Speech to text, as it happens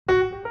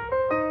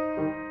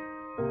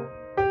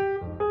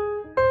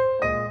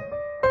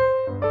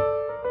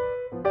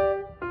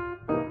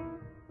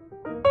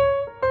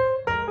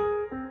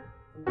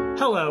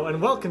Hello,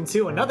 and welcome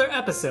to another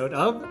episode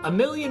of A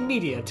Million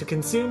Media to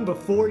Consume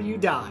Before You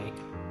Die.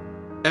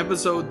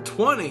 Episode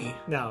 20.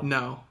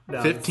 No.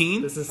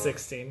 15? This is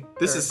 16.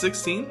 This is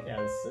 16?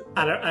 Yeah,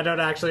 I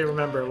don't actually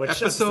remember which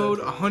episode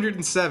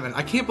 107.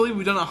 I can't believe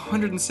we've done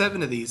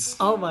 107 of these.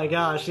 Oh my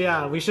gosh,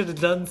 yeah. We should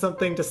have done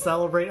something to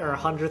celebrate our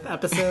 100th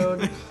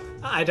episode.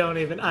 I don't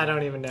even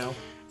know.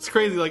 It's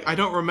crazy, like, I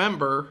don't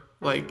remember,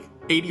 like,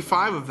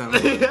 85 of them.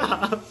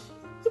 Yeah.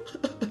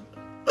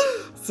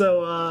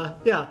 So,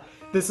 yeah.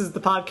 This is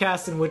the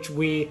podcast in which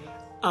we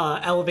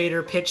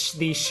elevator pitch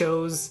the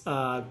show's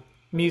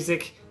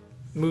music,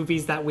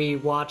 movies that we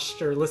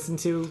watched or listened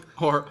to.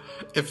 Or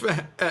if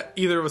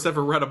either of us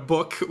ever read a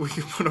book, we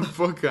can put a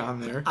book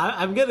on there.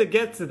 I'm gonna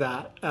get to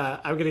that.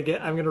 I'm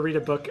gonna read a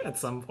book at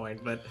some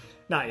point, but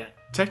not yet.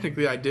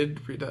 Technically, I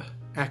did read an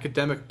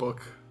academic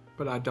book,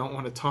 but I don't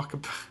want to talk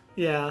about.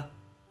 Yeah,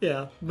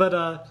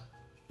 but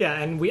yeah,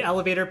 and we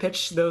elevator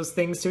pitch those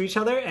things to each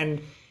other,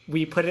 and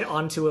we put it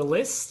onto a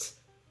list.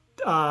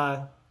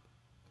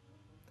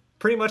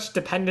 Pretty much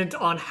dependent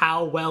on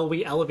how well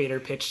we elevator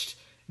pitched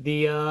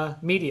the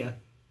media.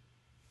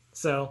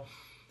 So,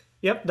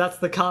 yep, that's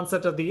the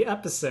concept of the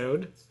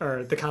episode,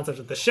 or the concept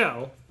of the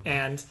show,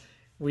 and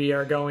we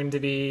are going to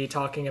be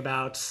talking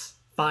about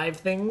 5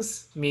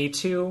 things, me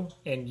 2,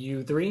 and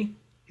you 3.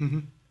 Mm-hmm.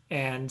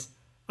 And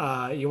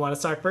you want to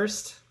start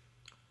first?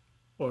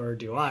 Or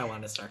do I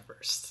want to start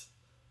first?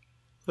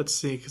 Let's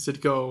see, because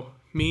it'd go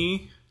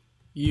me,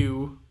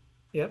 you,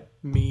 yep,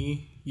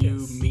 me, you,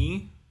 yes.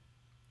 Me.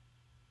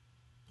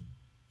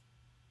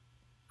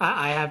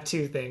 I have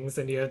 2 things,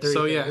 and you have 3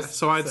 so, things. Yeah,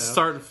 so I'd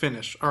start and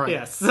finish. All right.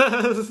 Yes.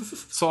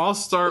 So I'll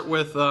start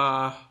with,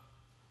 I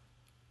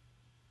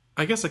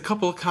guess, a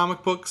couple of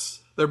comic books.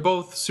 They're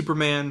both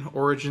Superman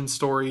origin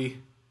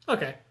story.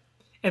 Okay.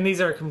 And these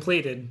are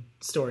completed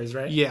stories,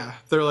 right? Yeah,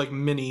 they're like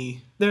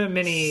They're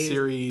mini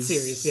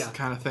series, yeah,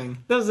 kind of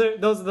thing. Those are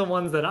the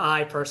ones that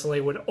I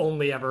personally would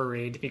only ever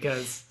read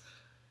because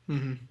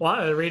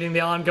reading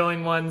the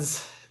ongoing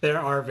ones, they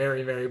are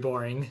very, very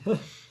boring.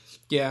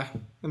 Yeah,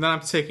 and then I'm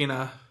taking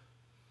a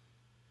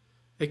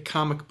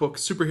comic book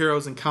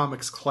superheroes and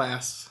comics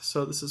class,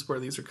 so this is where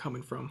these are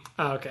coming from.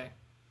 Oh, okay.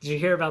 Did you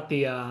hear about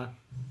the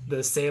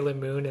Sailor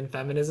Moon and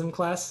feminism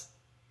class?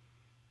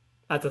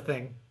 That's a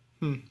thing.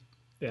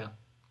 Yeah.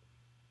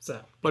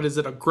 So. But is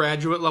it a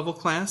graduate level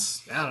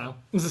class? I don't know.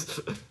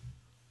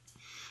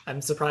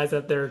 I'm surprised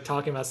that they're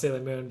talking about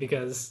Sailor Moon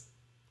because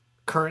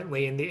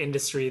currently in the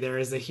industry there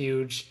is a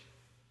huge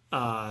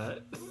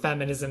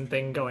feminism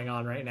thing going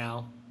on right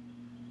now.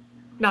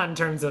 Not in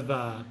terms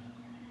of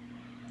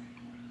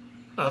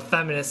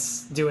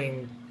feminists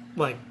doing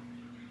like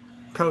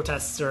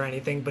protests or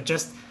anything, but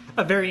just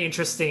a very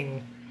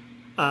interesting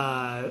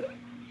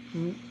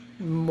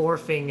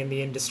morphing in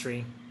the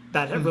industry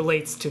that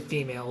relates to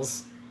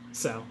females.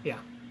 So, yeah.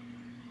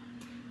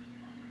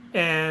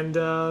 And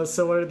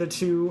so what are the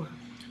 2?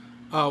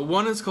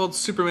 One is called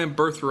Superman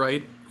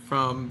Birthright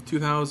from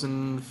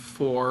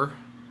 2004.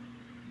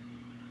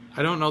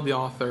 I don't know the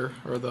author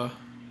or the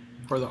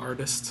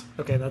artist.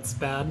 Okay, that's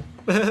bad.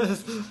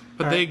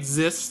 But they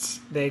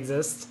exist. They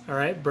exist. All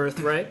right,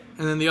 Birthright.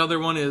 And then the other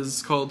one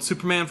is called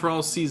Superman for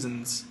All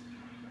Seasons,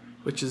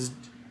 which is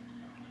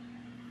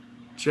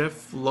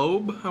Jeff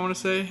Loeb, I want to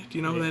say. Do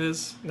you know who that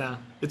is? No.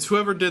 It's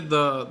whoever did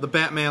the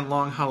Batman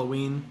Long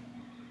Halloween.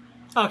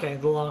 Okay,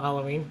 the Long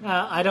Halloween.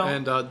 I don't.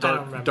 And I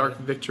don't remember. Dark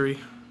Victory.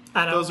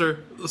 I don't. Those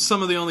are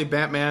some of the only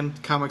Batman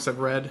comics I've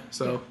read.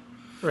 So.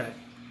 Yeah. Right.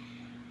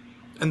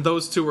 And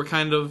those 2 were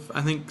kind of,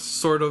 I think,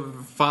 sort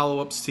of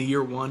follow-ups to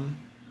Year One.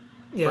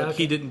 Yeah. But okay.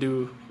 he didn't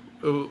do.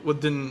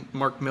 Didn't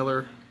Mark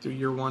Miller do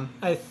Year One?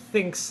 I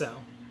think so.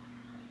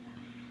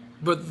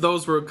 But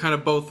those were kind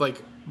of both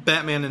like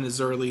Batman in his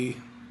early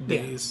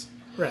days.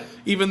 Yeah. Right.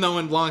 Even though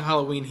in Long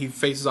Halloween he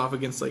faces off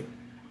against like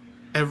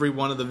every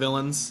one of the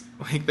villains,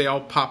 like they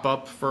all pop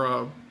up for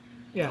a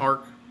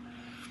arc.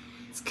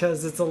 It's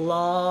because it's a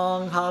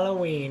long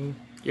Halloween.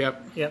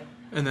 Yep. Yep.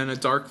 And then a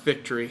Dark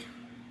Victory.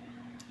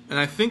 And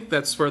I think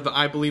that's where the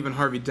I Believe in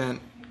Harvey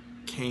Dent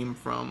came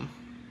from.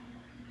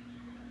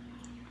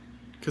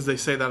 Because they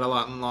say that a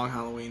lot in Long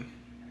Halloween.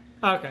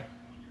 Okay.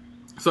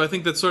 So I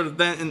think that's sort of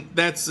that, and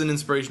that's an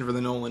inspiration for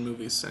the Nolan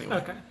movies anyway.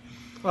 Okay.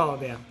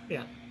 Oh,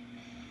 yeah.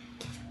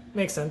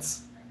 Makes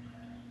sense.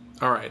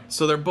 All right.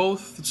 So they're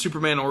both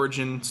Superman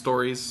origin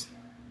stories.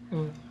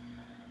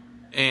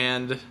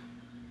 And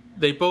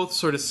they both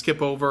sort of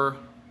skip over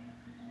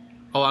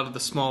a lot of the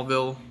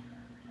Smallville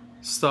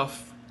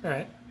stuff. All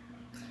right.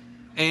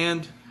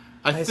 And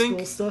I High think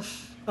school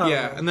stuff?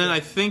 Yeah, and then I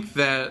think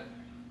that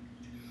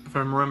if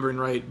I'm remembering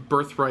right,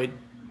 Birthright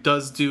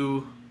does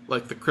do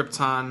like the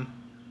Krypton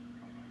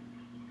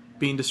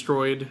being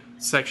destroyed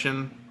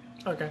section.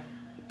 Okay.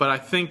 But I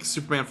think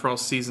Superman for All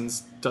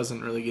Seasons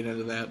doesn't really get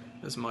into that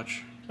as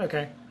much.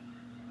 Okay.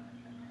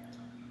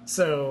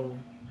 So,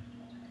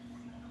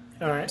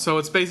 all right. So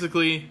it's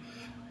basically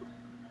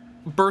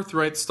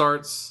Birthright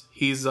starts.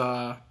 He's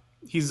a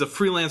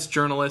freelance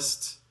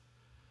journalist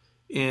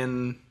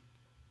in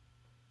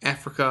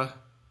Africa,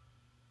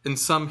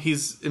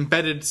 he's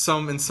embedded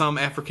in some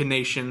African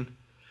nation,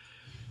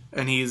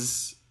 and he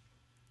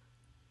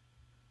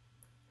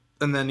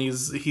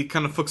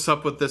kind of hooks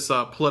up with this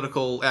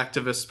political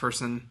activist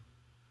person,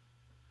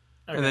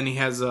 Okay. and then he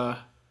has an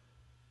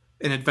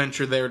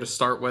adventure there to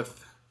start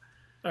with.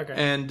 Okay.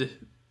 And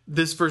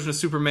this version of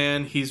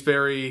Superman, he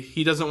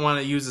doesn't want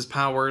to use his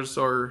powers,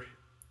 or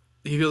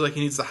he feels like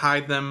he needs to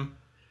hide them.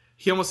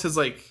 He almost has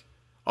like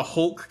a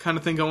Hulk kind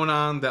of thing going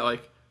on, that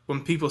like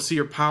when people see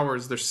your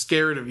powers, they're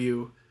scared of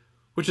you,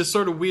 which is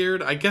sort of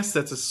weird. I guess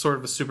that's a sort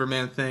of a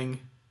Superman thing.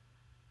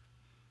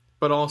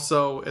 But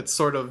also, it's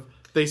sort of,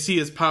 they see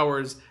his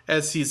powers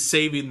as he's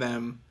saving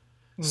them.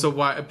 So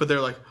why? But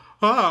they're like,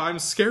 I'm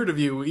scared of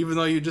you, even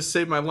though you just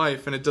saved my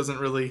life. And it doesn't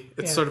really,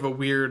 it's sort of a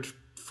weird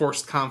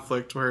forced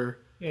conflict where.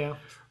 Yeah.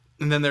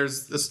 And then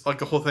there's this,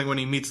 like, a whole thing when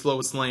he meets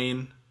Lois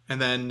Lane, and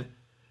then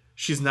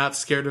she's not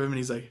scared of him, and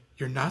he's like,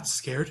 "You're not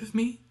scared of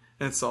me?"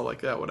 And it's all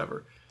like,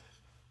 whatever.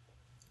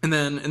 And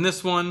then in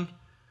this one,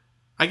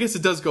 I guess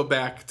it does go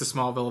back to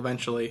Smallville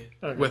eventually.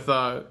 Okay. With,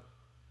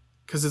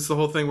 because it's the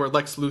whole thing where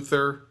Lex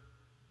Luthor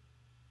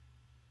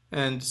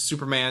and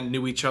Superman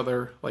knew each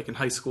other, like, in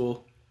high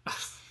school.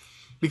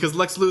 Because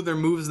Lex Luthor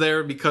moves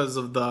there because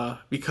of Smallville?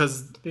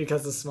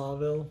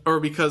 Or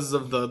because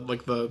of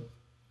the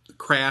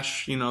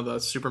crash, the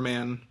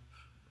Superman.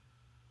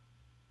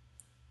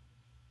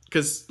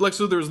 Because Lex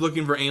Luthor is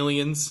looking for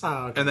aliens.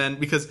 Oh, okay. And then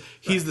because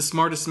he's the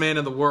smartest man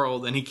in the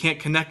world and he can't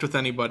connect with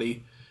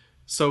anybody.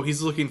 So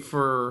he's looking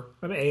for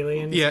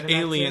aliens. Yeah,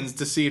 aliens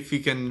to see if he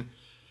can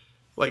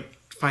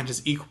like find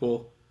his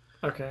equal.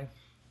 Okay.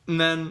 And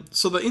then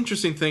so the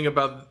interesting thing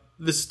about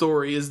this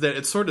story is that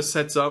it sort of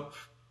sets up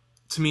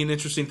to me an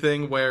interesting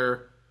thing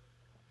where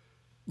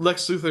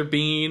Lex Luthor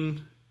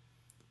being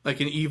like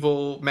an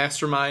evil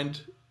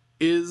mastermind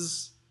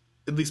is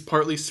at least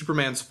partly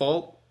Superman's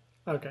fault.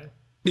 Okay.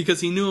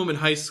 Because he knew him in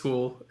high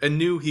school and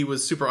knew he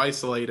was super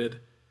isolated.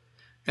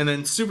 And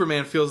then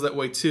Superman feels that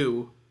way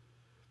too.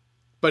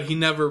 But he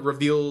never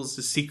reveals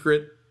his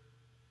secret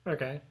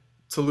to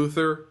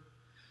Luthor.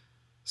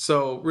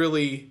 So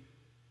really,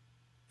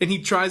 and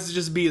he tries to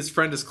just be his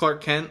friend as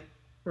Clark Kent.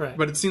 Right.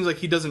 But it seems like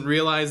he doesn't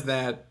realize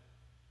that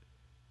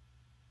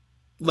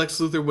Lex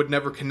Luthor would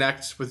never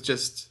connect with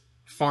just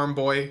farm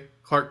boy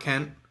Clark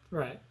Kent.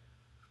 Right.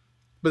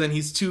 But then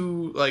he's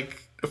too,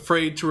 like,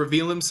 afraid to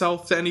reveal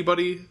himself to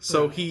anybody,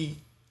 so he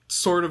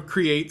sort of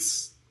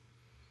creates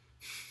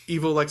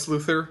evil Lex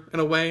Luthor in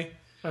a way.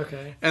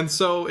 Okay. And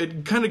so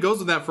it kind of goes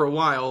with that for a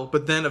while,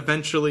 but then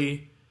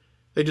eventually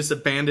they just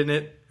abandon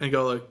it and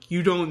go like,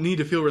 you don't need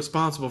to feel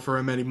responsible for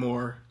him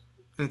anymore.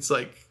 And it's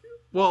like,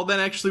 well, that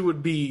actually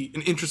would be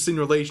an interesting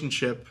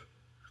relationship.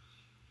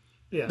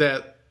 Yeah.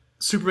 That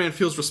Superman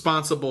feels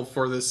responsible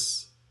for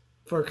this.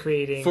 For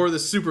creating. For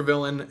this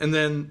supervillain. And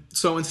then,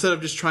 so instead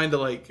of just trying to,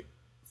 like,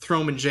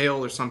 throw him in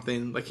jail or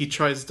something, like, he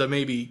tries to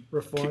maybe...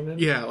 Reform him?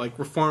 Yeah, like,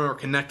 reform him or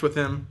connect with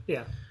him.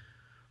 Yeah.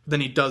 But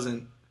then he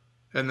doesn't.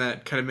 And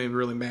that kind of made me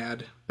really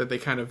mad that they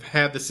kind of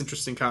had this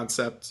interesting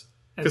concept.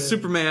 Because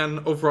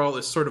Superman, overall,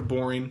 is sort of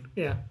boring.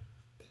 Yeah.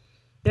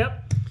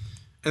 Yep.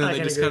 And then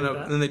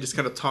they just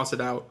kind of toss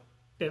it out.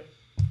 Yep.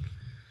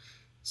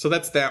 So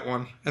that's that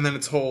one. And then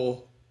the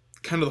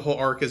whole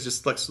arc is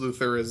just Lex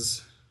Luthor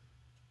is...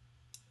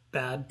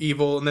 bad.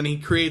 Evil. And then he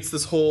creates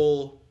this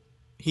whole...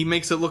 He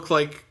makes it look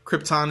like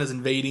Krypton is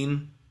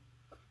invading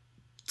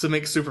to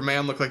make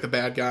Superman look like the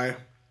bad guy.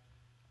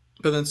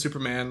 But then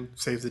Superman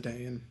saves the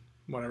day and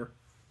whatever.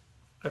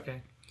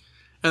 Okay.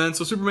 And then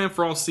so Superman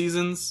for All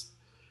Seasons,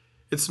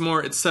 it's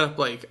set up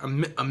like a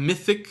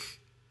mythic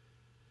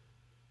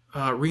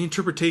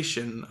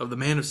reinterpretation of the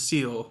Man of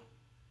Steel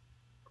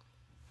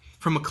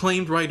from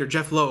acclaimed writer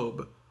Jeff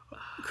Loeb,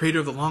 creator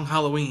of The Long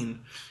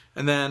Halloween.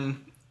 And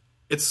then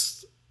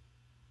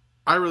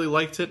I really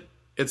liked it.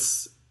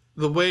 It's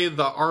the way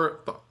the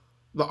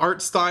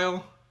art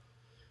style.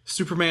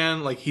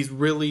 Superman, like, he's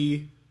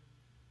really,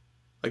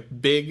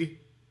 like, big.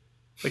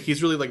 Like,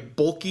 he's really, like,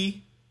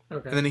 bulky.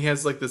 Okay. And then he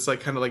has, like, this,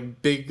 like, kind of,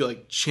 like, big,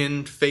 like,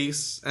 chinned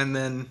face. And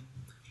then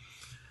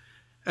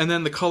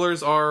the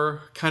colors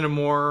are kind of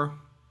more...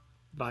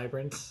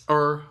 vibrant.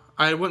 Or,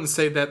 I wouldn't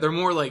say that. They're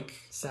more, like...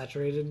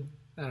 saturated?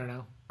 I don't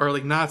know. Or,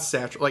 like, not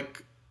saturated.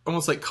 Like,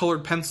 almost, like,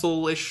 colored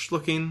pencil-ish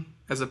looking.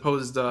 As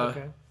opposed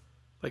to,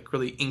 like,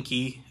 really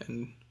inky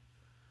and...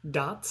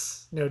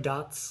 dots? No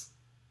dots,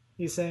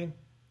 you saying?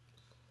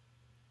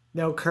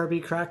 No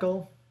Kirby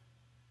crackle?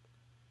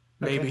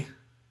 Maybe. Okay.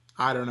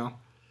 I don't know.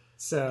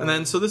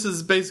 So this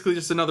is basically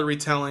just another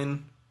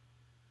retelling.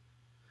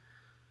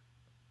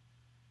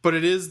 But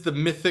it is the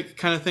mythic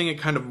kind of thing. It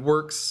kind of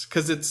works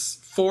because it's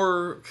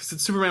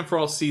Superman for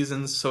All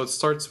Seasons. So it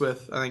starts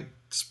with, I think,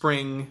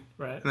 spring,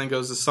 right, and then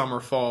goes to summer,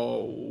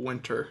 fall,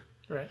 winter.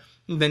 Right.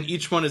 And then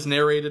each one is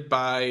narrated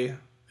by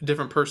a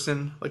different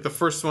person. Like the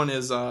first one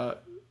is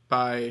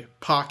by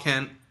Pa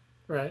Kent.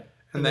 Right.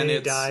 And then he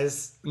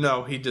dies.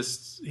 No, he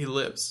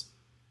lives.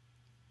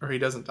 Or he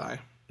doesn't die.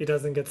 He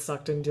doesn't get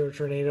sucked into a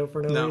tornado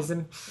for no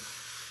reason.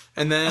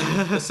 And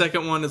then the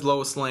second one is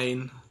Lois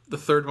Lane. The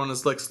third one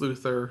is Lex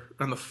Luthor.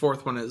 And the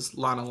fourth one is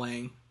Lana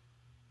Lang.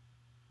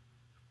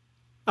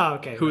 Oh,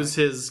 okay. who's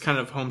his kind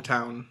of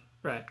hometown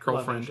right.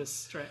 girlfriend. Love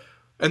interest, right.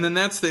 And then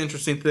that's the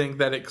interesting thing,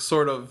 that it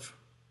sort of...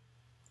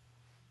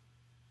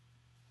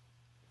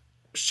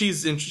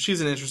 She's an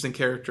interesting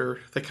character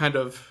that kind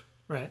of...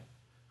 Right.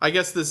 I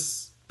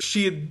guess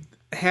she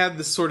had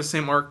this sort of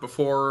same arc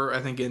before,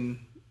 I think in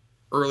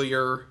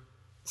earlier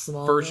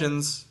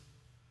versions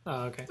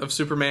Oh, okay. of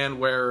Superman,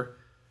 where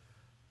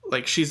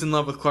like she's in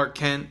love with Clark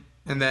Kent,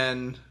 and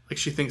then like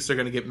she thinks they're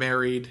going to get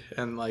married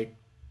and like,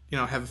 you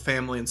know, have a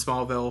family in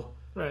Smallville.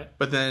 Right.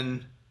 But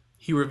then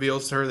he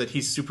reveals to her that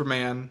he's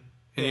Superman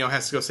and, you know,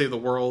 has to go save the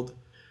world.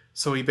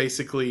 So he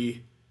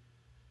basically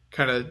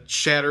kind of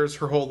shatters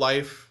her whole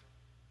life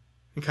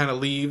and kind of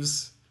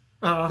leaves.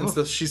 Oh. And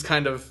so she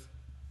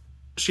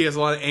has a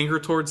lot of anger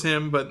towards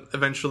him, but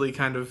eventually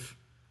kind of...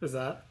 Is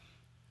that?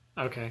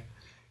 Okay.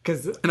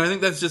 And I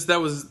think that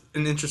was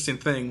an interesting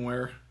thing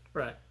where...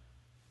 Right.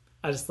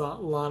 I just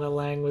thought Lana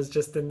Lang was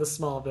just in the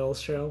Smallville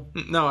show.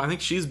 No, I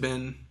think she's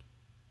been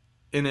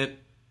in it...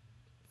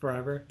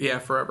 Forever? Yeah,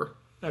 forever.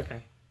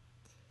 Okay.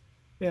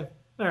 Yeah.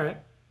 All right.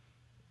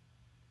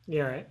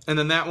 Yeah, all right. And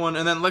then that one,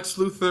 and then Lex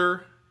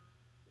Luthor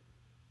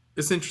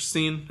is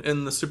interesting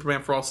in the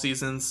Superman for All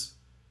Seasons.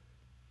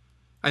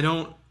 I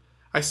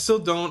still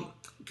don't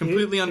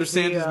completely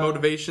understand his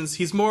motivations.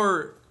 He's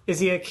more... Is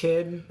he a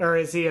kid? Or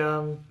is he,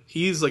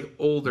 He's, like,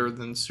 older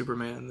than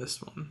Superman in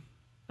this one.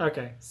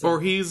 Okay. So or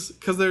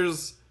because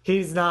there's...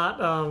 He's not,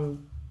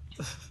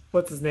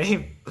 what's his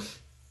name?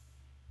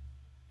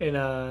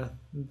 In,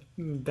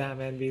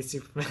 Batman v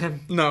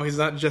Superman. No, he's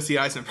not Jesse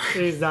Eisenberg.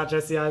 He's not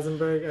Jesse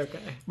Eisenberg? Okay.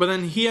 But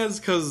then he has,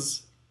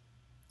 because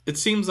it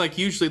seems like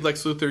usually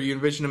Lex Luthor, you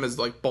envision him as,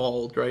 like,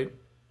 bald, right?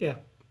 Yeah.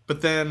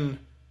 But then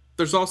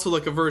there's also,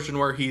 like, a version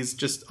where he's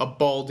just a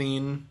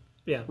balding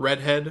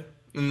redhead.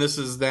 And this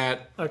is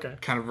that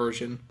kind of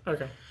version.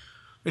 Okay.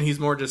 And he's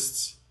more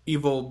just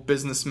evil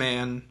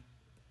businessman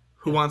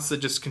who wants to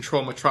just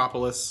control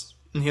Metropolis.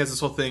 And he has this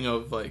whole thing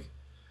of, like,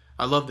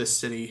 I love this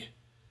city.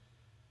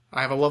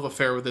 I have a love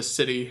affair with this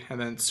city.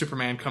 And then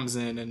Superman comes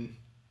in and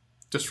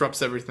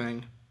disrupts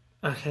everything.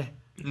 Okay.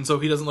 And so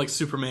he doesn't like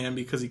Superman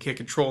because he can't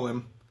control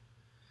him.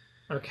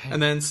 Okay.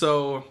 And then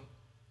so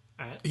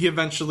he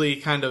eventually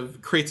kind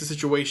of creates a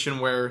situation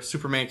where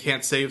Superman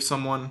can't save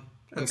someone.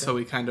 And so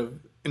he kind of,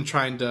 in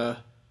trying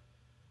to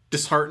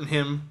dishearten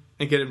him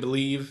and get him to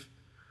leave.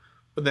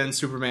 But then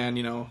Superman,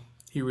 you know,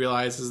 he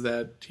realizes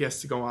that he has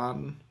to go on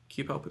and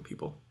keep helping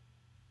people.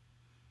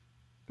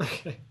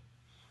 Okay.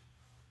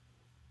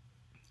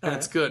 And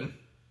it's good.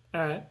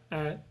 All right.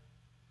 And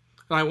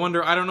I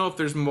wonder, I don't know if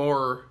there's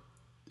more,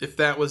 if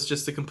that was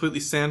just a completely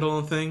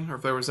standalone thing, or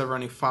if there was ever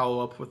any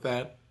follow-up with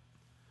that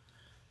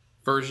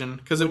version.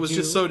 Because it was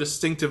just so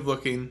distinctive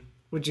looking.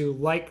 Would you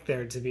like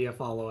there to be a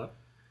follow-up?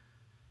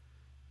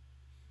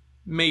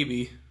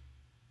 Maybe.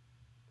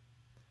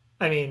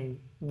 I mean,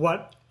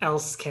 what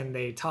else can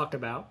they talk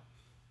about?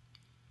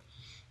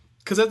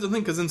 Because that's the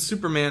thing, because in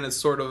Superman it's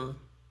sort of...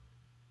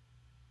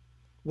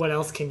 What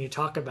else can you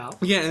talk about?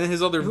 Yeah, and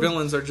his other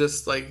villains are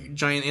just like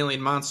giant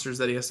alien monsters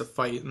that he has to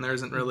fight, and there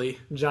isn't really...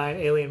 Giant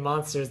alien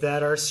monsters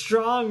that are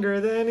stronger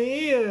than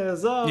he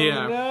is! Oh,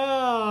 yeah.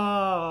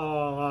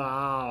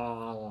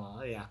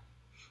 No! Yeah.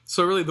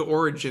 So really the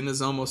origin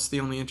is almost the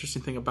only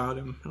interesting thing about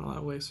him in a lot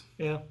of ways.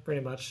 Yeah,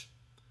 pretty much.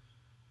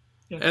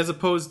 Yeah. As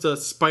opposed to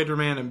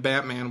Spider-Man and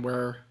Batman,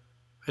 where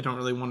I don't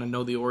really want to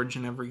know the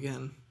origin ever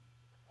again.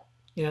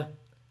 Yeah.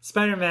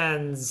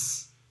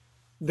 Spider-Man's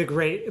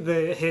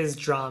his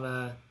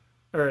drama,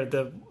 or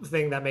the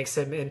thing that makes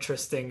him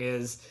interesting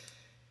is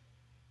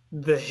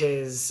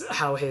his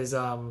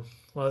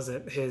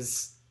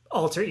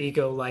alter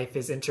ego life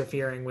is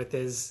interfering with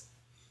his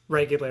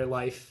regular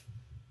life,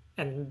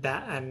 and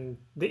the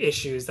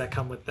issues that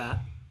come with that.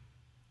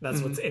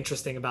 That's what's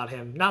interesting about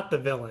him, not the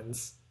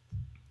villains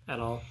at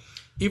all.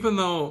 Even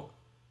though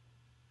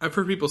I've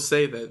heard people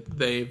say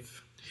that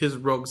his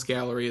Rogues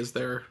Gallery is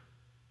their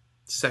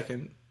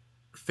second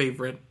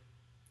favorite.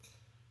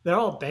 They're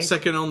all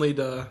second only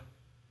to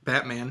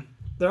Batman.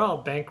 They're all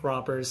bank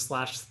robbers /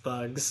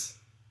 thugs,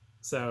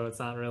 so it's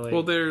not really...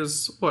 Well,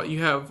 there's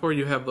you have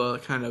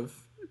the kind of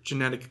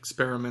genetic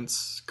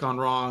experiments gone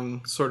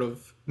wrong, sort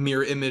of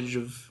mirror image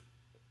of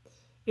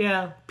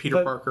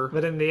Peter Parker.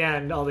 But in the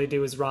end, all they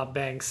do is rob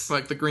banks.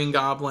 Like the Green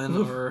Goblin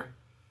or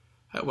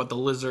the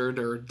Lizard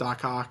or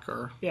Doc Ock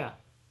or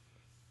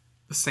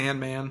the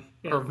Sandman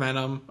or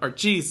Venom or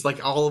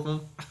like all of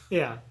them.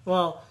 Yeah,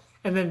 well,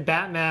 and then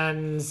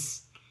Batman's...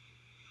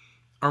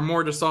 are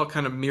more just all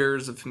kind of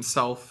mirrors of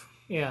himself.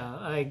 Yeah,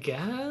 I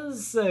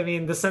guess. I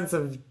mean, the sense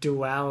of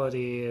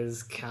duality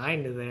is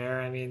kind of there.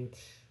 I mean,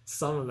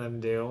 some of them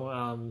do.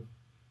 I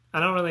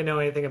don't really know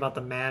anything about the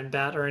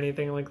Man-Bat or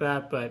anything like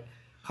that, but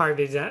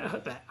Harvey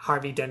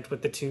Dent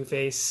with the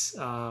Two-Face.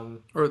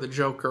 Or the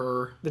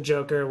Joker. The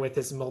Joker with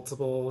his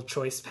multiple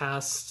choice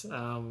past.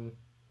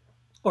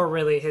 Or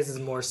really, his is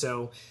more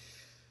so...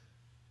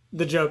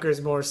 The Joker's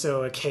more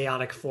so a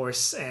chaotic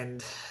force,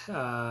 and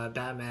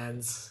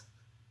Batman's...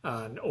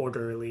 an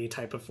orderly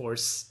type of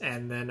force.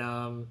 And then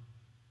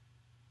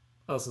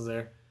what else was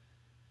there?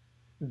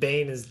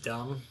 Bane is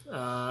dumb.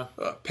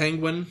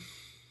 Penguin,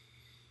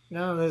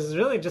 No, there's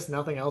really just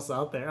nothing else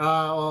out there.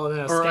 Well,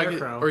 no,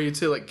 Scarecrow. or you'd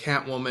say like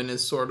Catwoman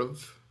is sort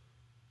of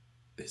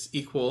is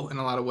equal in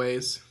a lot of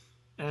ways.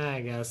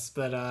 I guess,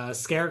 but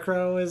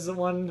Scarecrow is the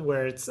one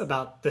where it's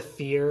about the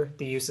fear,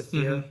 the use of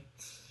fear. Mm-hmm.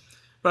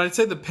 But I'd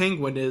say the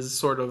Penguin is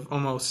sort of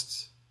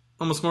almost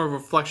more of a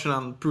reflection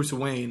on Bruce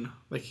Wayne.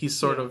 Like he's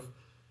sort of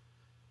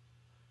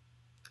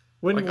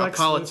Wouldn't like Lex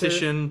a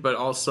politician, Luthor, but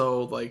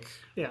also like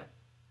yeah,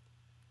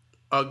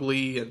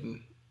 ugly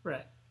and.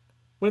 right.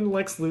 Wouldn't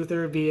Lex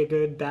Luthor be a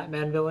good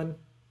Batman villain?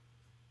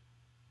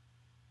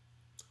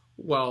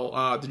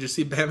 Well, did you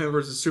see Batman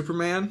versus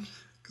Superman?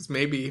 Because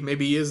maybe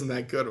he isn't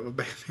that good of a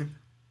Batman.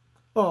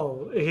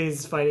 Oh,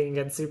 he's fighting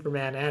against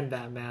Superman and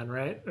Batman,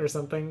 right, or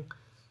something.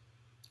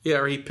 Yeah,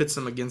 or he pits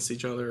them against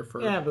each other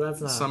for Yeah, but that's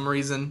not some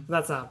reason.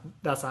 That's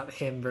not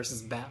him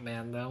versus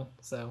Batman though.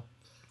 So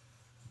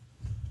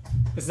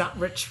it's not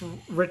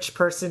rich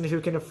person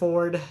who can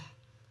afford.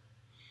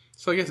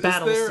 So I guess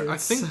battle is there?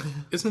 suits. I think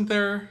isn't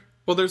there?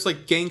 Well, there's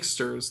like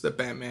gangsters that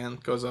Batman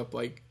goes up,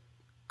 like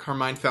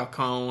Carmine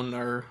Falcone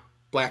or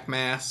Black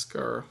Mask,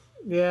 or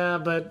Yeah,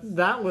 but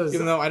that was.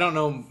 even though I don't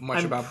know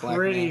much about Black I'm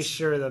pretty Mask.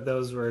 sure that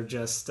those were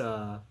just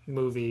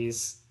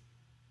movies.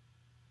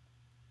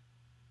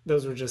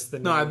 Those were just the.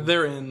 No,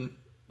 they're in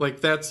like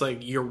that's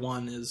like year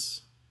one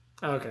is,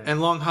 Okay.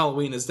 and Long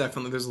Halloween is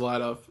definitely there's a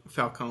lot of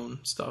Falcone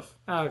stuff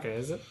Okay,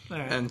 is it? All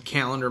right. and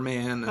Calendar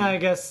Man. And I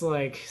guess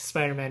like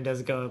Spider-Man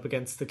does go up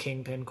against the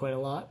Kingpin quite a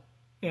lot.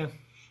 Yeah.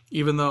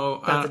 even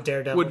though That's a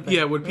Daredevil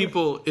thing. would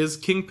people is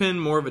Kingpin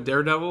more of a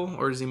Daredevil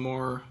or is he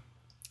more?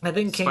 I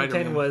think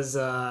Kingpin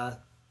Spider-Man.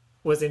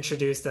 was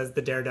introduced as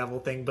the Daredevil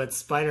thing, but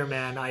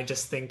Spider-Man I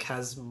just think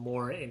has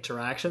more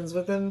interactions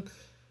with him.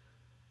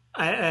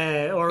 Or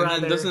And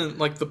rather, then doesn't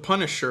like the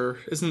Punisher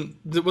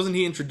wasn't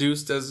he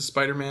introduced as a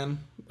Spider-Man?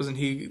 Wasn't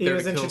he? he There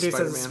was to kill introduced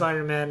as a Spider-Man?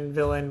 Spider-Man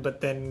villain, but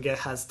then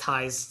has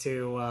ties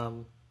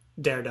to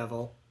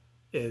Daredevil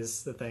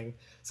is the thing.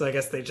 So I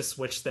guess they just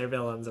switched their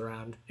villains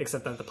around,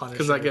 except that the Punisher.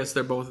 Because I guess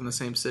they're both in the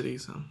same city.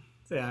 So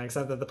yeah,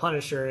 except that the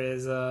Punisher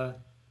is a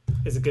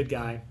good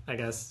guy. I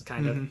guess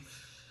kind of.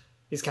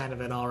 He's kind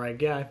of an all right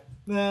guy,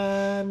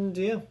 and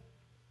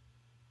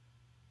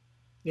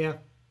yeah.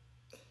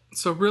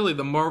 so really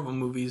the Marvel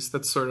movies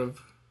that's going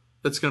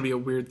to be a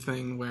weird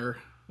thing where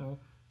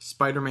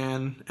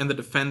Spider-Man and the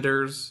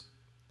Defenders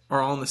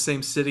are all in the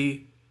same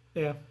city.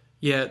 Yeah.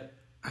 Yet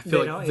I They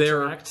feel don't like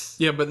they're interact.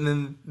 yeah, but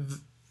then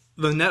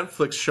the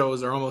Netflix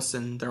shows are almost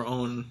in their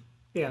own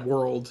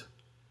world.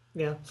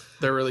 Yeah.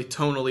 They're really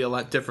tonally a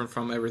lot different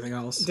from everything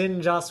else.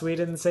 Didn't Joss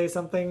Whedon say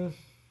something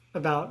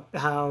about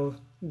how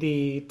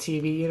the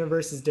TV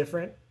universe is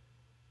different?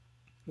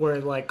 Where,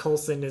 like,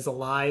 Coulson is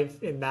alive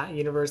in that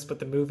universe, but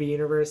the movie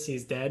universe,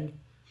 he's dead?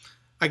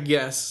 I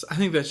guess. I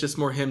think that's just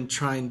more him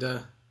trying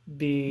to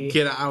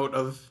get out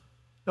of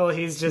Oh,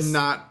 he's just...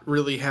 not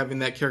really having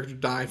that character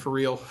die for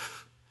real.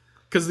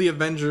 Because the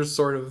Avengers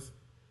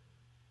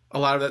a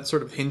lot of that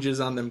sort of hinges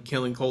on them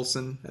killing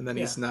Coulson, and then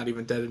he's not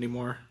even dead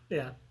anymore.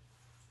 Yeah.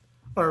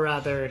 Or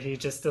rather, he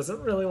just doesn't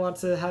really want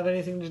to have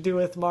anything to do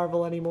with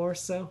Marvel anymore,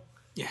 so...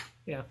 Yeah.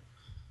 Yeah.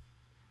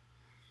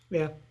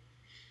 Yeah.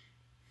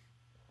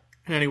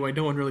 And anyway,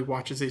 no one really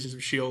watches Agents of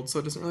S.H.I.E.L.D., so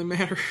it doesn't really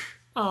matter.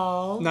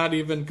 Oh. Not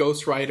even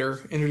Ghost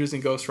Rider.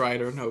 Introducing Ghost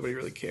Rider, nobody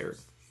really cared.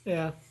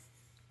 Yeah.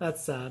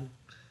 That's sad.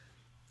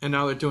 And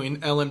now they're doing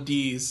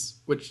LMDs,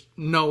 which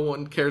no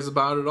one cares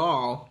about at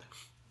all.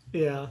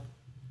 Yeah.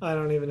 I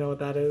don't even know what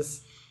that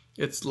is.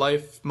 It's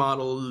life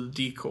model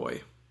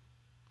decoy.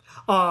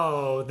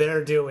 Oh,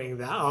 they're doing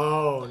that.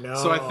 Oh, no.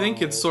 So I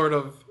think it's sort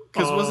of...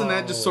 Because wasn't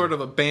that just sort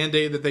of a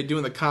Band-Aid that they do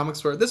in the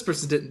comics where this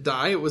person didn't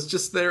die, it was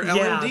just their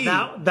LMD.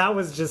 Yeah, that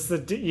was just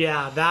the...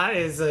 Yeah, that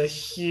is a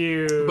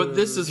huge... But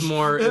this is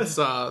more... It's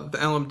the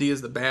LMD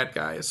is the bad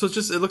guy. So it's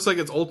just... It looks like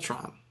it's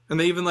Ultron. And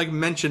they even like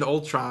mentioned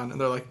Ultron, and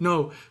they're like,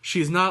 no,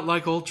 she's not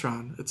like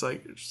Ultron. It's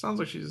like... It sounds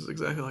like she's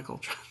exactly like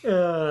Ultron.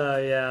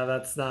 Yeah,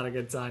 that's not a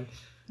good sign.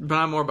 But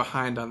I'm more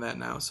behind on that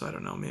now, so I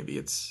don't know. Maybe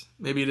it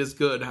is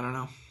good. I don't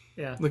know.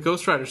 Yeah. The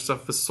Ghost Rider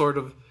stuff was sort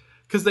of...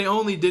 Because they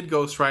only did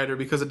Ghost Rider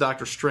because of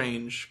Doctor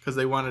Strange, because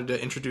they wanted to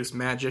introduce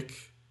magic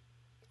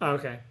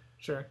Okay,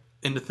 sure.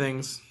 into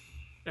things.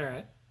 All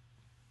right.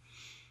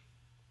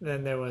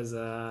 Then there was...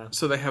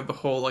 So they have the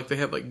whole, like, they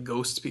have, like,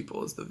 ghost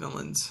people as the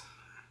villains.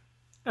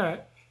 All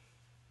right.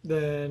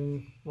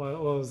 Then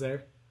what was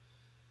there?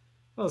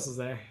 What else was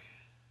there?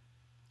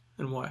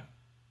 And what?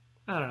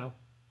 I don't know.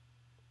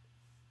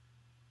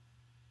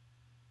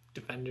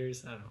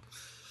 Defenders? I don't know.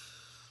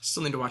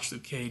 Still need to watch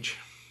Luke Cage.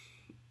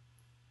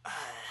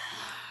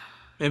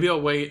 Maybe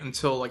I'll wait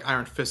until, like,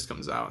 Iron Fist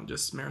comes out and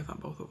just marathon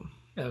both of them.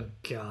 Oh,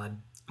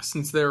 God.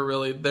 Since they're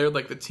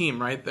like the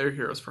team, right? They're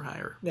heroes for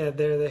hire. Yeah,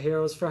 they're the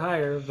heroes for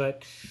hire,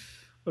 but...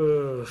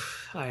 Ooh,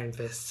 Iron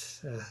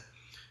Fist.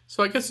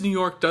 So I guess New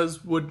York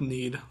would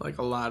need, like,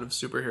 a lot of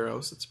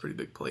superheroes. It's a pretty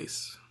big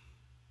place.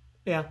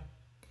 Yeah.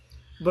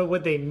 But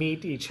would they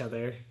meet each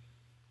other?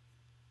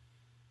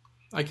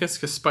 I guess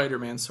because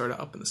Spider-Man's sort of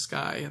up in the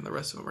sky and the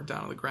rest of them are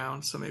down on the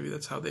ground, so maybe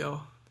that's how they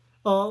all...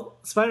 Well,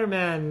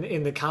 Spider-Man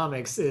in the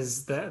comics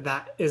is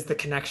that is the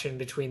connection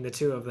between the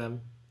two of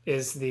them.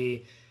 Is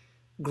the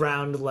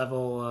ground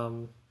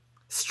level,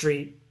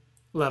 street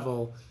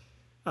level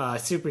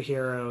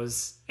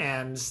superheroes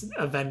and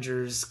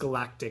Avengers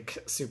Galactic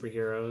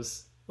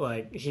superheroes.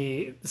 Like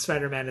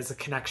Spider-Man is a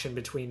connection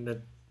between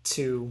the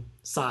two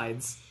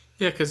sides.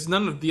 Yeah, because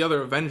none of the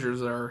other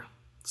Avengers are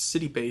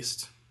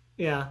city-based.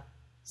 Yeah,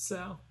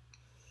 so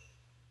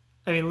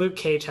I mean, Luke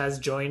Cage has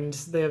joined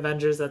the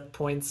Avengers at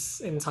points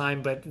in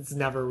time, but it's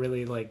never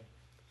really like.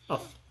 I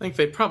think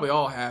they probably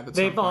all have.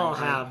 They've all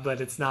have,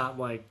 but it's not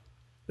like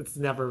it's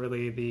never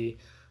really the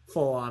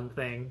full-on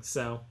thing.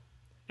 So,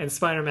 and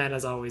Spider-Man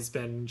has always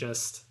been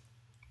just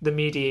the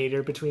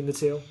mediator between the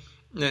two.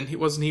 And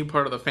he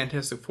part of the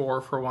Fantastic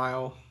Four for a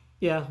while?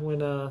 Yeah,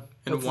 when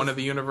in one of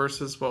the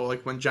universes, well,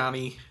 like when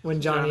Johnny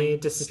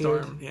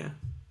disappeared. Storm, yeah.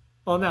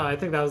 Well, no, I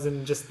think that was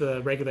in just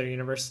the regular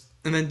universe.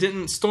 And then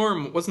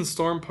wasn't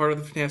Storm part of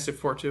the Fantastic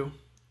Four too?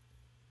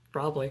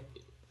 Probably.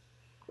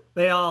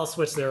 They all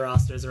switch their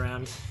rosters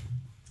around.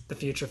 The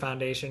Future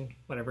Foundation,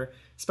 whatever.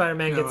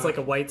 Spider-Man gets like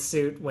a white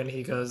suit when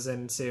he goes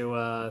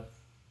into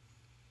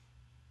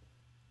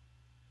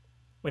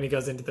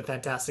the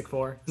Fantastic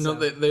Four. So. No,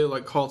 they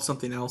like called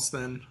something else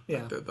then.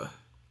 Yeah. Like the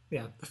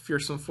Yeah. The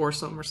Fearsome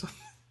Foursome or something.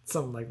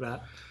 Something like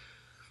that.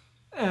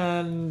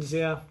 And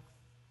yeah.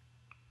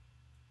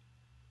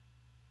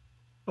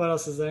 What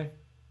else is there?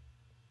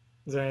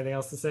 Is there anything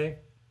else to say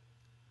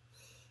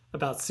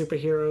about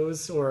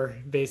superheroes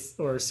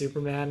or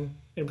Superman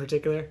in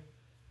particular?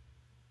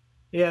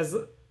 He has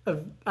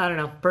I don't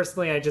know.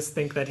 Personally, I just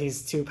think that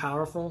he's too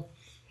powerful.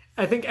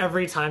 I think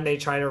every time they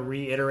try to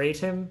reiterate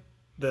him,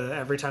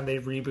 every time they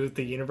reboot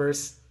the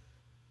universe,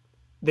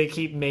 they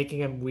keep making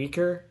him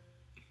weaker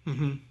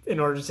in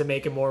order to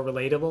make him more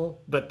relatable.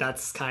 But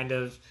that's kind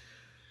of,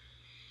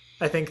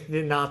 I think,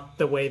 not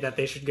the way that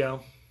they should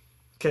go.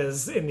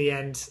 Because in the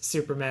end,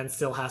 Superman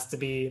still has to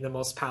be the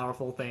most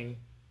powerful thing.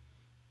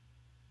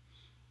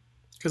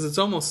 Because it's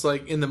almost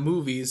like in the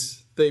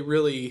movies, they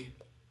really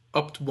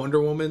upped Wonder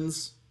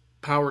Woman's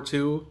power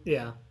too.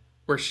 Yeah.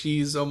 Where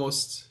she's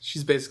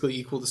basically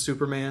equal to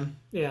Superman.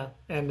 Yeah.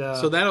 And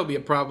so that'll be a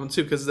problem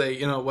too, because they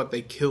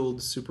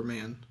killed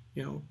Superman,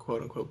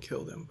 quote unquote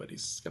killed him, but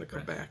he's gonna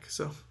come back.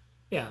 So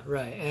yeah,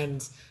 right.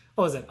 And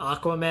what was it?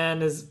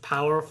 Aquaman is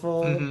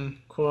powerful,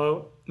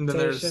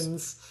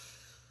 quotations.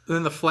 And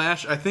then the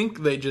Flash, I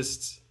think they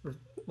just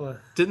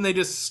didn't they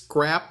just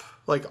scrap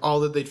like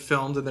all that they'd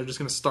filmed and they're just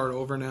gonna start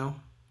over now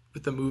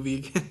with the movie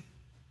again.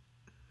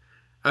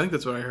 I think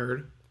that's what I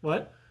heard.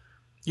 What?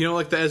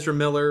 Like the Ezra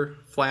Miller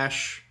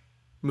Flash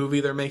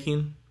movie they're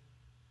making?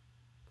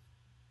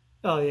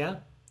 Oh, yeah?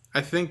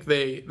 I think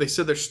they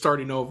said they're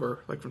starting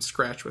over, like from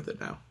scratch with it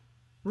now.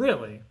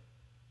 Really?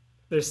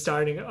 They're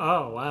starting...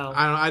 Oh, wow.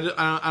 I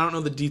don't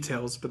know the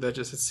details, but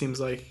it seems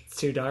like... It's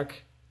too dark?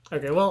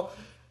 Okay, well,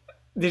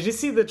 did you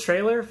see the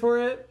trailer for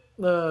it?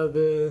 What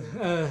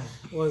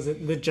was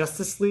it? The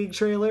Justice League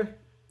trailer?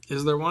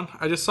 Is there one?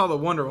 I just saw the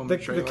Wonder Woman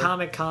trailer. The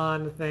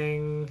Comic-Con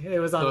thing. It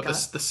was on... the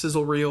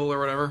sizzle reel or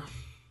whatever.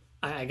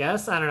 I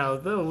guess. I don't know.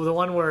 The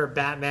one where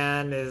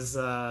Batman is...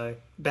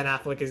 Ben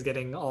Affleck is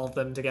getting all of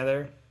them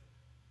together.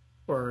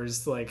 Or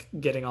is, like,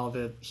 getting all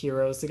the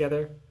heroes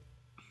together.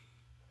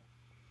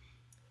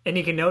 And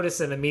you can notice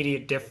an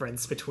immediate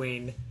difference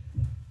between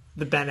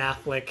the Ben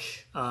Affleck...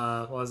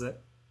 what was it?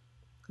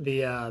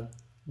 The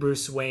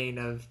Bruce Wayne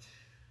of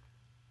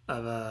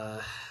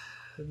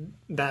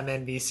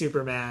Batman v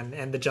Superman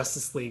and the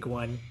Justice League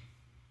one,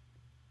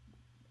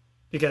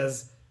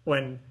 because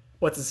when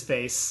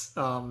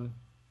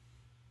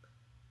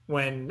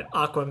when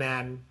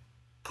Aquaman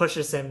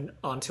pushes him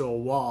onto a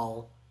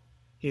wall,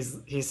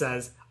 he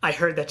says, "I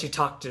heard that you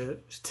talked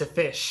to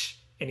fish,"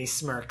 and he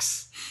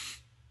smirks.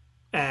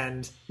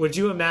 And would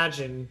you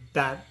imagine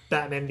that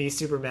Batman v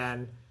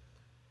Superman,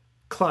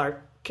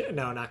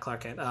 not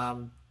Clark Kent,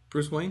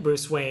 Bruce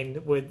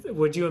Wayne,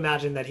 would you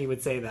imagine that he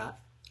would say that?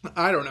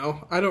 I don't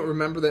know. I don't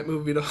remember that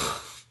movie at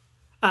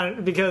all.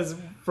 Because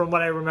from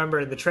what I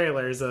remember in the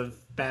trailers of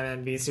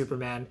Batman v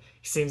Superman,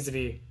 he seems to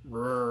be...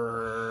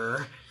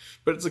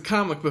 But it's a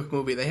comic book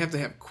movie. They have to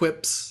have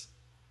quips.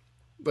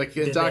 Like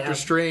in Doctor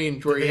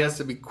Strange, where he has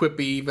to be quippy,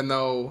 even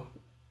though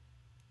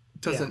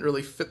it doesn't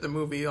really fit the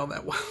movie all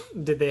that well.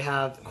 Did they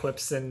have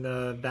quips in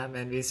the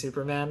Batman v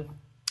Superman?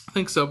 I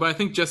think so, but I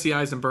think Jesse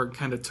Eisenberg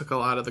kind of took a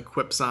lot of the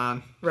quips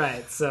on.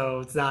 Right,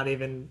 so it's not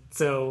even...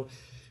 So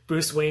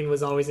Bruce Wayne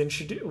was always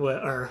introduced,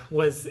 or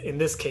was in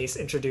this case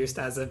introduced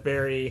as a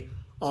very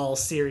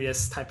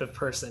all-serious type of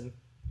person.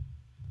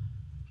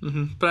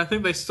 Mm-hmm. But I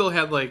think they still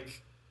had,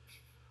 like,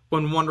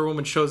 when Wonder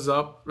Woman shows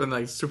up and,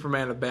 like,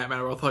 Superman and Batman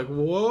are both like,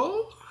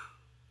 whoa?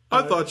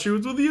 I thought she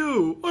was with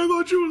you. I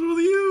thought she was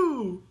with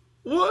you.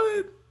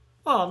 What?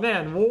 Oh,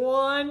 man,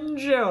 one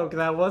joke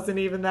that wasn't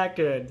even that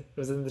good. It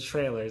was in the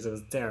trailers. It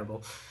was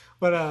terrible.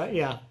 But,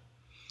 yeah.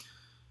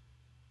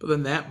 But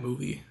then that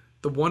movie,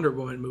 the Wonder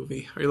Woman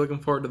movie, are you looking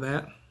forward to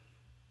that?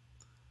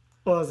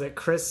 What was it?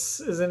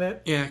 Chris is in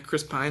it? Yeah,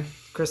 Chris Pine.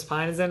 Chris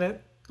Pine is in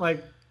it?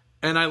 Like...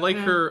 And I like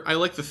her. I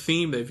like the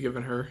theme they've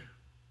given her.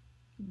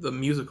 the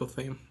musical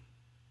theme.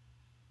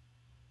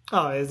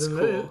 Oh, It's cool.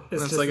 And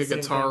it's like a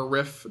guitar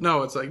riff.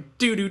 No, it's like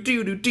do do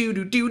do do do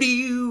do do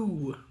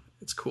do.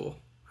 It's cool.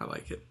 I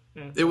like it.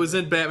 Yeah, it was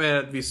in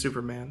Batman v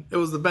Superman. It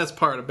was the best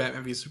part of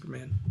Batman v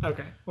Superman.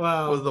 Okay,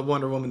 well, was the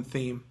Wonder Woman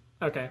theme.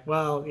 Okay,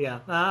 well, yeah,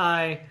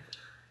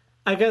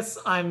 I guess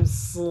I'm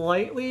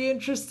slightly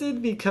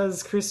interested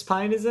because Chris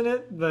Pine is in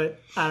it, but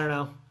I don't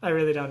know. I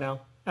really don't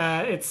know.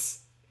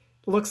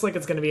 Looks like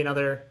it's going to be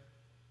another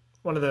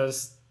one of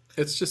those.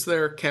 It's just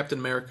their Captain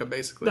America,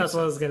 basically. That's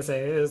what I was going to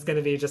say. It was going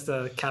to be just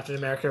a Captain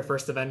America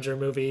First Avenger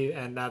movie,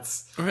 and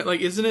that's... Right,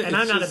 like, isn't it? And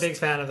I'm not a big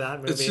fan of that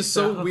movie. It's just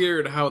so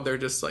weird how they're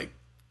just, like,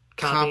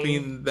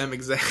 copying them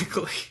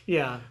exactly.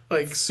 Yeah.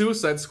 Like,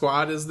 Suicide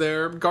Squad is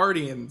their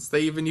Guardians.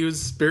 They even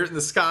use Spirit in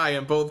the Sky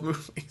in both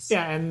movies.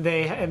 Yeah, and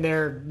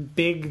their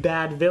big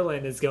bad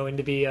villain is going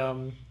to be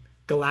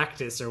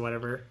Galactus or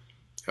whatever.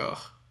 Ugh.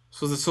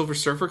 So is the Silver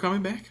Surfer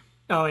coming back?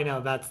 Oh, I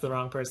know. That's the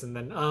wrong person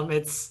then.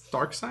 It's...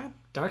 Darkseid?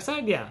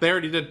 Darkseid? Yeah. They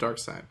already did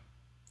Darkseid.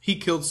 He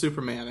killed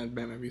Superman in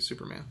Batman v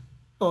Superman.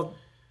 Well,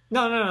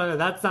 no.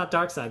 That's not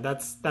Darkseid.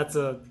 That's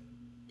a...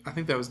 I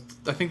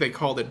think they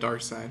called it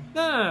Darkseid.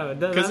 No.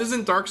 Because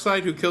isn't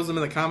Darkseid who kills him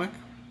in the comic?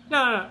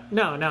 No.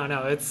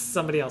 It's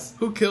somebody else.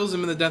 Who kills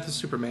him in the Death of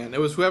Superman? It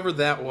was whoever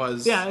that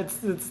was. Yeah, it's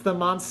the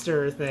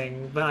monster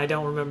thing, but I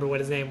don't remember what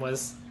his name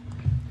was.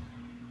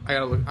 I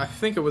gotta look. I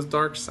think it was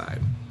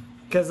Darkseid.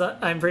 Because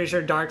I'm pretty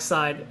sure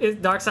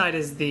Darkseid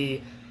is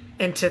the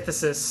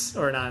antithesis,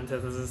 or not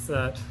antithesis,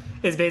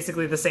 is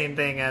basically the same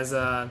thing as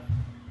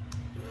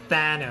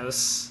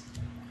Thanos.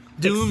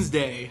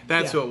 Doomsday.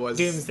 That's who it was.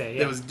 Doomsday,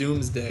 yeah. It was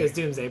Doomsday. It was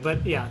Doomsday.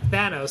 But yeah,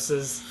 Thanos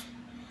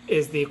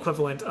is the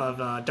equivalent of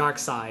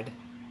Darkseid,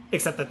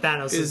 except that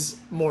Thanos is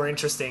more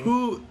interesting.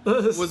 Who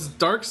was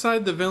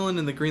Darkseid the villain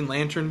in the Green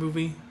Lantern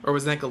movie? Or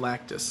was that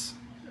Galactus?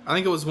 I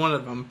think it was one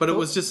of them, but it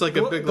was just like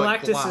a big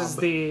like blob.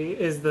 Galactus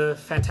is the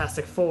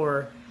Fantastic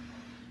Four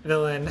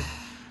villain.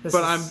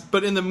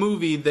 But in the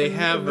movie they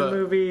have in the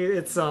movie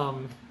it's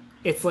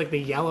like the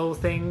yellow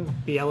thing,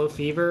 the yellow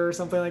fever or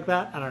something like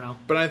that. I don't know.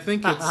 But I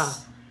think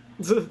it's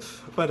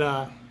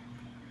but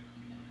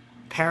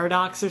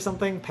Paradox or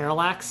something?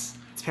 Parallax?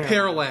 It's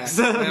Parallax.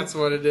 That's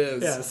what it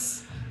is.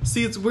 Yes.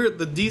 See, it's weird.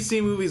 The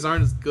DC movies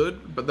aren't as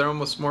good, but they're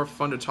almost more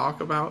fun to talk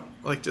about.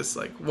 Like, just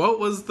like, what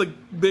was the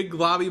big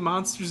lobby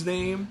monster's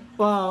name?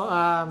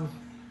 Well,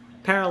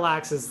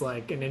 Parallax is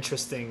like an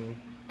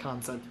interesting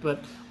concept,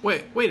 but...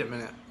 Wait a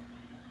minute.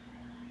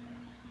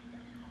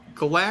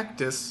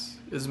 Galactus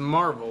is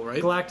Marvel,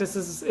 right?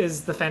 Galactus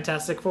is the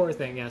Fantastic Four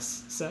thing,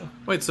 yes. So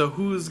wait, so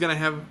who's gonna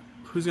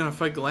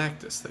fight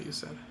Galactus that you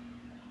said?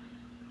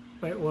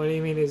 Wait, what do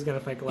you mean he's gonna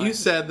fight Galactus? You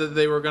said that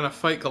they were gonna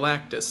fight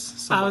Galactus.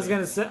 Somebody. I was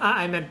gonna say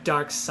I meant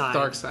Darkseid.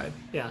 Darkseid.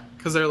 Yeah.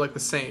 Because they're like the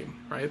same,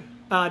 right?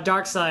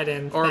 Darkseid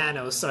and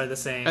Thanos are the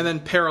same. And then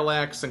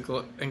Parallax and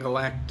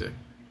Galactus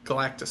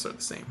are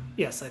the same.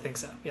 Yes, I think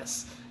so.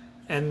 Yes.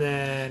 And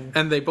then...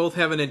 And they both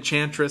have an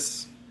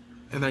enchantress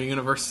in their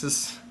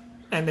universes.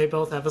 And they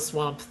both have a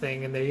swamp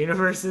thing in their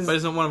universes. But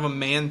isn't one of them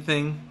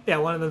Man-Thing? Yeah,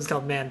 one of them's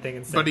called Man-Thing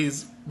instead.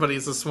 But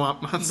he's a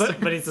swamp monster.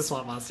 But he's a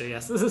swamp monster,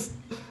 yes.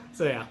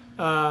 So yeah.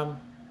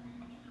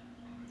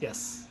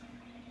 Yes.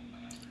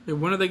 Hey,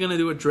 when are they going to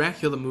do a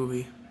Dracula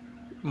movie,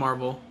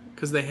 Marvel?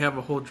 Because they have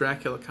a whole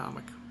Dracula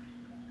comic.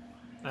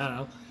 I don't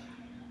know.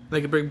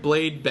 They can bring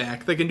Blade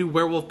back. They can do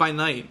Werewolf by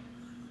Night.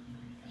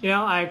 You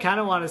know, I kind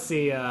of want to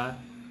see...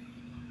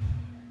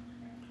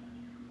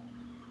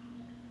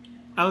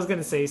 I was going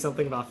to say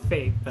something about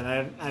Fate, but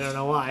I don't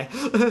know why.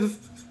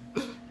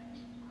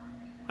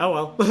 Oh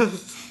well.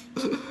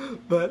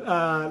 But,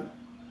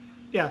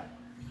 yeah.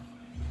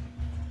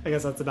 I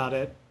guess that's about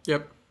it.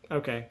 Yep.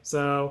 Okay,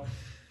 so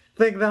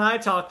thing that I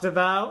talked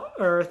about,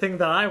 or thing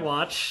that I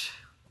watched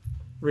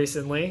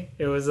recently,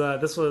 it was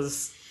this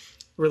was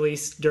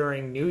released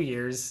during New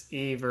Year's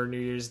Eve or New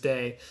Year's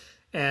Day,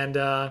 and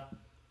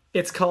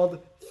it's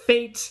called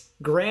Fate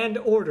Grand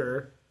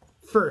Order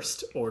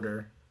First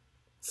Order.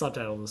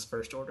 Subtitle is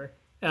First Order.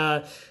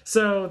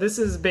 So this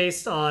is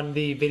based on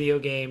the video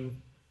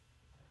game,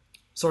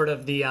 sort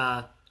of the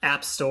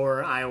App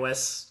Store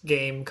iOS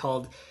game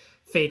called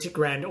Fate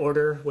Grand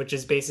Order, which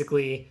is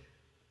basically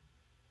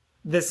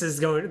this is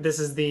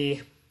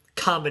the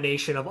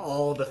combination of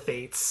all the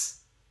fates,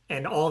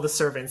 and all the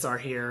servants are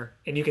here,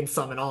 and you can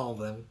summon all of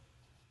them.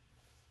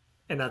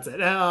 And that's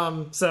it.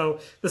 So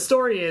the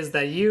story is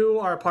that you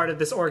are part of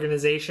this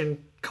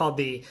organization called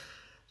the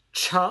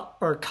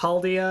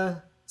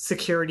Chaldea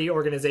Security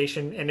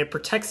Organization, and it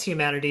protects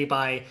humanity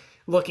by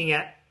looking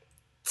at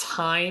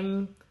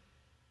time,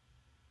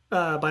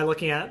 by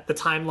looking at the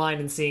timeline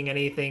and seeing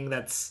anything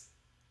that's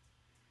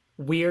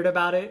weird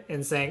about it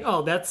and saying,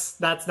 oh, that's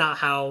not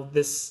how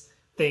this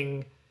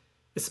thing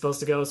is supposed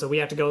to go, so we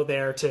have to go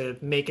there to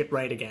make it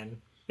right again.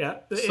 Yeah.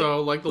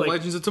 So like the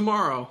Legends of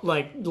Tomorrow.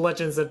 Like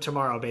Legends of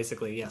Tomorrow,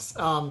 basically, yes.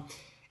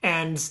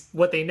 And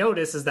what they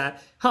notice is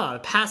that,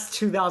 past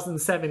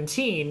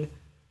 2017,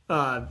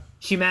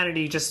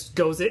 humanity just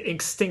goes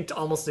extinct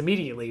almost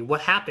immediately.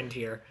 What happened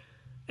here?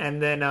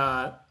 And then,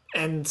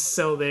 and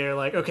so they're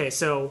like, okay,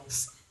 so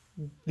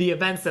the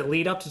events that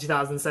lead up to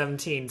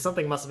 2017,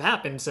 something must have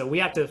happened, so we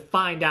have to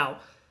find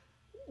out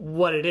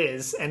what it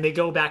is. And they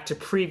go back to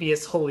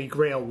previous Holy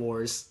Grail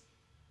wars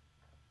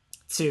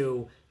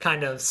to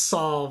kind of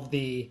solve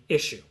the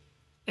issue.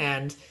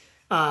 And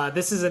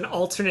this is an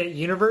alternate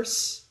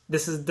universe.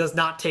 This does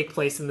not take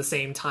place in the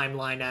same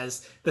timeline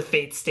as the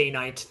Fate Stay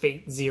Night,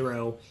 Fate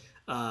Zero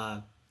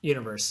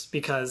universe,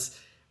 because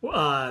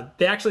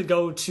they actually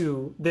go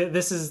to...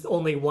 This is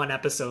only one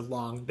episode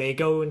long. They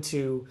go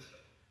into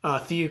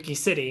Fuyuki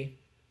City,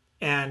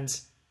 and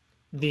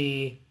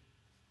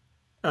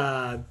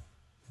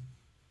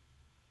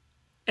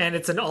and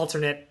it's an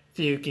alternate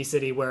Fuyuki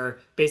City where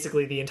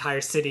basically the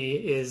entire city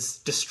is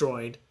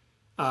destroyed.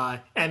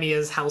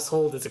 Emiya's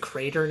household is a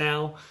crater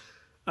now.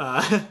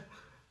 I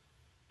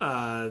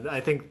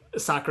think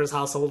Sakura's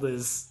household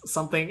is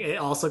something. It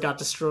also got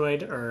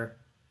destroyed, or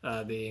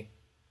what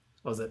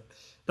was it?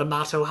 The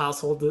Mato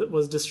household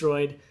was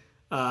destroyed.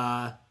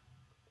 All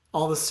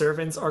the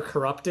servants are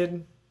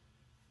corrupted.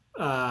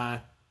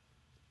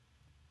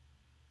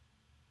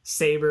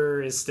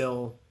 Saber is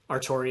still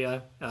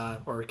Artoria,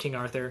 or King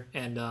Arthur,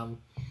 and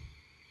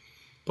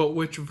But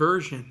which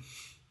version?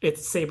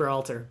 it's Saber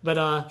Alter.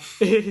 But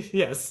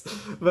yes,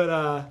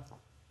 but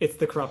it's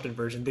the corrupted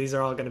version. These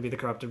are all going to be the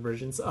corrupted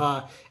versions.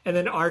 And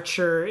then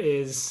Archer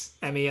is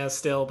Emiya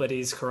still, but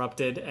he's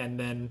corrupted. And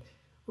then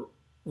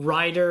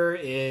Ryder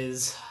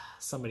is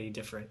somebody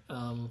different.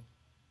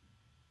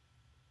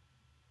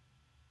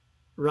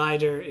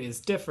 Ryder is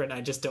different.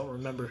 I just don't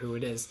remember who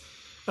it is.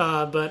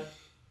 But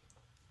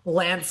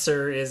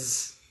Lancer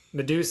is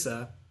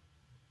Medusa.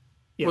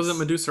 Yes. Was it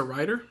Medusa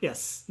Rider?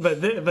 Yes, but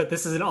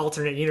this is an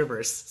alternate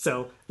universe.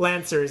 So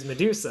Lancer is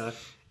Medusa,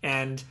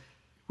 and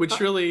Which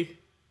really...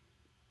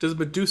 Does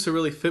Medusa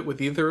really fit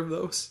with either of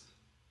those?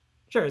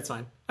 sure, it's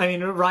fine. I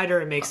mean,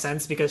 Ryder, it makes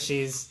sense because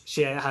she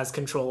has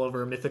control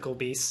over mythical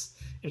beasts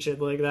and shit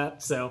like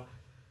that. So,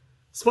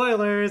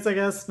 spoilers, I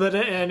guess. But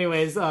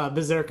anyways,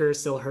 Berserker is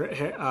still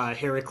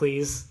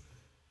Heracles,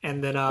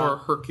 and then Or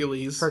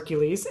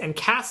Hercules. and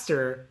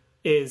Castor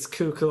is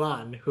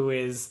Kukulan, who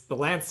is the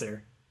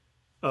Lancer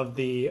of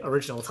the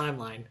original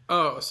timeline.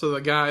 Oh, so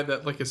the guy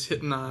that like is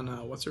hitting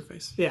on what's her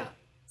face? Yeah,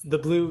 the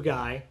blue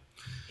guy.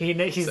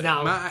 He's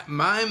now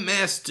my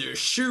master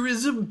sure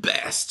is a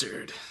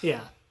bastard.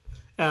 yeah.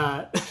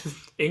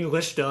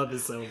 English dub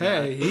is so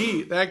bad.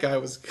 Hey, that guy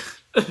was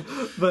good.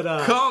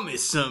 But Call me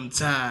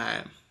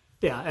sometime.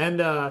 yeah,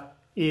 and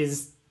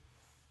he's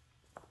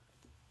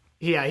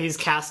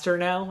Castor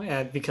now,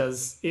 and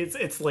because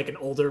it's like an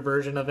older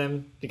version of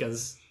him,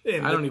 because I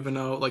don't even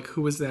know like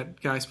who is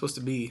that guy supposed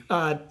to be.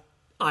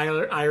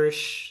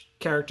 Irish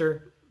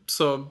character.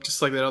 So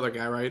just like that other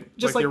guy, right?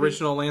 Just like the like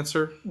original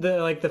Lancer.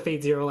 The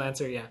Fate Zero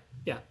Lancer,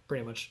 yeah,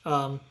 pretty much.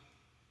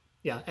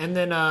 Yeah, and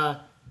then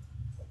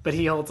but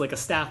he holds like a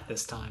staff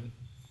this time,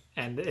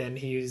 and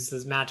he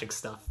uses magic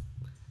stuff.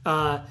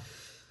 What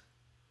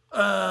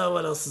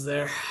else is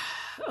there?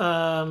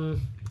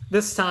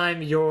 This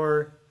time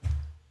you're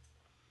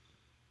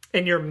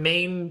in your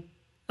main.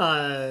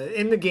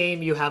 In the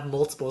game, you have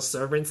multiple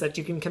servants that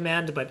you can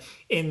command, but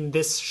in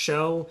this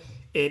show,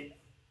 it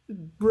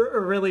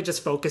really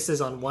just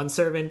focuses on one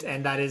servant,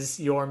 and that is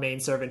your main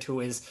servant, who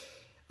is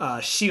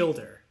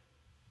Shielder,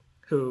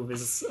 who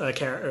is a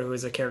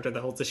character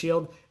that holds a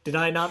shield. Did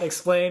I not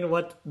explain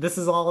what this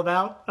is all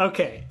about?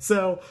 Okay,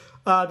 so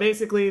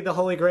basically the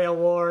Holy Grail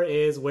War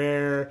is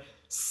where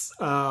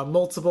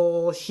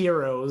multiple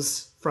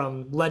heroes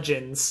from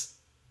legends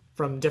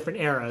from different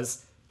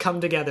eras come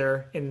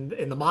together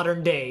in the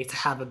modern day to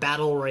have a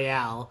battle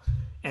royale,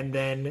 and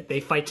then they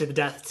fight to the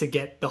death to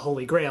get the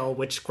Holy Grail,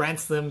 which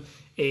grants them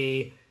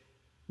a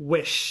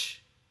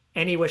wish.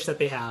 Any wish that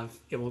they have,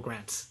 it will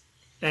grant.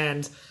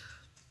 And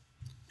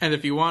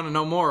if you want to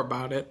know more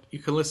about it, you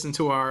can listen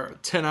to our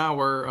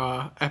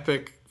 10-hour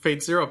epic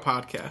Fate Zero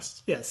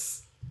podcast.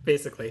 yes,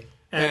 basically.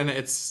 And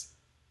it's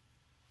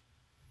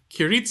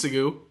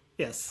Kiritsugu.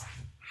 Yes.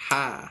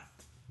 Ha.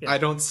 Yeah. I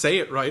don't say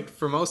it right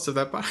for most of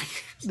that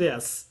podcast.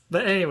 Yes.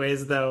 But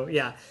anyways, though,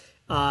 yeah.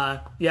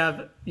 You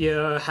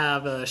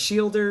have a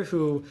Shielder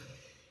who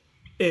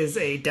is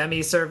a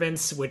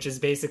demi-servant, which is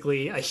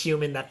basically a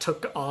human that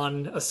took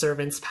on a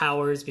servant's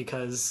powers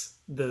because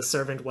the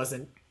servant was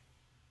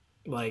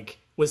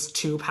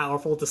too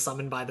powerful to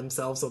summon by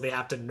themselves, so they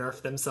have to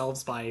nerf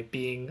themselves by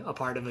being a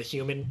part of a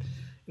human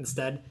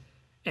instead.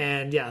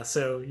 And yeah,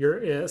 so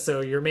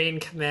your main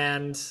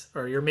command,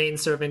 or your main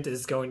servant,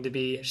 is going to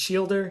be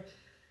Shielder,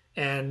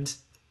 and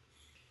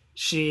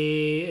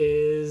she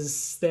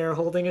is there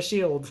holding a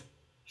shield.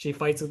 She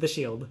fights with the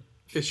shield.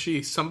 Is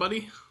she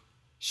somebody?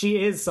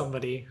 She is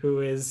somebody who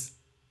is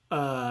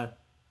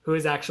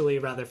actually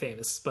rather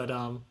famous, but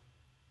a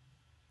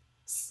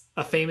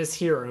famous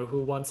hero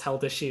who once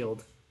held a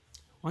shield.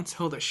 Once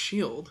held a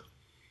shield?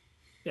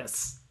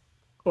 Yes.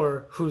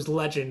 Or whose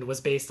legend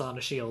was based on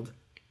a shield.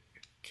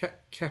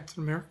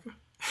 Captain America?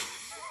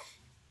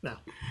 No.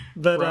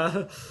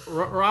 But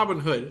Robin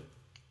Hood.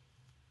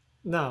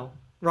 No.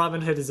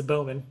 Robin Hood is a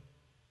bowman.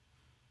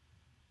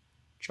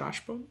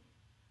 Josh Bowman?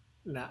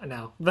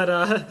 No.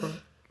 But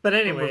But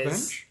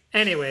Revenge?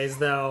 anyways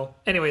though,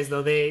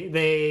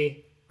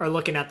 they are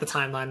looking at the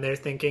timeline. They're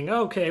thinking,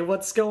 okay,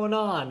 what's going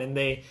on? And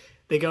they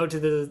go to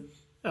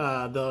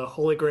the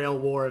Holy Grail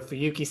War of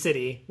Fuyuki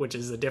City, which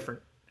is a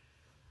different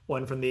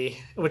one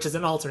which is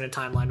an alternate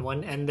timeline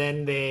one, and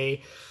then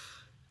they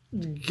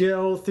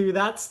go through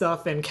that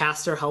stuff, and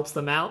Castor helps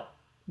them out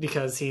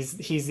because he's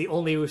the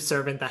only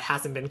servant that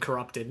hasn't been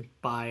corrupted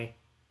by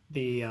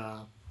the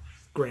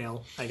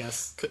Grail, I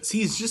guess. Because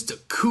he's just a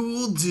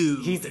cool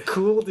dude. He's a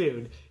cool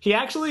dude. He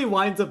actually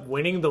winds up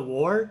winning the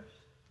war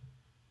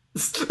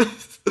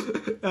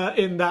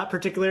in that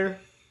particular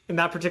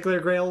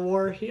Grail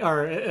War.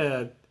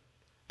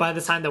 By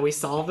the time that we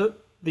solve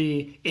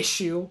the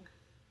issue,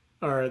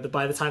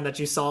 by the time that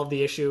you solve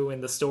the issue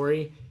in the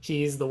story,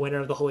 he's the winner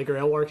of the Holy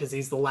Grail War because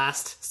he's the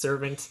last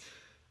servant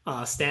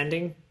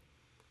standing,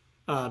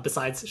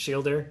 besides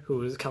Shielder,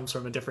 who comes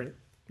from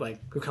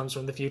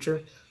the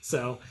future.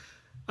 So,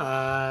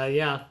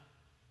 yeah.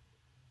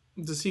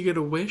 Does he get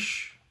a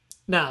wish?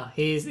 No,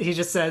 he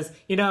just says,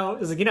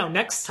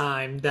 next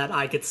time that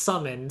I get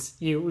summoned,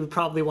 you would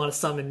probably want to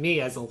summon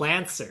me as a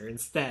Lancer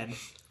instead.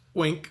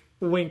 Wink.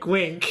 Wink,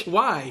 wink.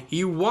 Why?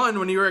 You won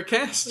when you were a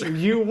caster.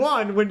 You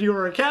won when you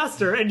were a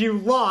caster, and you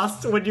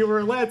lost when you were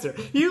a Lancer.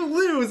 You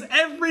lose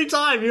every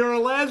time you're a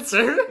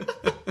Lancer.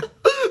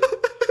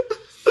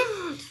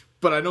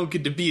 But I don't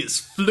get to be as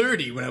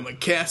flirty when I'm a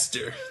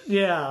caster.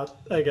 Yeah,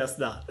 I guess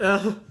not.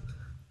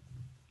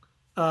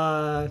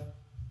 What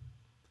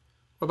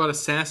about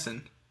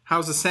Assassin?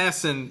 How's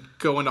Assassin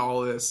going to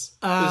all of this?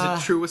 Is it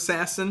true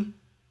Assassin?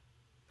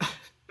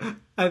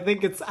 I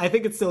think it's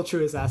still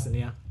true Assassin,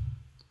 yeah.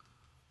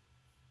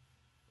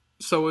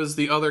 So is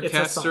the other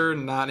caster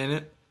not in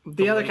it?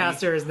 The other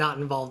caster is not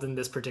involved in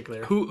this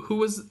particular. Who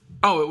was?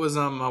 Oh, it was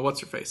what's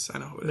her face? I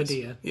know who it is.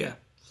 Medea. Yeah.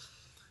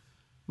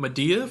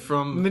 Medea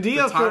from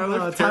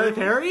Tyler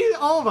Perry?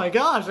 Oh my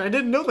gosh, I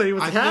didn't know that he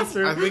was a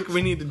caster. I think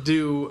we need to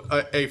do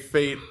a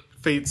Fate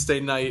Stay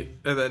Night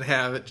and then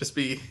have it just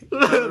be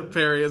Tyler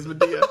Perry as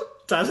Medea.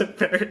 Tyler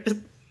Perry.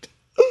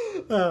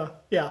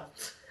 Yeah.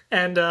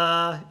 And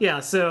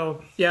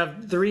so you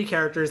have 3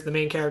 characters. The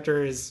main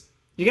character is,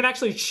 you can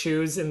actually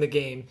choose in the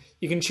game.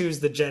 You can choose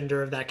the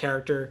gender of that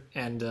character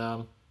and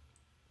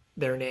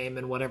their name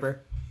and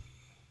whatever.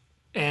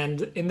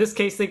 And in this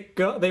case,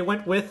 they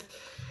went with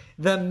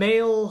the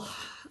male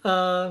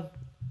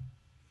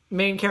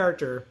main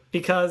character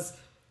because,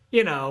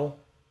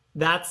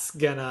 that's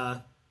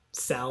gonna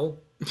sell.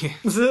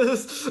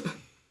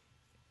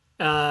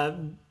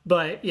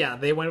 But yeah,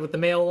 they went with the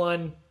male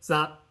one. It's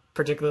not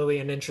particularly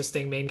an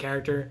interesting main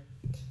character.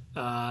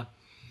 Yeah.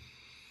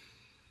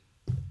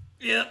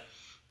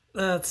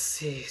 Let's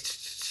see.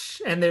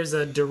 And there's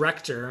a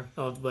director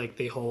of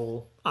the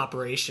whole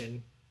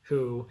operation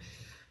who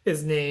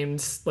is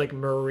named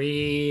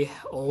Marie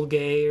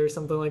Olgay or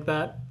something like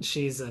that.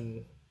 She's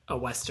a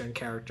Western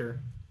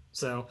character.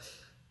 So,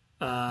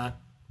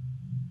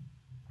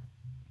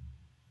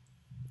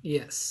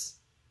 yes.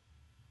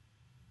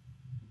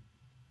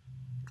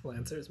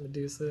 Lancers,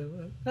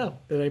 Medusa. Oh,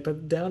 did I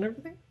put down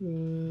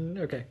everything?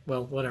 Okay,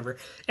 well, whatever.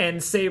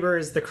 And Saber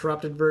is the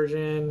corrupted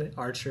version.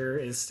 Archer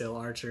is still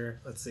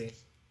Archer. Let's see.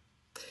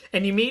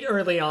 And you meet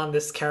early on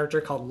this character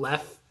called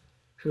Lef,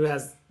 who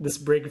has this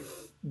big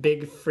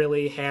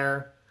frilly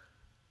hair,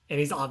 and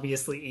he's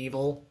obviously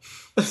evil.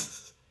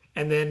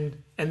 and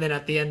then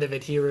at the end of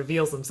it, he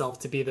reveals himself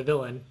to be the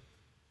villain,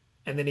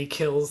 and then he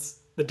kills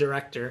the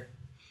director.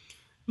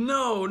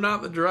 No,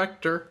 not the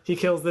director. He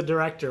kills the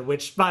director,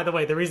 which, by the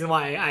way, the reason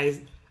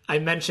why I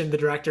mentioned the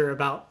director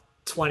about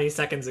 20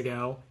 seconds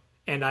ago,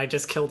 and I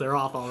just killed her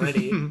off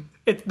already,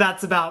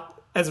 that's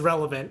about as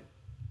relevant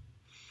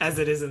as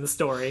it is in the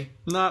story.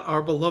 Not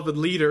our beloved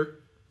leader.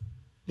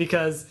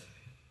 Because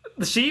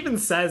she even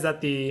says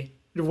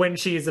when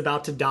she's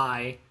about to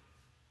die,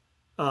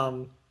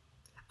 I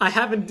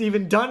haven't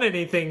even done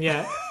anything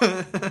yet.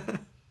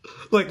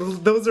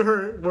 Those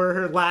were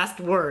her last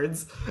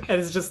words,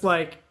 and it's just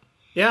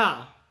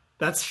yeah,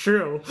 that's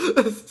true.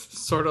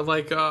 Sort of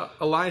like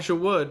Elijah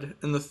Wood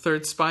in the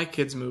third Spy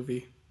Kids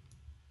movie,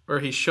 where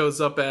he shows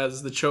up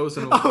as the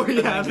chosen one. Oh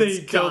yeah, and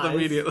he killed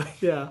immediately.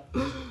 Yeah,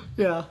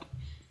 yeah,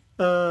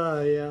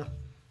 yeah.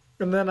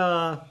 And then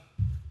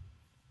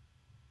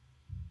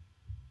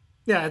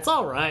yeah, it's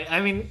all right.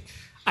 I mean,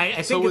 I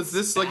think. So is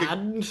this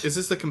is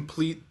this the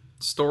complete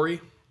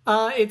story?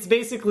 It's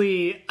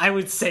basically, I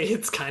would say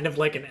it's kind of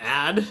like an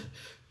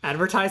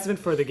advertisement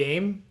for the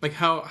game.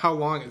 How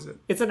long is it?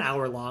 It's an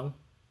hour long.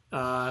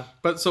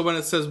 But so when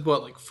it says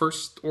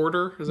first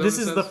order? This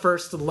is the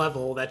first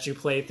level that you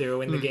play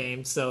through in the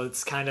game, so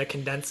it's kind of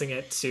condensing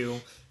it to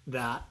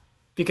that.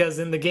 Because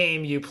in the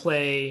game you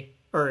play,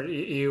 or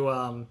you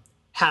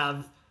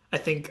have, I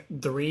think,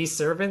 3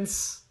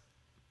 servants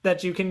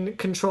that you can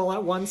control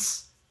at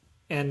once.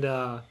 And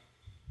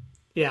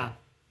yeah,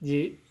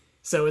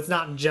 so it's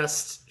not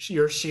just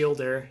your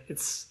shielder,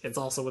 it's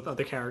also with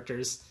other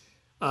characters.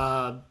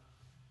 And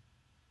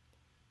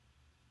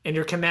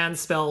your command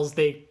spells,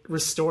 they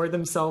restore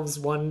themselves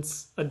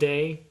once a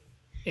day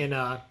in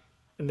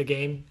the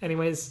game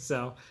anyways,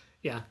 so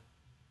Yeah.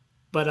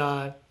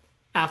 But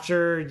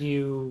after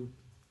you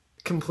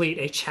complete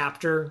a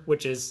chapter,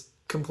 which is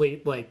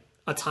complete like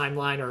a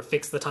timeline or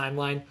fix the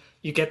timeline,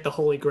 you get the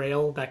Holy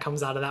Grail that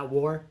comes out of that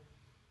war,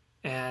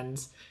 and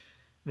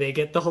they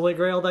get the Holy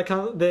Grail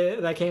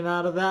that came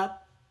out of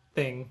that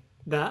thing,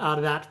 that out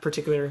of that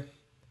particular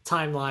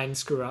timeline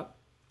screw up.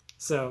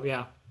 So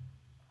yeah,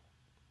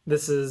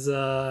 this is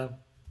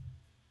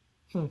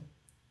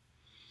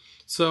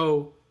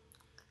So,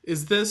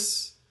 is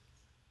this?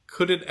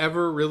 Could it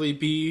ever really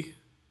be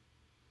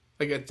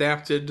like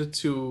adapted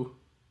to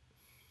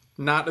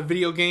not a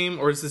video game,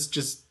 or is this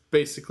just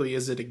basically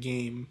is it a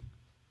game?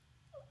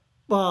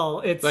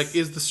 well, it's Like,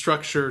 is the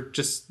structure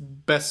just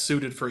best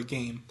suited for a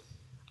game?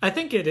 I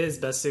think it is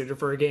best suited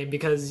for a game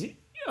because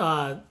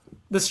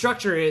the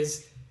structure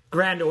is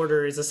Grand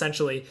Order is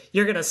essentially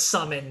you're gonna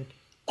summon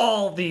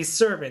all these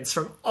servants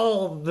from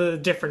all the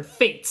different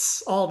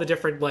fates, all the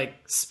different like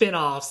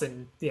spin-offs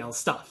and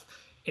stuff.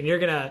 And you're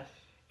gonna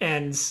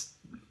and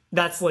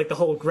that's like the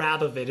whole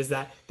grab of it is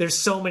that there's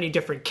so many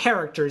different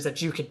characters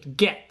that you could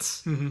get.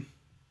 Mm-hmm.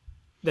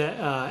 That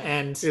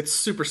and It's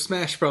Super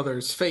Smash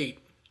Brothers Fate.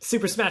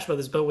 Super Smash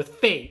Brothers, but with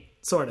fate,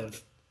 sort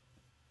of.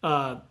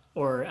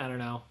 Or I don't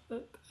know.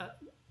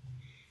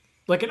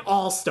 Like an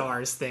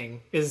all-stars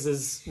thing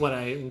is what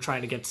I'm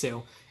trying to get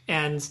to.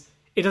 And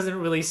it doesn't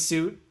really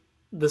suit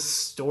the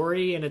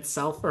story in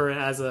itself or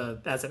as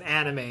an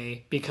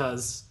anime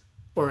because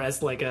or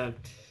as like a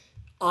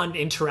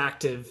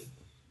uninteractive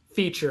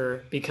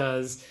feature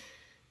because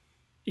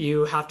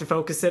you have to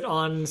focus it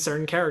on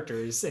certain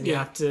characters and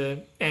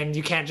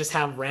you can't just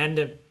have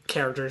random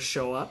characters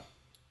show up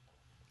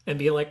and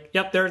be like,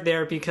 yep, they're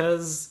there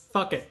because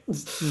fuck it.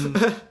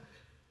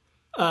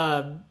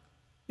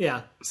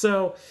 Yeah.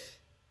 So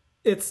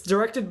it's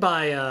directed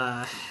by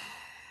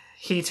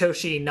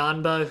Hitoshi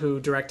Nanba, who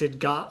directed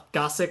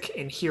Gossik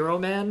and Hero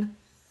Man,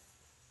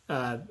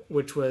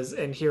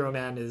 and Hero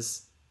Man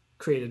is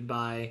created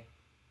by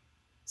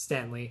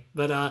Stanley.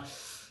 But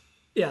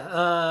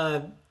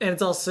and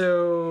it's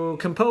also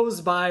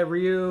composed by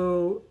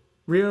Ryo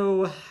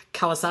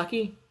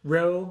Kawasaki.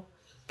 Ryo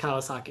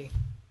Kawasaki.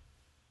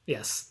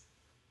 Yes.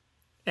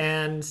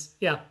 And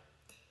yeah.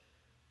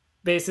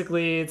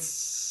 Basically,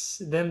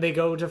 then they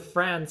go to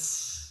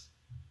France.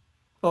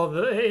 Well,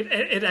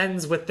 it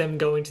ends with them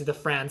going to the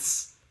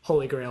France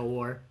Holy Grail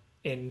War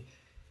during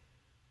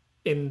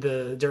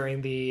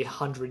the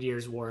 100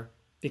 Years' War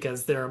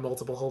because there are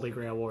multiple Holy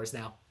Grail Wars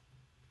now.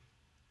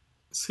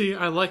 See,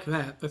 I like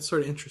that. That's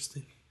sort of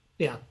interesting.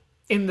 Yeah,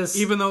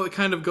 even though it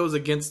kind of goes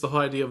against the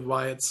whole idea of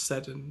why it's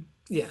set in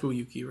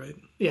Fuyuki, right?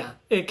 Yeah,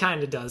 it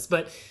kind of does,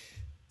 but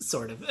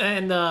sort of.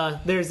 And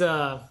there's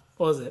what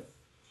was it?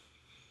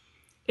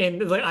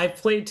 And like I've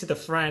played to the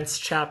France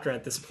chapter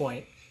at this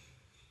point,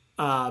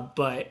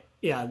 but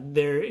yeah,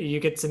 there you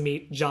get to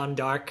meet Jeanne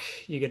d'Arc,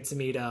 you get to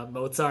meet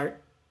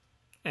Mozart,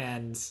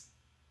 and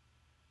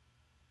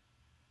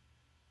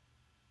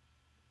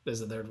there's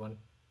a third one,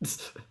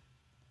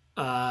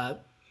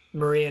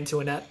 Marie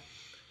Antoinette.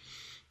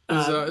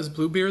 Is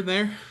Bluebeard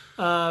there?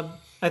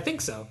 I think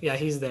so. Yeah,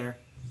 he's there.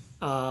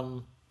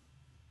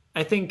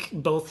 I think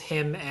both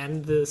him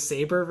and the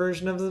Saber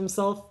version of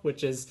himself,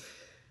 which is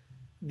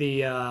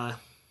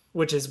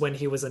when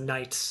he was a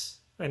knight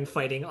and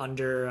fighting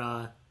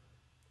under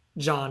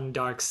Jeanne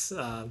d'Arc's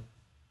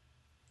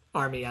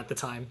army at the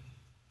time,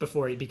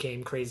 before he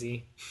became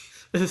crazy.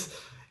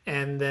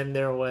 And then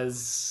there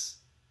was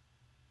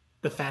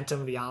the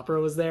Phantom of the Opera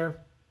was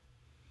there.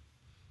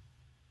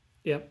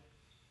 Yep.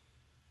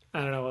 I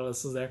don't know what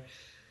else was there.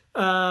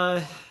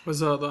 Was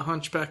the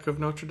Hunchback of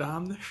Notre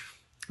Dame there?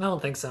 I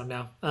don't think so,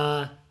 no.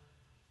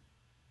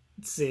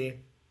 Let's see.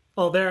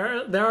 Oh,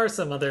 there are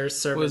some other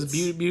servants. Was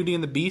Beauty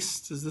and the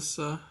Beast? Is this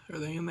are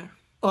they in there?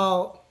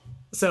 Well,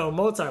 so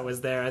Mozart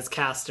was there as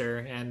Castor,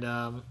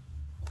 and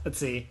let's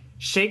see,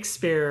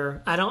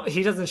 Shakespeare.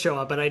 He doesn't show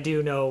up, but I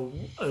do know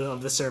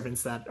of the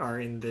servants that are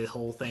in the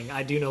whole thing.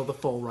 I do know the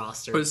full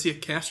roster. But is he a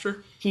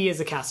caster? He is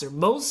a caster.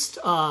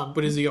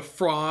 But is he a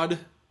fraud?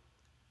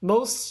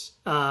 Most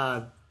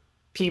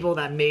people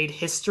that made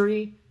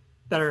history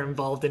that are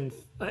involved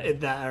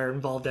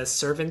as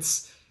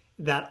servants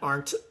that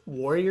aren't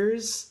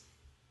warriors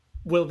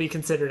will be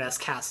considered as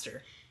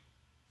caster.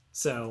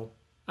 So,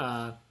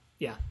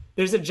 yeah.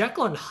 There's a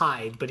Jekyll and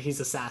Hyde, but he's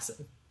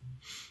assassin.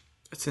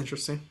 That's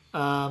interesting.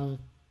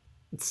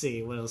 Let's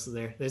see, what else is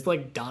there? There's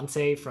like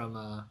Dante from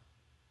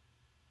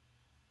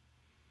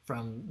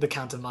the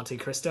Count of Monte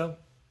Cristo.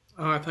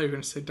 Oh, I thought you were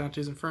going to say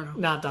Dante's Inferno.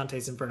 Not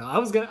Dante's Inferno. I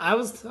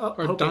was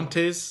hoping.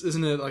 Dante's,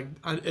 isn't it like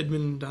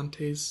Edmund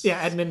Dante's? Yeah,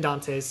 Edmund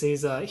Dante's.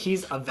 He's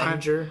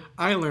Avenger.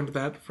 I learned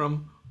that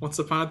from Once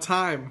Upon a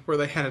Time, where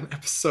they had an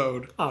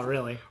episode. Oh,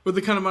 really? With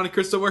the Count of Monte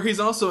Cristo, where he's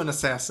also an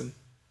assassin.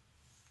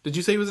 Did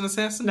you say he was an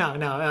assassin? No.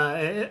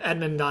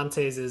 Edmund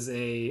Dantes is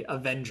a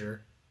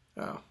Avenger.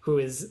 Oh.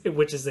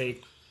 Which is a,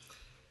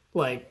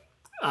 like,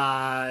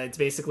 it's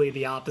basically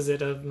the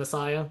opposite of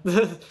Messiah.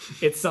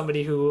 It's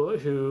somebody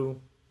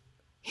who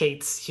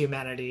hates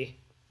humanity.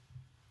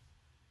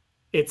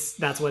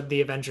 that's what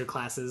the Avenger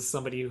class is,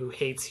 somebody who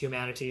hates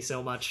humanity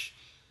so much.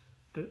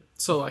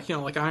 So like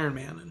like Iron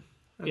Man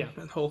Yeah.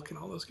 and Hulk and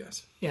all those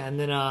guys. Yeah, and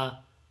then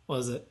what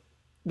was it?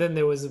 Then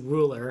there was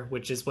Ruler,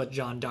 which is what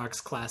John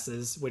Dark's class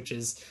is, which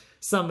is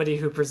somebody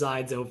who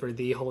presides over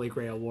the Holy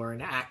Grail War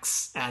and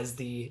acts as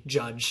the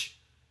judge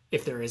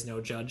if there is no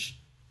judge.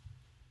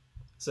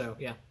 So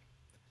yeah.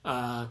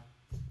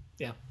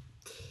 Yeah.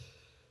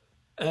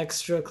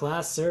 Extra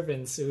class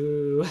servants.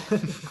 Ooh.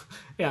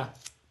 Yeah.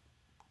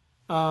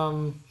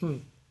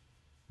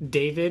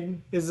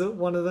 David is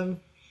one of them.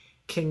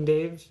 King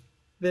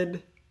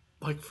David.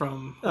 Like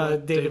from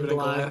David and Goliath.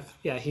 Goliath.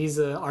 Yeah, he's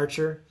an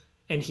archer,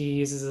 and he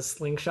uses a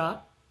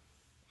slingshot.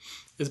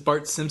 Is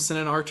Bart Simpson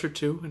an archer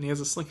too, and he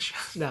has a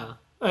slingshot?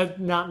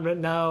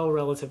 No,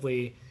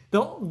 relatively.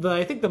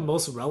 I think the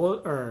most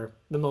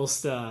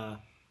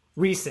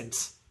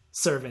recent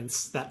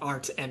servants that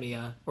aren't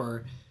Emiya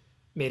or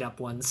made up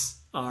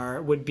ones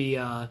would be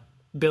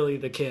Billy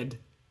the Kid.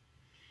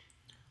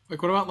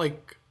 Like, what about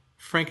like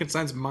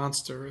Frankenstein's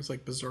monster is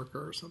like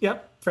Berserker or something?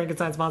 Yep,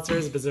 Frankenstein's monster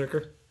is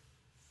Berserker,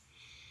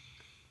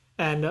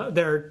 and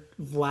they're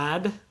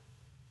Vlad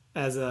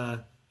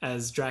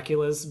as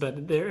Dracula's,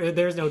 but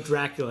there's no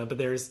Dracula, but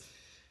there's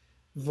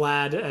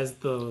Vlad as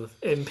the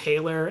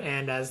Impaler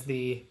and as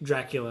the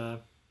Dracula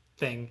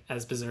thing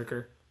as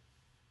Berserker.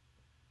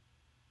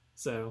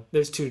 So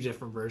there's two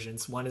different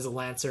versions. One is a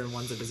Lancer and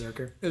one's a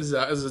Berserker. Is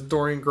a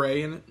Dorian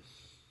Gray in it?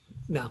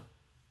 No.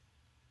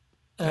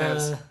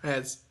 As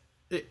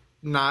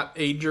not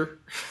Ager.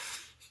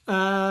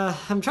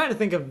 I'm trying to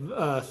think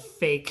of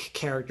fake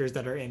characters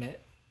that are in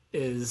it.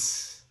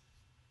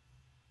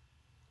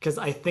 Because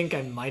I think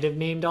I might have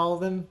named all of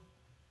them.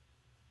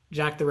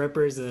 Jack the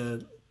Ripper is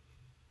a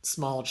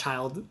small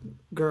little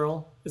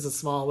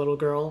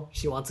girl.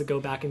 She wants to go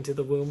back into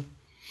the womb.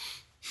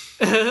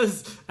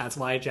 That's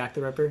why Jack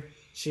the Ripper.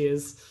 She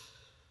is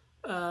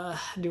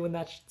doing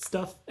that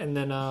stuff. And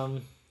then,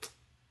 let's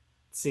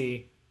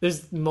see.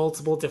 There's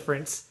multiple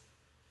different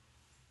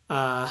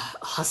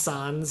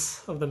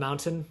Hassans of the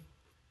mountain.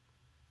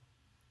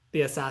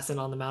 The assassin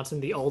on the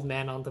mountain. The old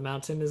man on the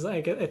mountain is,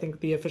 I think,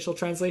 the official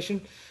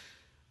translation.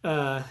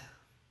 The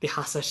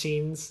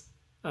Hassashins.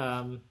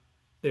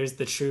 There's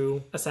the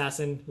true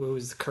assassin,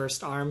 who's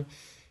cursed arm.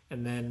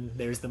 And then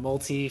there's the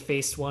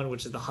multi-faced one,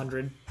 which is the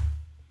 100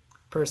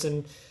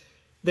 person.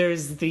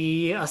 There's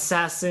the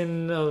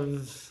assassin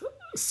of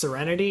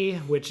Serenity,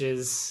 which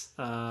is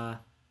not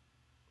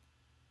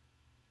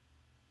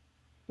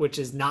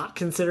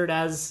considered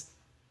as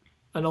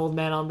an old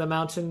man on the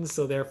mountain,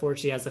 so therefore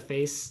she has a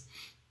face.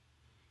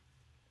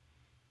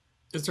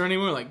 Is there any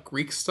more like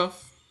Greek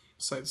stuff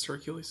besides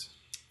Hercules?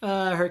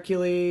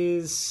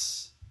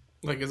 Hercules.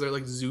 Like, is there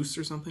like Zeus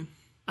or something?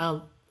 I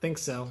don't think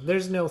so.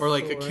 There's no or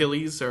like Thor.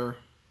 Achilles or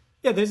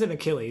Yeah, there's an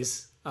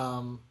Achilles.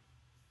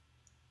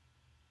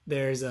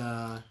 There's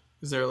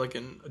is there like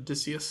an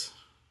Odysseus?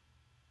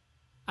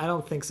 I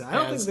don't think so. I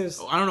don't think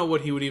there's. I don't know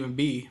what he would even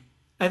be.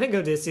 I think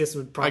Odysseus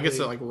would probably. I guess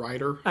like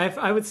rider.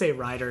 I would say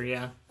rider.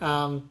 Yeah.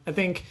 I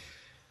think.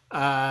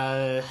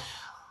 What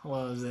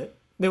was it?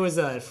 There was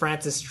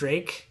Frances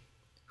Drake,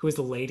 who is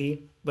the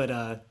lady,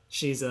 but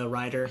she's a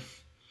rider,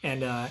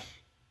 and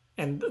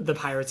the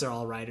pirates are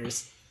all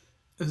riders.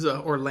 Is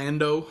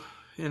Orlando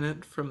in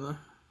it from the?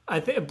 I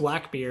think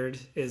Blackbeard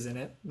is in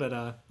it,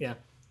 but yeah.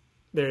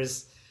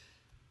 There's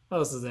what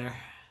else is there?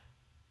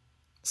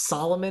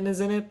 Solomon is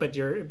in it, but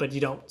you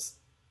don't.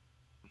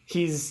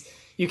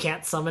 You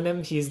can't summon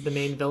him. He's the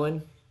main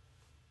villain.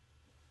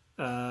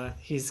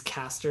 He's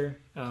Castor.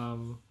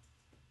 What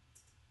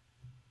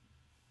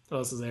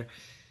else is there?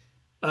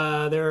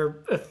 There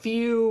are a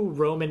few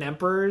Roman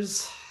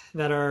emperors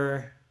that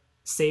are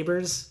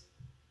sabers.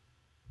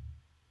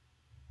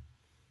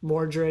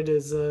 Mordred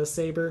is a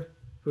saber,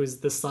 who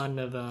is the son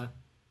of the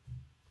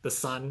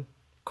son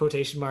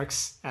quotation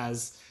marks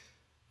as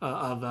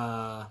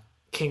of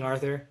King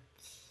Arthur.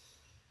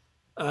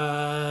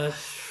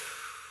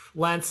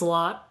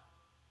 Lancelot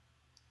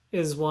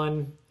is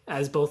one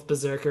as both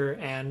Berserker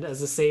and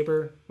as a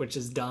saber, which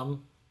is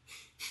dumb.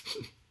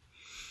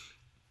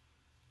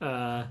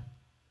 What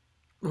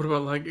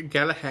about like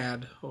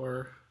Galahad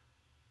or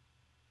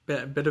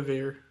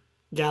Bedivere?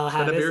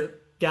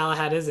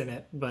 Galahad is in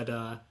it,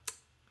 but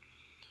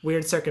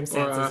weird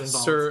circumstances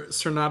involved.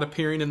 Sir not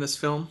appearing in this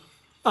film.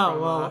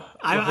 Oh, well,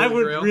 I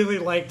would really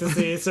like to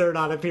see Sir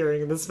not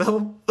appearing in this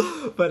film.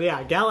 But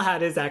yeah,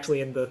 Galahad is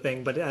actually in the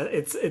thing, but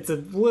it's a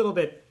little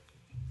bit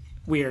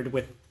weird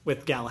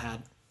with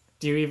Galahad.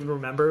 Do you even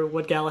remember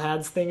what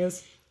Galahad's thing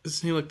is?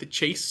 Isn't he like the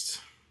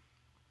chaste?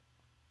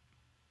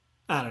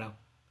 I don't know.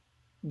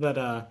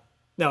 But,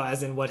 no,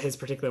 as in what his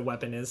particular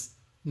weapon is.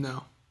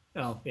 No.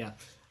 Oh, yeah.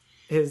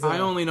 I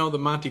only know the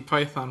Monty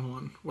Python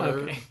one,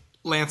 where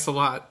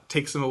Lancelot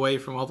takes him away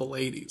from all the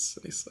ladies.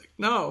 And he's like,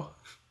 no.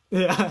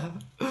 Yeah.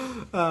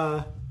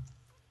 What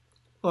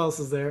else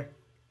is there?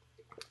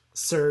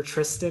 Sir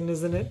Tristan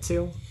is in it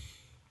too.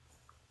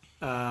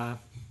 I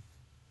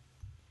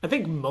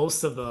think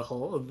most of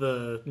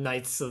the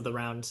Knights of the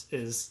Round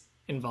is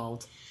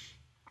involved.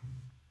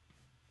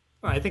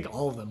 I think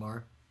all of them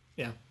are.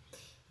 Yeah.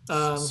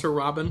 Sir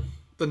Robin,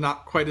 the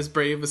not quite as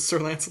brave as Sir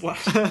Lancelot.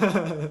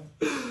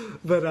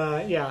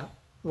 But yeah,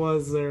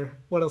 was there?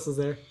 What else is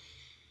there?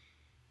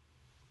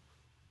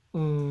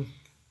 Who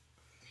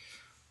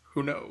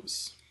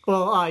knows?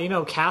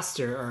 Well,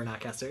 Castor or not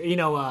Castor.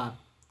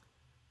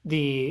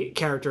 The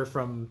character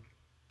from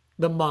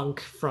the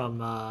monk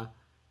from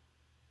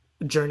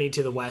Journey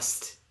to the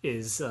West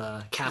is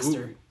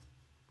Castor. Ooh.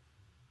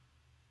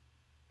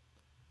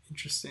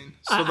 Interesting.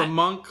 So the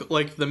monk,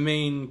 like the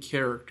main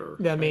character.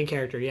 The main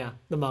character, yeah,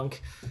 the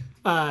monk.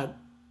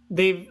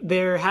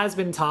 There has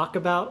been talk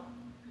about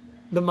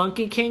the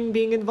Monkey King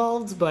being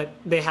involved, but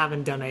they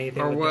haven't done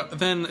anything. Or what?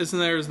 Then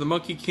there's the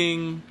Monkey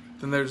King.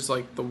 Then there's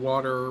like the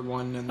water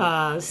one and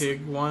the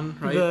pig one,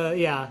 right?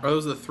 Are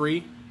those the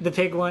three? The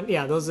pig one,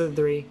 yeah, those are the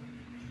three.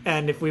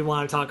 And if we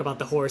want to talk about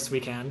the horse, we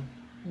can.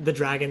 The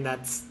dragon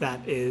that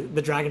is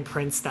the dragon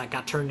prince that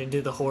got turned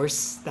into the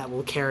horse that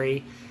will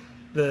carry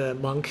the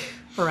monk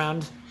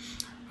around.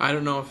 I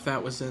don't know if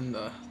that was in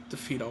the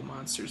Defeat All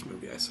Monsters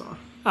movie I saw.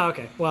 Oh,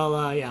 okay.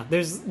 Well, yeah.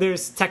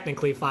 There's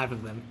technically 5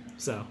 of them,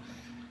 so.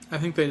 I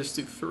think they just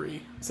do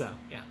 3. So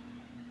yeah.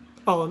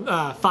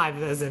 Oh,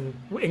 5 as in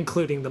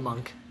including the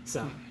monk.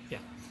 So yeah.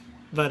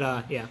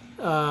 But yeah.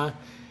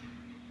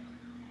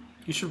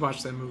 You should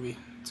watch that movie.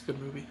 It's a good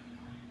movie.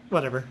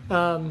 Whatever.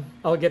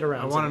 I'll get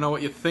around. I want to know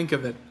what you think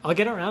of it. I'll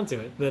get around to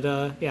it. But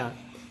yeah.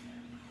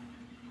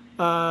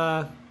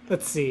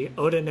 Let's see.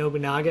 Oda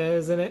Nobunaga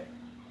is in it.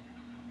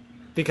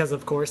 Because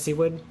of course he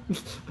would.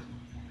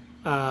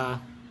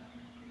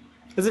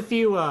 There's a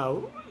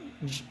few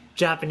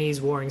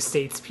Japanese Warring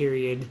States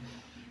period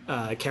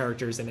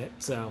characters in it,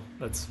 so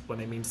that's what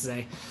I mean to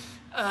say.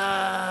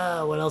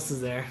 What else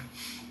is there?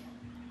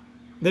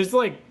 There's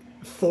like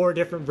 4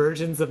 different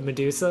versions of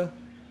Medusa.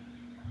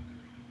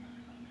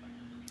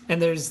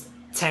 And there's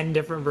 10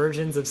 different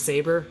versions of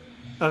Saber,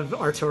 of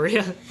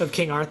Arturia, of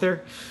King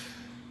Arthur.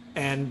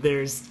 And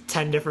there's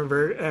 8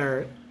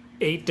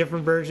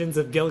 different versions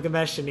of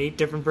Gilgamesh and 8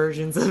 different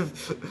versions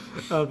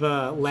of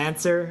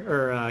Lancer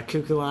or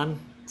Kukulan.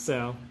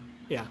 So,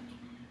 yeah.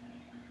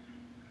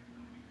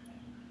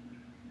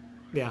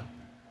 Yeah.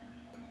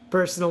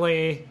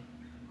 Personally,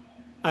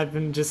 I've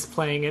been just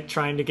playing it,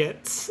 trying to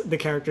get the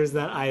characters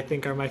that I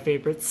think are my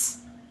favorites.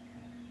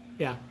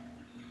 Yeah.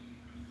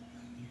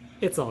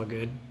 It's all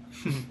good.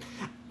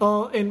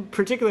 Well, in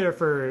particular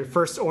for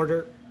First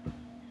Order,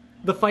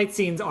 the fight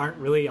scenes aren't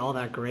really all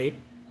that great.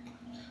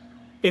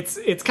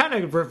 It's kind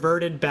of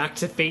reverted back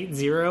to Fate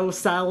Zero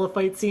style of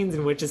fight scenes,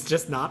 in which it's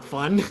just not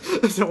fun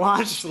to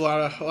watch. Just a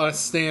lot of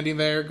standing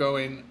there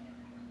going,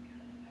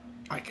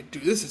 I could do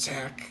this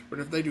attack, but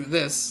if they do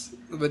this,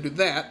 if they do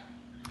that.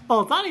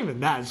 Well, it's not even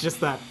that. It's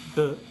just that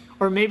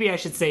or maybe I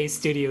should say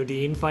Studio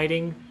Dean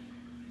fighting,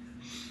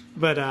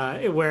 but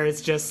where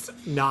it's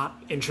just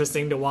not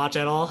interesting to watch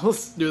at all.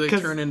 Do they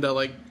turn into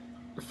like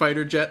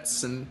fighter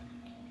jets and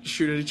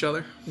shoot at each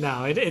other?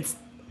 No,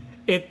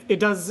 it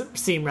does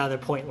seem rather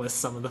pointless,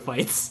 some of the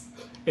fights,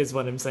 is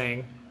what I'm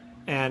saying.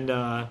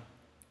 And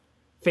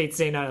Fate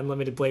Stay Night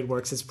Unlimited Blade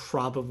Works is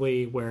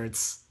probably where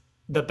it's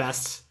the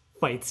best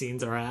fight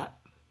scenes are at.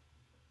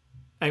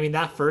 I mean,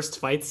 that first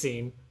fight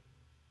scene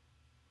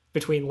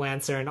between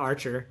Lancer and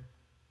Archer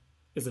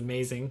is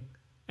amazing.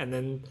 And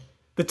then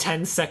the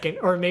 10-second,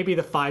 or maybe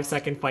the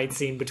 5-second fight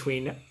scene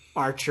between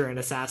Archer and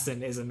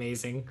Assassin is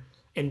amazing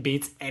and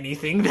beats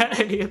anything that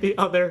any of the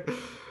other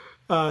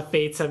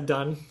Fates have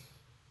done.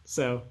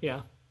 So,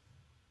 yeah.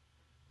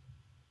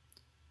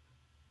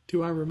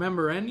 Do I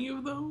remember any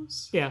of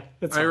those? Yeah,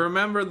 it's I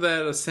remember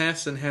that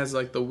Assassin has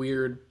like the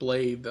weird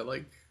blade that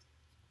like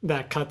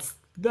that cuts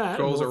that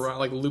goes around,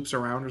 like loops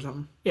around or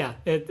something. Yeah,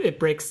 it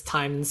breaks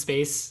time and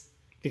space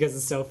because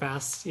it's so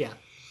fast. Yeah.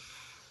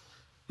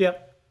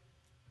 Yep.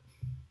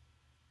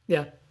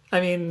 Yeah.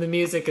 I mean, the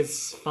music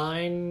is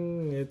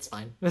fine. It's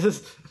fine.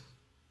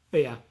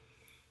 But yeah.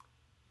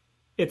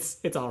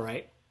 It's all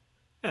right.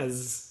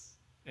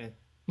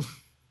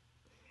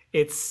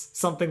 It's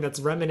something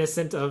that's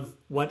reminiscent of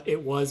what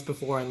it was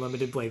before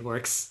Unlimited Blade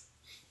Works.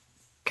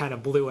 Kind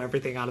of blew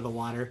everything out of the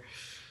water.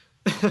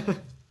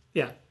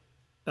 Yeah,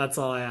 that's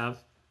all I have.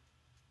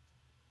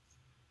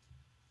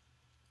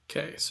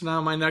 Okay, so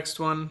now my next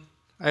one.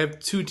 I have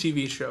 2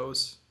 TV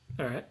shows.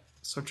 All right.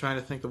 So I'm trying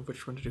to think of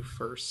which one to do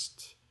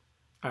first.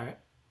 All right.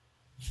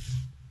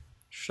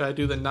 Should I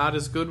do the not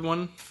as good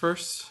one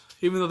first?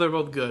 Even though they're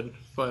both good,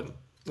 but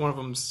one of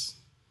them's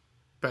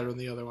better than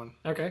the other one.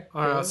 Okay.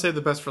 All right, I'll save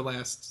the best for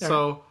last. All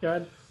so,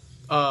 right.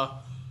 Go ahead.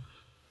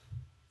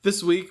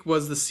 This week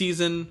was the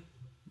season,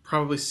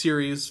 probably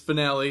series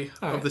finale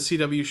of the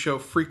CW show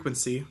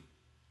Frequency.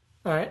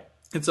 All right.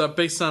 It's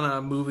based on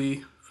a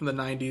movie from the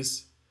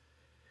 90s.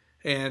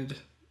 And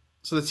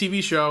so the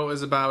TV show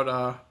is about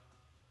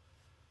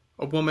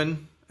a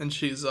woman, and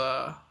she's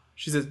a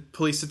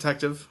police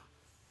detective.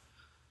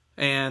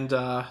 And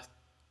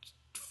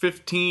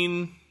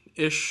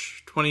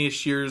 15-ish,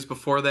 20-ish years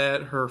before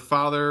that, her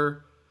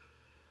father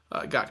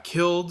got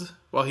killed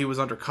while he was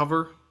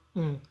undercover.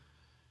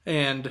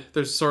 And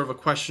there's sort of a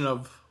question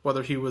of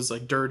whether he was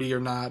like dirty or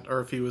not,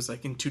 or if he was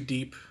like in too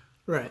deep,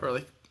 Right. or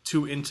like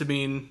too into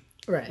being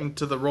Right.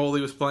 into the role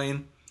he was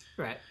playing.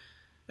 Right.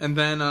 And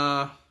then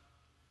and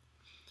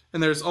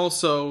there's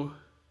also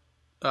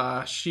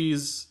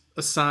she's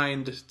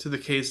assigned to the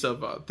case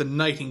of the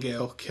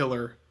Nightingale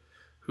killer,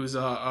 who's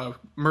a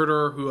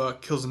murderer who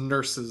kills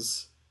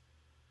nurses,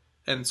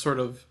 and sort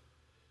of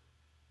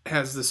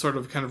has this sort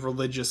of kind of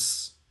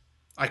religious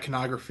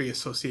iconography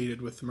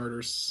associated with the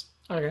murders.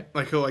 Okay.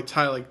 Like he'll like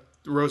tie like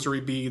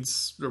rosary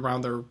beads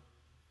around their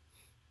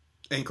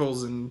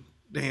ankles and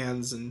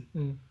hands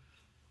and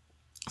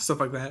stuff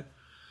like that.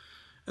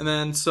 And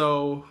then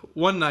so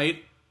one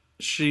night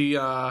she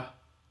has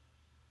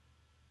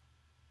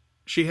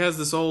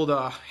this old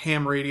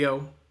ham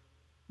radio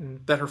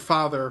that her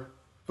father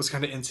was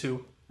kind of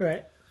into.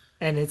 Right.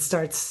 And it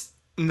starts...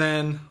 And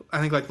then I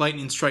think like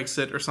lightning strikes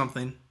it or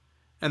something.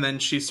 And then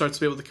she starts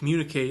to be able to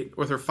communicate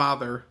with her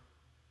father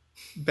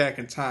back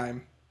in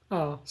time.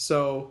 Oh.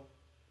 So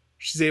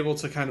she's able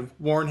to kind of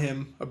warn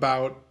him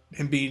about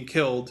him being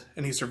killed,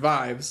 and he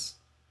survives.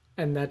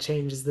 And that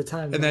changes the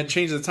timeline. And that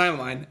changes the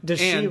timeline. Does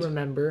she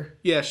remember?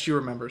 Yeah, she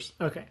remembers.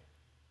 Okay.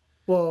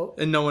 Well...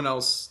 And no one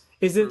else...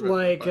 Is it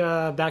like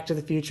Back to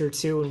the Future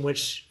 2 in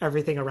which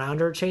everything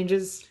around her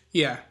changes?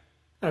 Yeah.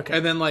 Okay.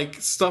 And then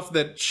like stuff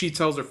that she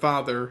tells her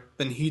father,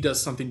 then he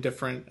does something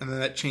different, and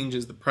then that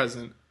changes the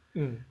present.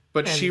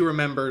 But she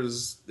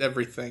remembers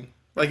everything.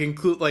 Like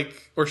include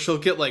like, or she'll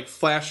get like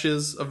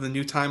flashes of the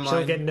new timeline.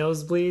 She'll get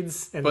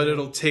nosebleeds, but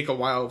it'll take a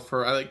while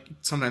for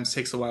sometimes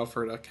takes a while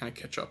for her to kind of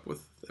catch up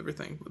with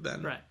everything. But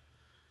then, right.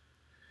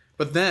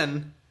 But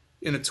then,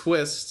 in a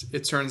twist,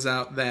 it turns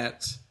out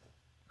that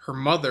her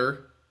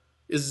mother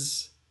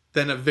is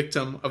then a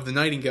victim of the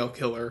Nightingale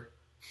killer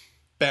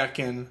back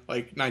in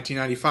like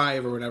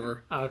 1995 or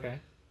whatever. Oh, okay.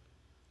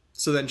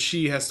 So then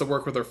she has to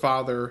work with her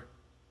father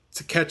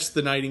to catch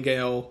the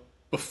Nightingale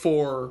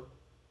before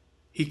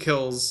he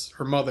kills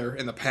her mother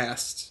in the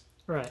past.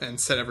 Right. And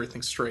set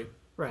everything straight.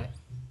 Right.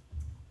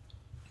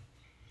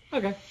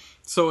 Okay.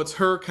 So it's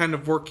her kind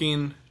of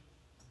working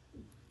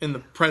in the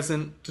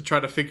present to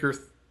try to figure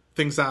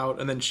things out,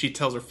 and then she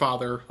tells her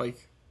father,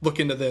 like, look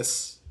into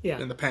this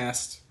in the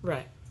past.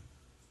 Right.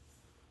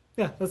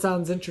 Yeah, that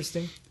sounds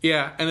interesting.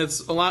 Yeah, and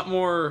it's a lot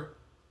more...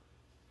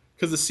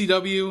 Because the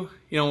CW,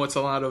 it's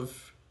a lot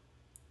of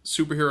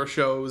superhero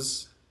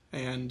shows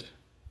and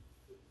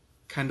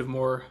kind of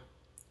more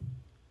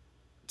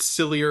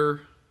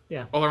sillier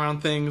all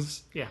around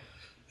things. Yeah.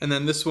 And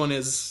then this one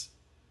is,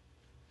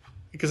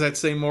 because I'd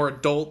say more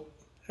adult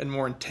and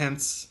more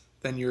intense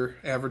than your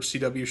average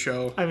CW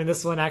show. I mean,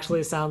 this one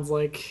actually sounds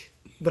like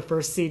the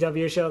first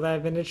CW show that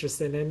I've been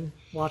interested in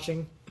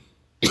watching.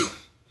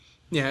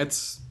 Yeah,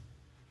 it's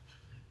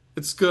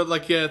good.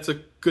 Like, yeah, it's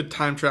a good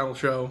time travel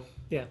show.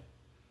 Yeah.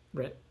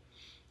 Right.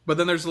 But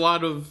then there's a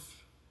lot of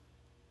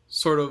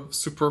sort of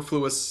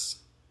superfluous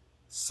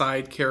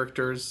side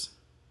characters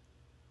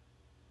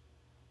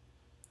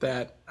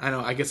that,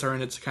 I guess are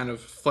in it to kind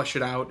of flesh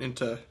it out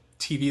into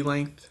TV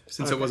length,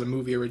 since it was a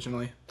movie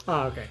originally.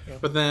 Oh, okay. Yeah.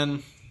 But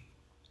then,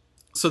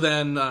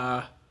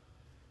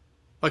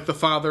 like the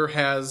father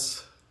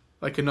has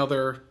like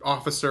another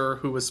officer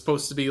who was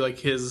supposed to be like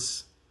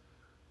his...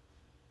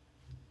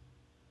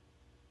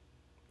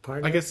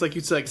 Partner? I guess like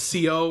you'd say like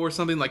CO or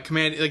something, like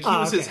command, like he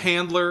was his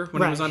handler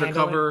when he was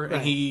undercover,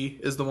 and he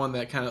is the one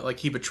that kind of like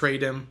he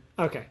betrayed him.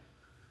 Okay.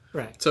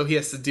 Right. So he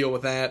has to deal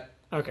with that.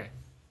 Okay.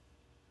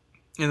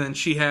 And then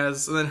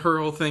her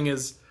whole thing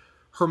is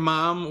her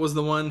mom was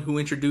the one who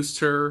introduced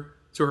her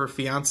to her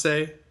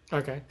fiance.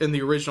 Okay. In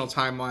the original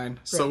timeline.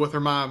 So with her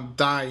mom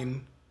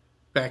dying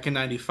back in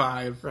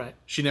 95,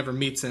 she never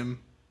meets him.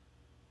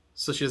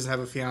 So she doesn't have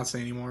a fiance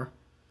anymore.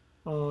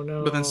 Oh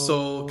no. But then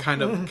Soul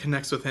kind of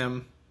connects with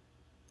him.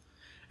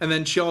 And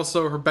then she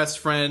also, her best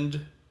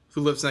friend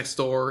who lives next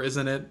door is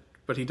in it,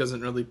 but he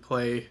doesn't really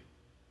play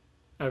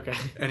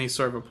any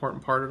sort of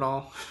important part at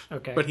all.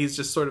 Okay. But he's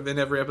just sort of in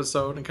every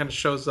episode and kind of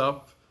shows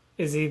up.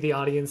 Is he the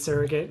audience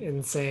surrogate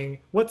in saying,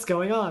 what's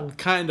going on?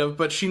 Kind of,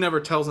 but she never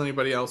tells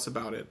anybody else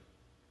about it.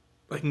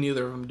 Like,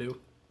 neither of them do.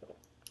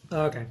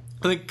 Okay.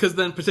 I think because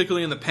then,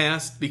 particularly in the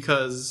past,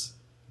 because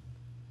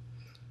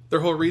their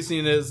whole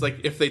reasoning is,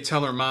 like, if they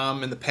tell her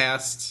mom in the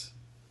past,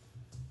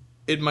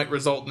 it might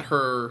result in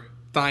her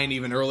dying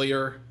even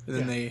earlier. And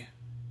then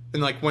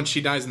and like, once she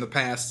dies in the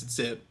past, it's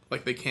it.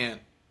 Like, they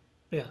can't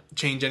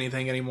change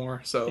anything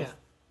anymore. So. Yeah.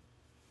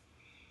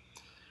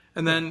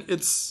 And then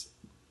it's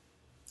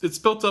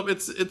built up,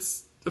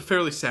 it's a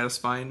fairly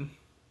satisfying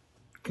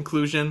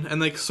conclusion,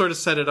 and they sort of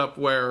set it up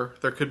where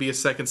there could be a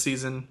second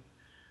season,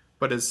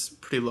 but it's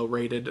pretty low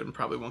rated and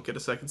probably won't get a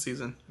second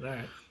season.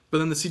 Right. But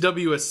then the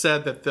CW has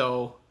said that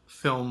they'll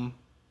film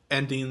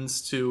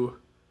endings to,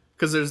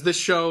 because there's this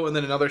show and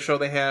then another show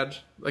they had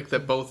like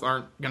that both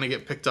aren't gonna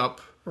get picked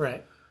up.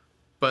 Right.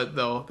 But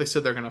they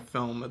said they're gonna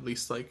film at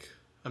least like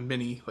a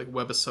mini like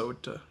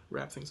webisode to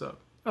wrap things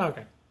up.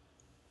 Okay.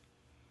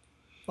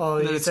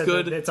 Well, you said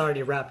good. That it's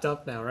already wrapped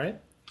up now, right?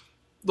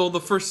 Well, the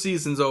first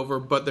season's over,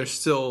 but there's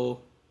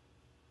still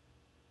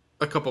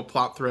a couple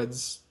plot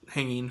threads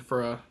hanging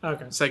for a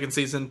Okay. second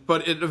season,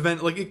 but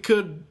it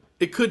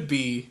could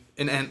be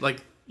an end.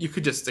 Like you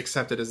could just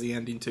accept it as the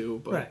ending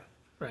too. But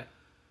Right.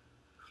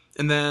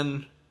 and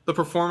then the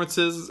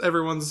performances,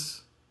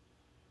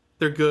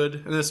 they're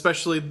good, and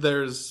especially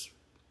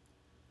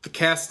the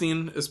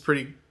casting is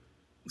pretty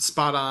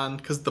spot on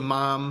because the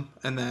mom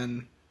and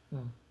then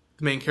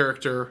the main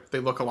character, they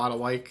look a lot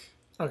alike.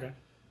 Okay.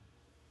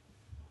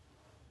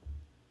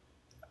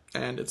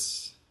 And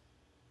it's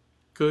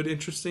good,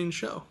 interesting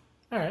show.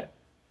 All right.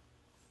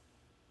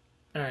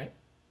 And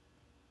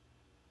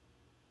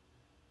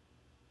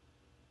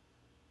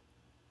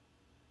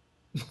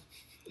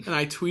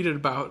I tweeted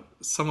about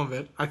some of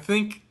it. I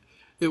think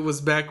it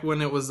was back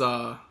when it was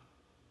like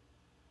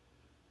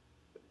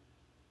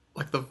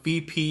the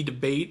VP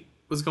debate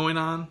was going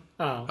on.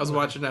 Oh, I was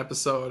watching an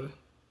episode.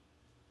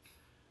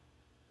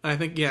 And I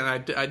think,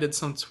 I did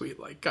some tweet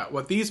like, God,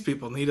 what these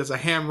people need is a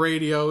ham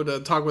radio to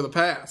talk with the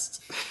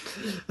past.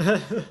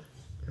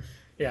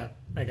 Yeah,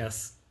 I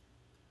guess.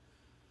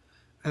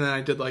 And then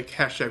I did like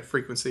hashtag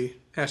frequency,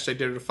 hashtag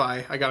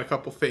Didify. I got a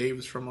couple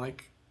faves from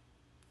like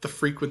the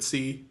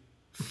frequency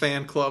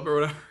fan club or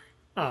whatever.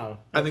 Oh, okay.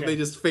 I think they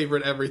just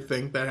favorite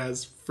everything that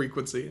has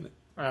frequency in it.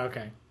 Oh,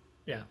 okay.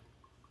 Yeah.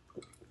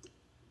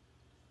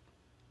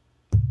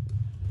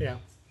 Yeah.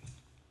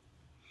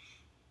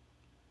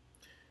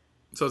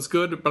 So it's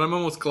good, but I'm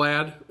almost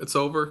glad it's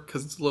over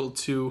because it's a little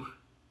too.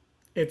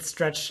 It's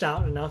stretched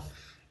out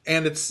enough.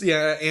 And it's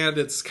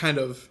kind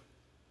of.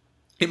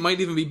 It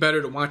might even be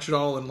better to watch it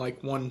all in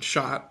like one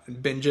shot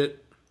and binge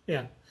it.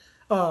 Yeah.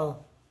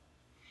 Oh.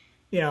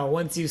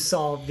 Once you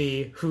solve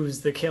the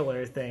who's the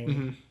killer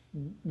thing,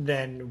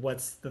 then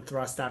what's the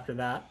thrust after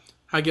that?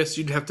 I guess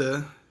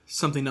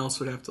something else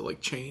would have to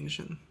like change,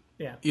 and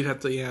you'd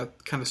have to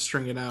kind of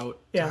string it out.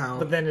 Yeah,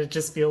 but then it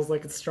just feels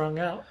like it's strung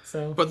out.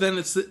 So. But then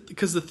it's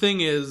because the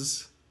thing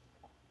is,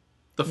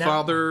 the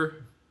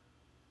father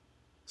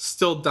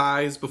still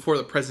dies before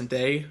the present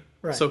day,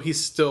 right. So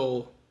he's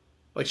still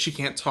like she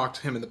can't talk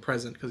to him in the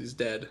present because he's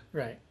dead.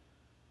 Right.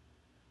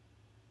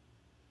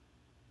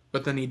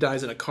 But then he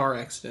dies in a car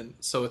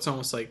accident, so it's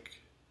almost like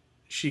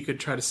she could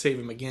try to save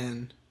him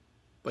again,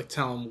 like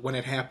tell him when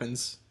it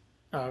happens.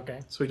 Oh, okay.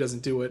 So he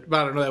doesn't do it.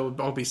 But I don't know, that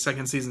would all be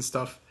second season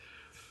stuff.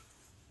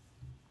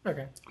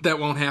 Okay. That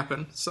won't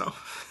happen, so.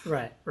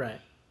 Right.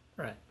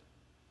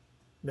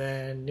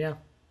 Then, yeah.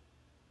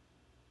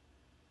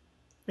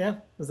 Yeah,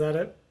 is that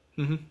it?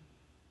 Mm-hmm.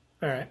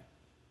 All right.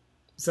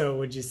 So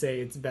would you say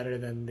it's better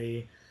than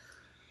the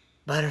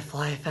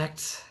Butterfly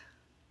Effect?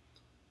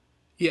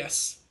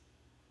 Yes.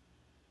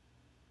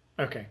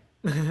 Okay.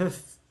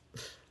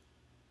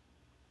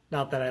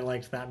 Not that I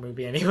liked that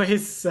movie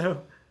anyways,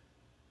 so.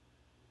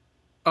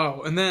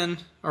 Oh, and then,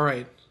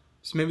 alright.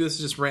 So maybe this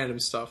is just random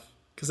stuff.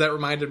 Because that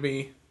reminded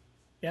me.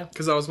 Yeah.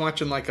 Because I was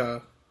watching like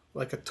a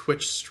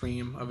Twitch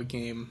stream of a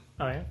game.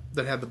 Oh, yeah?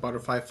 That had the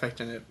butterfly effect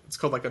in it. It's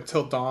called like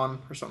Until Dawn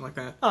or something like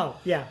that. Oh,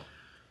 yeah.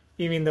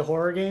 You mean the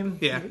horror game?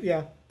 Yeah.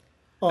 Yeah.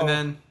 Oh, and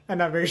then I'm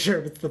not very sure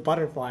if it's the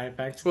butterfly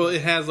effect. Well,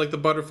 it has like the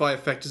butterfly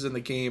effect is in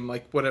the game,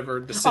 like whatever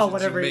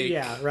decisions you make,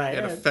 yeah, right.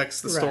 it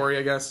affects the story,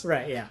 I guess.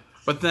 Right, yeah.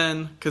 But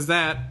then, because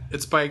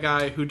it's by a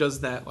guy who does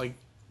that like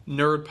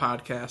nerd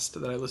podcast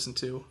that I listen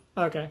to.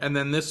 Okay. And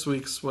then this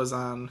week's was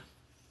on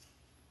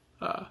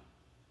Hatsune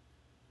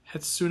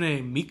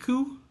Miku.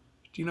 Do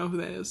you know who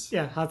that is?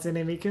 Yeah,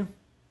 Hatsune Miku.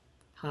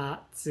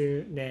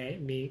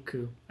 Hatsune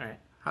Miku. All right.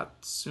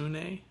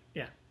 Hatsune?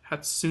 Yeah.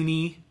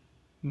 Hatsune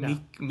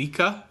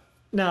Mika?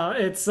 No,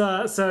 it's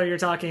so you're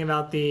talking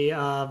about the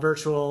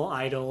virtual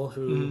idol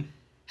who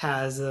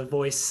has a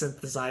voice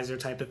synthesizer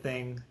type of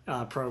thing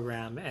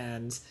program,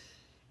 and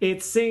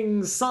it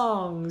sings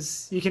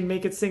songs. You can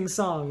make it sing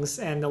songs,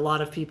 and a lot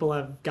of people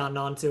have gotten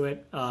onto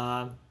it.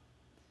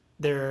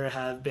 There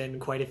have been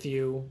quite a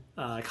few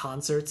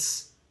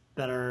concerts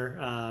that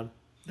are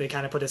they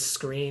kind of put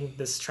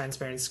this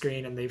transparent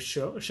screen, and they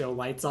show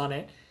lights on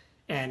it,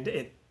 and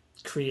it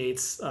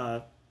creates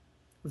a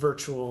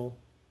virtual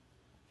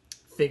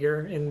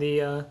figure in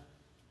the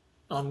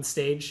on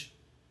stage.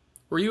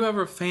 Were you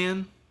ever a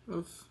fan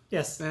of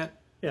that?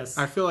 Yes.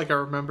 I feel like I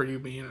remember you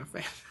being a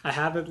fan. I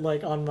have it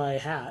like on my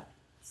hat.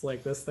 It's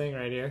like this thing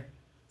right here.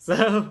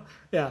 So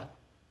yeah,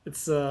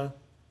 it's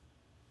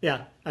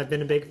yeah, I've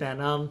been a big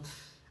fan.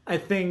 I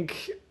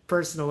think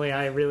personally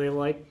I really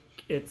like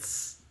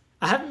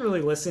I haven't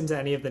really listened to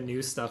any of the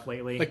new stuff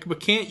lately. Like, but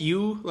can't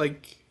you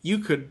you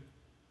could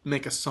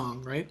make a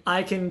song, right?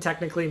 I can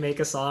technically make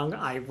a song.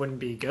 I wouldn't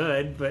be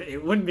good, but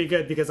it wouldn't be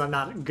good because I'm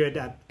not good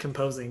at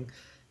composing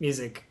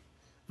music.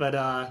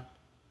 But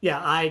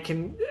yeah,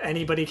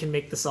 anybody can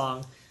make the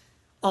song.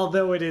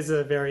 Although it is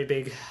a very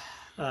big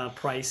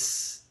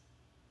price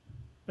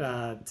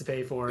to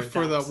pay for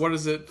the what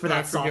is it? For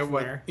that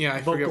software.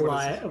 I forget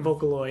what it is.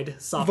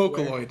 Vocaloid software.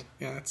 Vocaloid.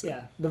 Yeah, that's it.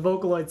 Yeah, the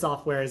Vocaloid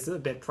software is a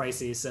bit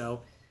pricey,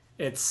 so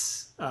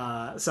it's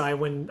so I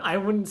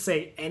wouldn't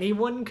say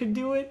anyone could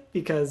do it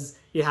because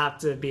you have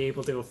to be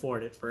able to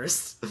afford it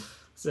first.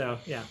 So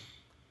yeah.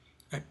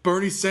 At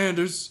Bernie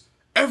Sanders,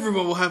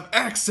 everyone will have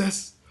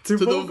access to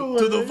the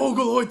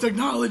Vocaloid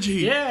technology.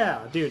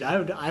 Yeah, dude,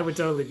 I would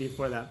totally be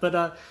for that.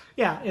 But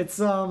yeah, it's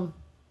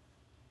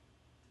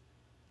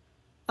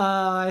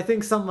I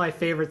think some of my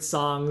favorite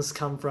songs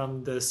come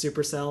from the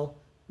Supercell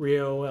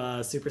Rio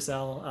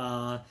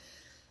Supercell.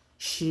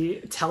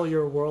 Tell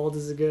Your World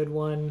is a good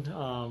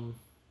one.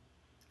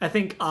 I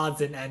think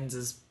Odds and Ends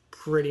is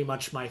pretty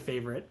much my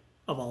favorite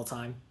of all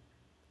time.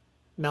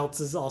 Melts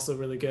is also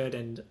really good,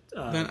 and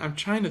then I'm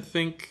trying to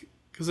think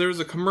because there was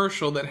a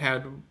commercial that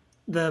had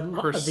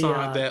her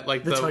song that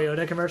like the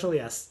Toyota commercial.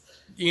 Yes.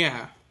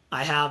 Yeah.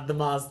 I have the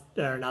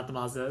Mazda, or not the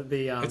Mazda.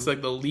 The it's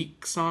like the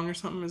Leak song or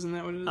something, isn't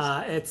that what it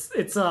is?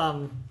 It's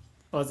what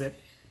was it?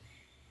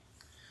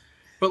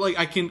 But like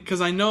I can,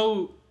 because I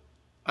know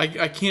I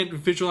can't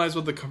visualize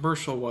what the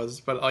commercial was,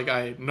 but like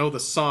I know the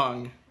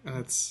song, and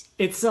it's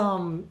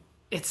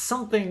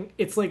something.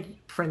 It's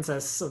like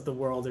Princess of the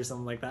World or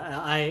something like that.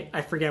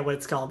 I forget what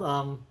it's called.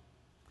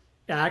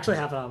 Yeah, I actually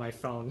have it on my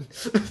phone.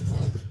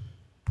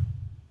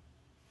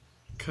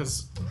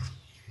 Because.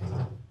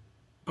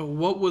 But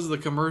what was the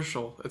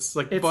commercial? It's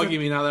like bugging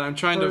me now that I'm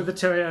trying to. The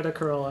Toyota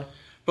Corolla.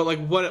 But like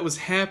what was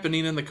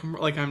happening in the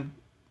like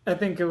I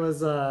think it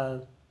was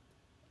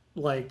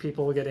like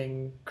people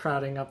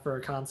crowding up for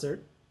a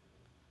concert,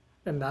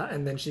 and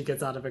then she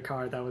gets out of a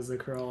car. That was the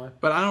Corolla.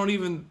 But I don't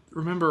even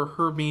remember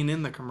her being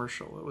in the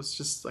commercial. It was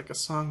just like a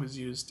song was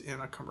used in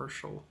a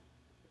commercial.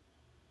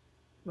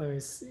 Let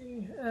me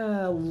see.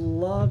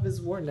 Love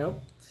is War.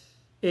 Nope.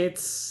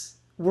 It's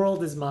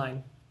World Is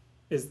Mine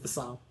is the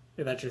song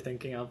that you're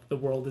thinking of. The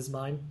World Is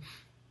Mine.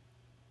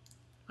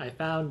 I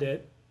found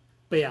it.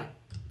 But yeah.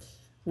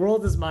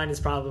 World Is Mine is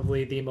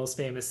probably the most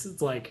famous.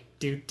 It's like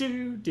do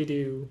do do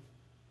do.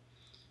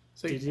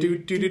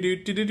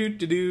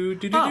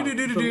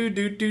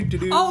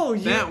 Oh,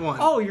 that one.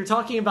 Oh, you're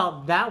talking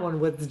about that one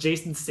with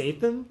Jason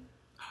Statham?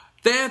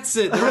 That's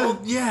it. They're all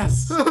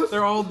yes.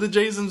 They're all the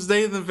Jason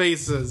Statham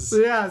faces.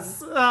 Yes. That's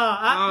the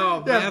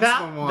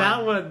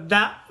one.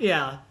 That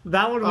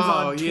one was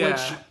on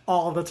Twitch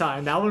all the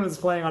time. That one was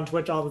playing on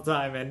Twitch all the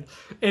time,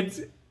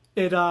 and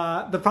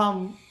the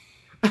problem.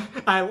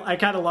 I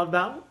kind of love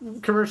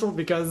that commercial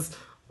because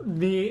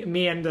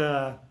me and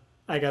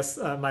I guess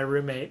my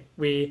roommate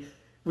we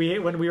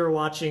when we were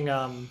watching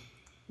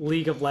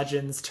League of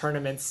Legends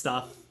tournament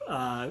stuff.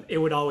 It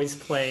would always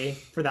play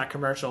for that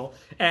commercial,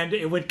 and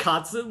it would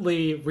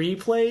constantly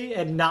replay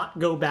and not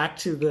go back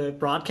to the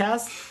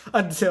broadcast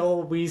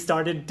until we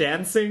started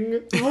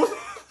dancing.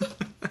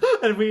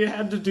 And we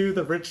had to do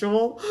the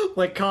ritual,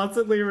 like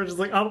constantly. We're just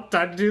like, oh,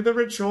 time to do the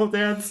ritual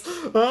dance.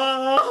 And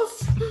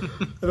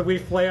then we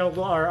flailed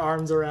our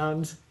arms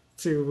around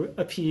to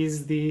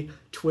appease the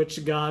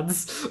Twitch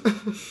gods.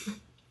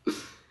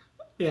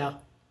 Yeah.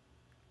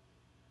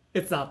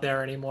 It's not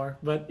there anymore,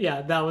 but yeah,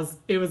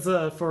 it was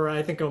for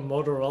I think a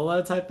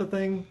Motorola type of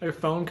thing, or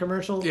phone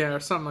commercial. Yeah, or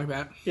something like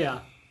that. Yeah,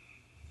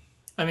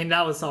 I mean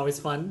that was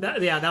always fun.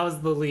 That was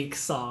the Leak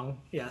song.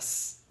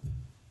 Yes,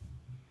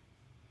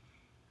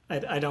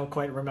 I don't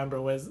quite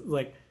remember. Was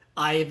like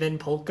Ivan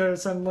Polka or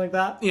something like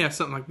that. Yeah,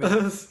 something like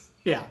that.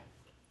 Yeah.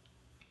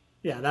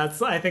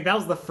 I think that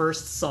was the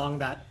first song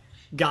that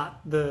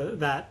got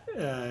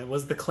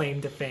was the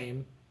claim to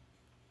fame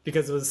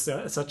because it was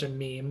such a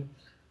meme.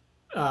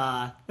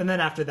 And then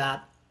after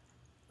that,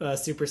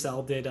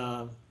 Supercell did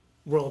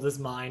World Is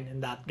Mine,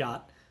 and that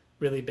got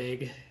really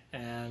big.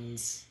 And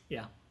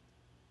yeah.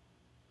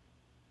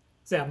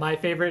 So yeah, my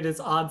favorite is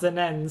Odds and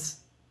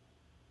Ends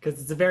because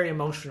it's a very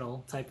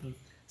emotional type of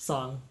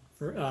song.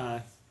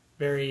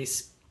 Very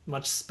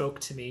much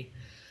spoke to me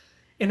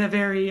in a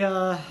very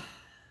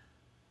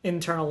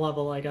internal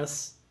level, I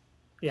guess.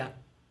 Yeah.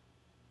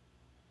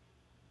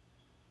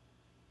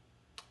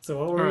 So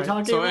what were we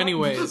talking about? So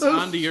anyways,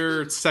 on to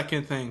your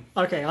second thing.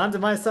 Okay, on to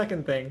my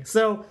second thing.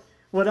 So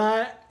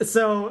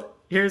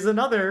here's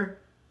another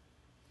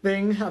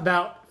thing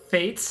about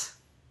Fate.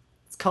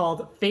 It's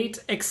called Fate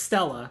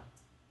Extella.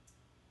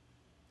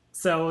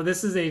 So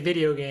this is a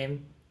video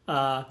game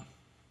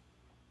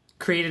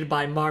created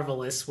by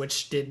Marvelous,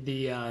 which did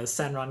the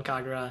Senran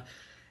Kagura,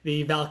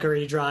 the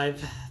Valkyrie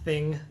Drive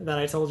thing that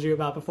I told you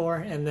about before,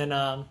 and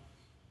then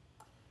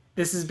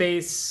this is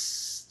based.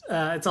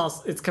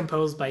 It's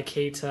composed by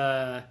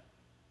Keita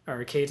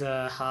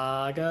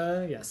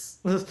Haga, yes,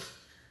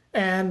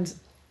 and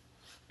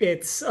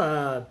it's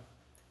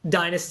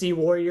Dynasty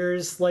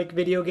Warriors like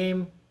video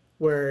game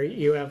where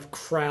you have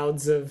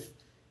crowds of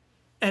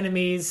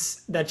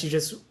enemies that you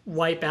just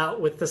wipe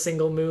out with a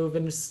single move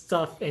and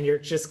stuff, and you're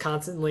just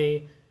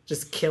constantly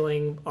just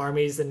killing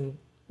armies and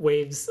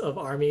waves of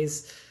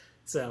armies.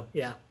 So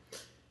yeah,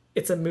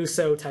 it's a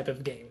Muso type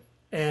of game,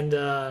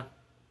 and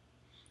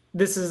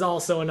this is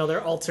also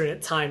another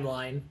alternate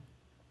timeline,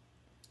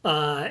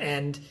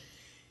 and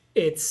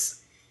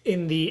it's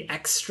in the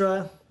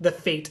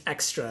Fate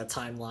Extra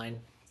timeline,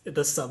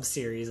 the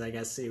sub-series, I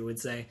guess you would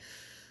say,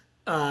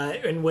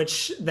 in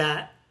which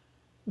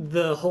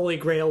the Holy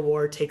Grail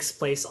War takes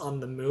place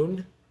on the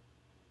moon,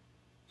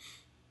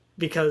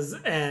 because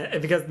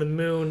the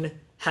moon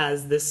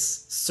has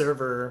this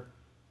server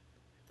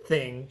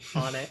thing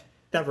on it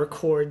that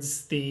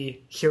records the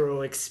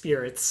heroic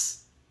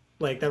spirits,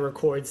 like that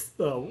records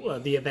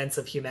the events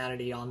of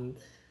humanity on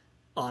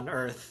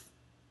Earth.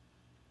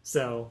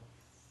 So,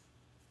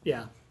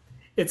 yeah,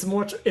 it's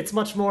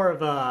much more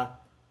of a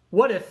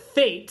what if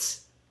fate,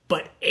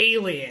 but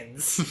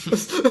aliens.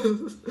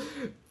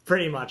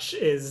 Pretty much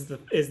is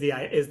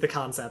the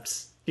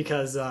concept,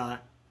 because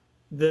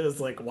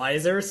there's like, why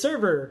is there a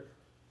server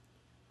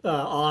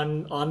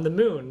on the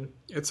moon?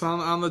 It's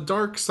on the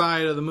dark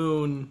side of the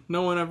moon.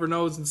 No one ever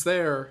knows it's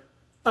there.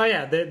 Oh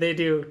yeah, they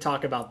do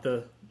talk about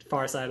the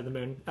far side of the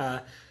moon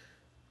at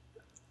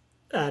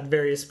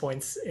various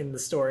points in the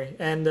story.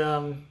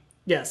 And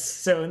yes,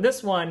 so in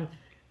this one,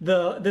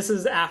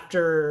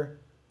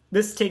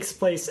 this takes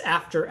place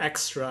after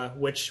Extra,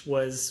 which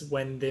was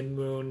when the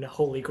Moon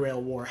Holy Grail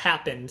War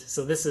happened.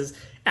 So this is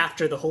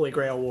after the Holy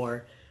Grail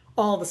War.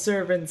 All the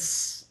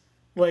servants,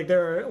 like,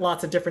 there are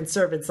lots of different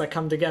servants that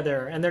come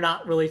together, and they're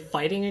not really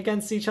fighting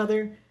against each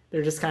other.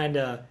 They're just kind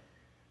of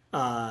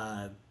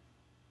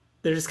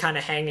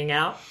hanging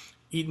out,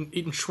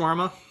 Eating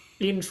shawarma.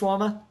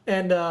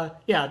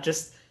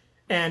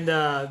 and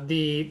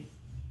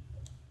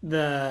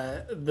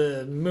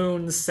the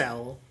moon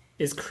cell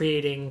is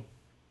creating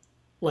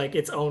like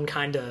its own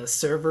kind of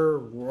server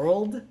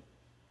world,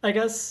 I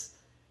guess,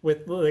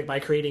 with like by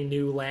creating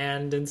new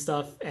land and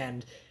stuff,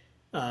 and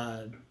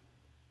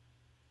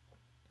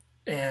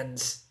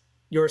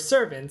your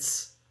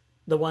servants,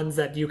 the ones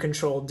that you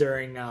control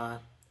during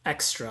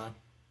Extra,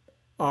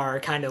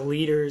 are kind of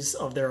leaders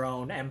of their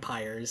own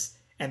empires,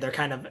 and they're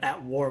kind of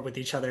at war with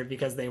each other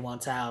because they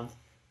want to have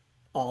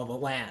all the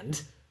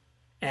land,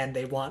 and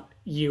they want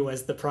you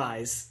as the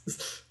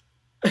prize.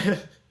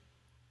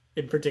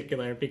 In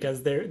particular,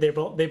 because they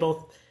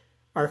both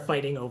are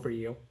fighting over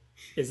you,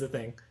 is the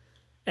thing.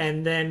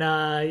 And then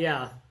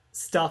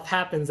stuff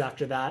happens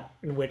after that,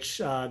 in which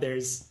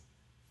there's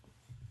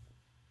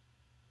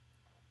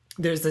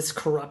this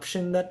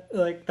corruption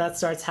that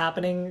starts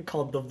happening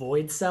called the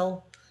Void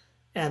Cell,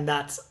 and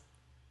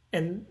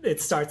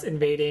it starts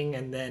invading,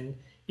 and then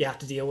you have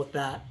to deal with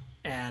that.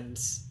 And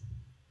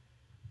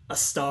a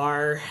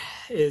star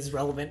is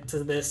relevant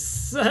to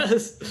this.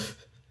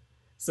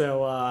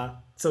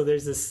 So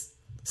there's this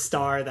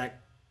star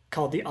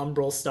called the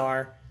Umbral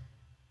Star,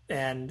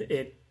 and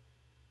it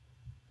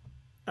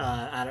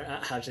I don't know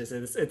how should I say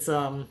this. It's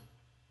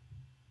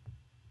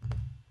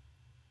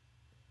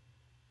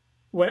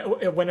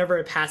whenever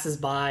it passes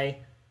by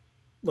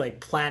like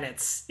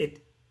planets,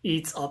 it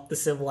eats up the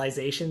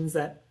civilizations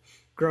that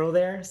grow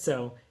there.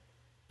 So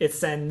it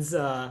sends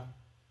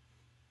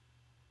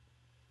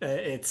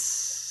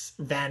its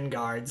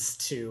vanguards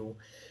to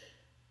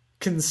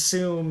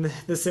consume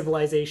the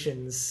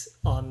civilizations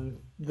on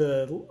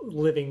the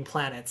living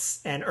planets,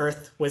 and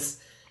Earth was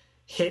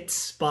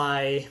hit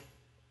by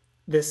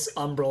this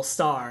umbral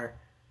star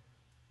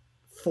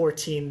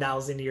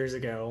 14,000 years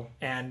ago,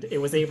 and it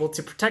was able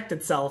to protect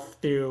itself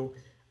through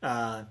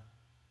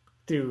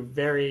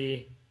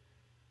very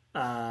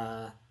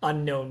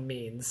unknown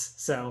means.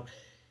 So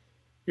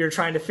you're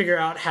trying to figure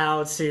out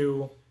how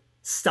to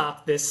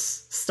stop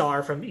this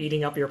star from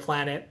eating up your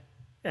planet,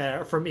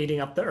 from eating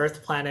up the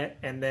Earth planet,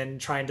 and then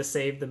trying to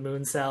save the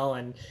moon cell,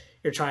 and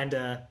you're trying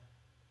to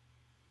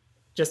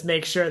just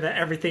make sure that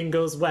everything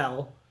goes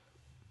well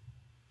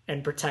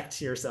and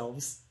protect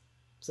yourselves.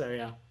 So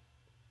yeah.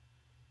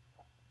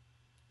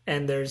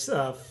 And there's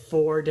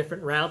 4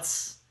 different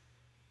routes.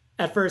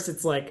 At first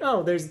it's like,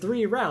 oh, there's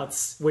 3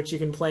 routes, which you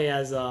can play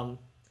as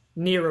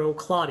Nero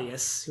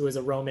Claudius, who is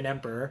a Roman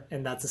emperor,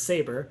 and that's a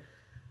saber.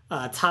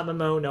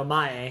 Tamamo no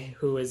Mae,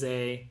 who is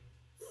a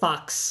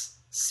fox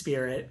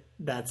spirit,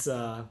 that's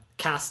a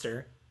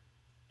caster.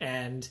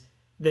 And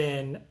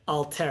then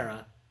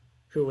Altera,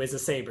 who is a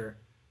saber.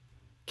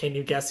 Can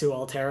you guess who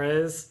Altera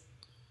is?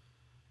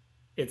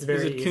 It's very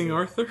Is it King easy.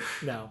 Arthur?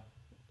 No.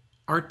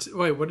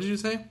 Wait, what did you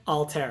say?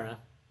 Altera.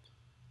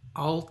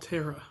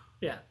 Altera.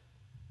 Yeah.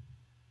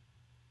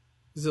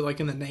 Is it like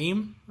in the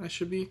name I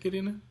should be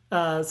getting it?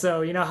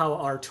 So you know how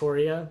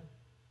Arturia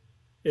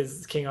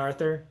is King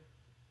Arthur?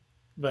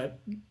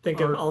 But think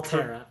of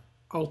Altera.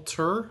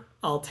 Alter?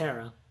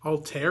 Altera.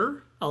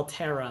 Altair?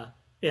 Altera.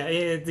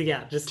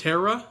 Yeah, just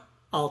Terra?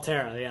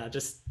 Altera. Yeah,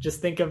 just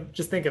think of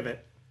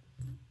it.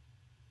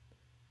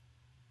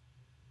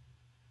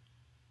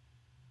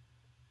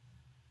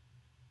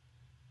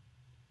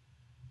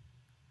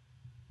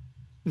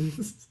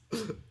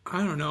 I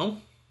don't know.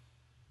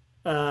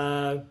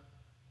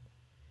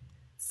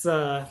 It's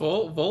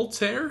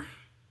Voltaire?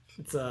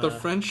 it's The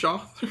French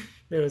author?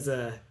 there was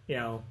a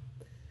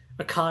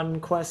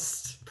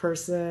conquest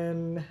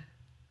person.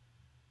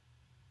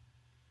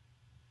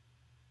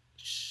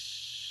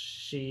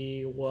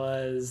 She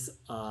was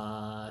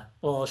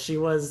she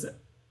was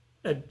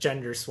a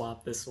gender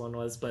swap, this one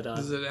was, but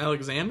Is it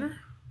Alexander?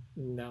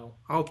 no.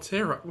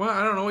 Altera. Well,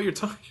 I don't know what you're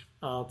talking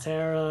about.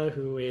 Altera,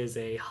 who is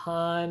a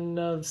Hun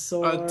of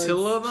sorts.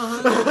 Attila the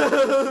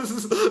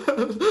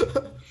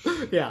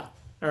Hun? Yeah.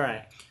 All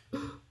right.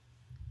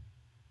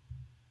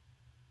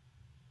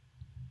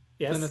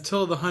 Yes. And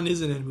Attila the Hun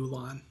isn't in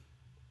Mulan.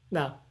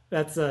 No.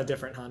 That's a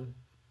different Hun.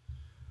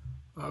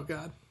 Oh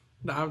God.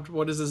 Now,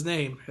 what is his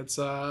name? It's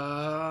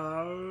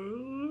I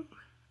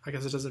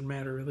guess it doesn't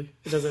matter really.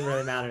 It doesn't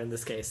really matter in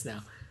this case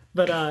now.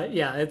 But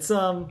yeah, it's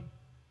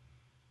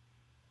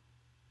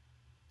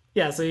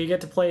yeah, so you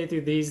get to play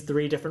through these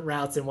 3 different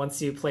routes, and once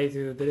you play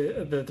through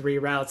the 3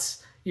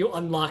 routes, you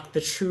unlock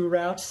the true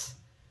route.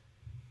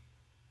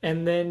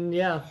 And then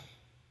yeah,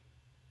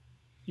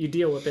 you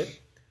deal with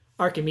it.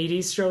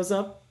 Archimedes shows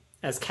up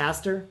as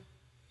Castor.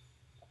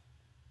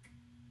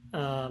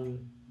 Let's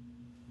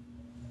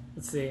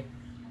see.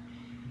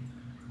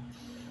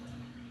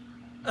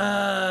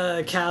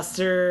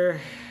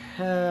 Caster.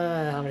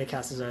 How many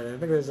casters are there? I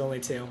think there's only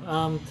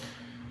 2.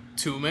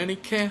 Too many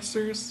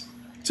casters.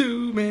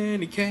 Too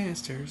many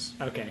casters.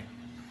 Okay.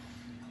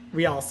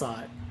 We all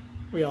saw it.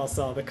 We all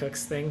saw the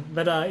Cooks thing.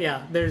 But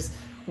yeah, there's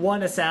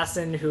one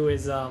assassin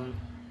who's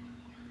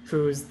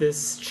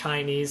this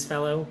Chinese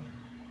fellow,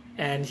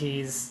 and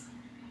he's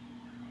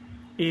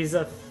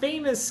a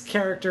famous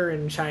character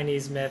in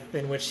Chinese myth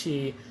in which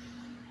he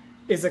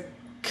is a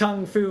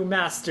kung fu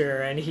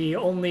master, and he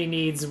only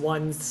needs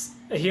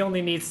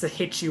to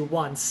hit you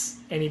once,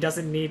 and he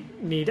doesn't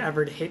need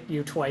ever to hit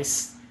you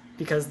twice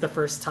because the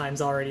first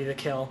time's already the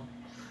kill.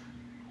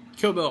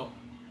 Kill Bill.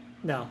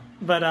 No,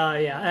 but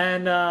yeah,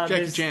 and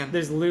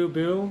there's Lu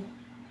Bu.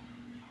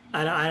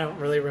 I don't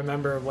really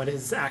remember what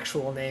his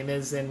actual name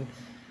is in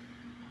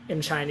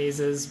Chinese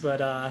is, but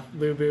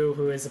Lu Bu,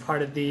 who is a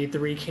part of the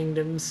 3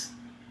 Kingdoms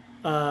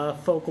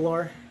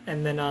folklore,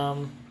 and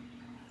then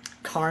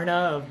Karna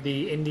of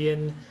the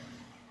Indian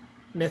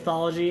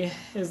mythology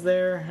is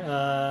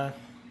there.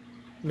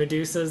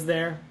 Medusa's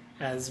there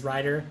as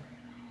Rider,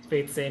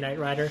 Fate's Day Knight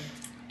Rider.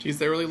 Geez,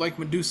 they really like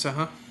Medusa,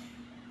 huh?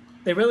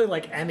 They really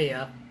like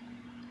Emiya.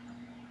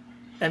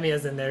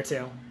 Emiya's in there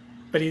too,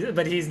 but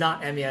he's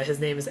not Emiya.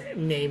 His name is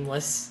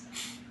Nameless.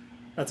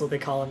 That's what they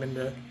call him in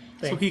the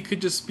thing. So he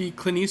could just be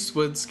Clint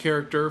Eastwood's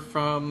character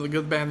from The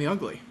Good, the Bad, and the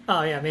Ugly.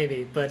 Oh yeah,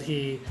 maybe. But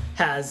he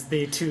has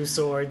the 2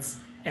 swords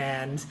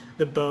and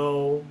the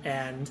bow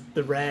and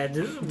the red.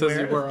 Does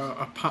he wear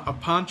a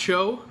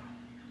poncho?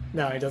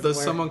 No, he doesn't.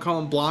 Does someone call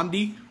him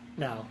Blondie?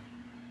 No,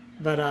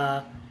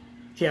 but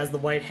he has the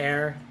white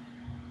hair,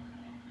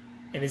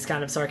 and he's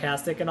kind of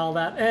sarcastic and all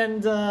that.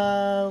 And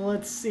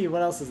let's see,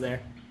 what else is there?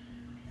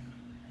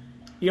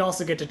 You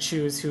also get to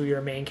choose who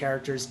your main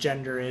character's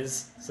gender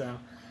is, so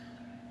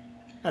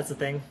that's the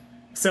thing.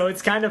 So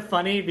it's kind of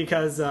funny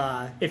because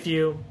if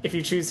you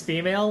choose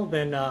female,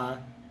 then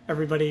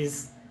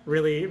everybody's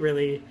really,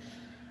 really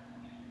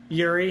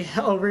Yuri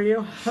over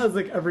you. I was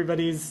like,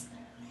 everybody's,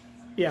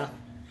 yeah.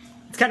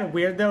 It's kind of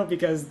weird though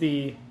because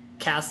the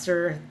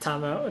caster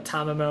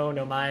Tamamo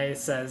no Mai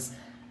says,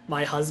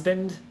 "My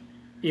husband,"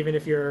 even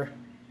if you're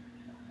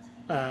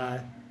a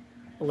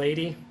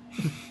lady.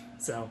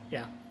 So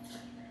yeah,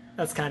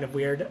 that's kind of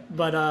weird.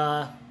 But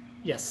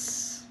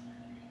yes,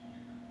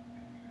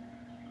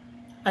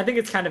 I think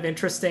it's kind of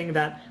interesting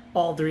that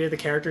all 3 of the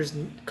characters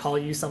call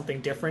you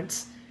something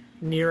different.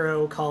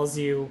 Nero calls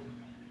you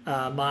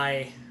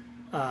my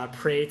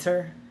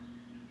praetor,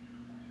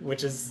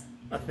 which is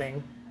a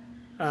thing.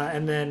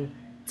 And then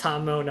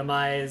Tamo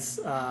Namai's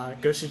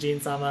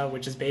Goshijin-sama,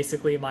 which is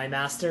basically my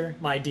master,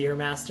 my dear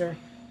master,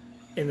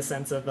 in the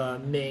sense of a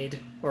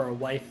maid or a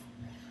wife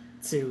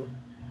to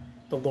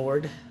the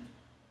Lord.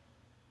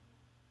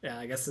 Yeah,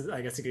 I guess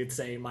you could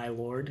say my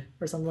lord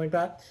or something like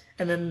that.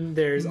 And then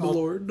there's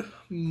Lord,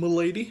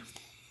 milady.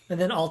 And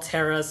then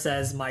Altera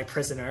says my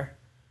prisoner.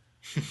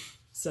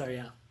 So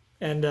yeah,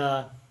 and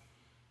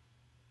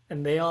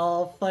they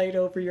all fight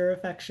over your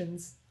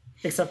affections,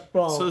 except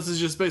well. So this is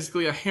just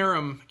basically a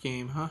harem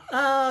game, huh?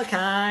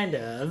 Kind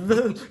of,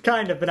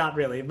 but not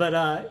really.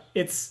 But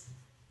it's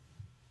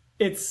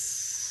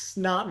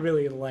not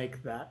really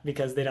like that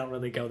because they don't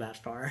really go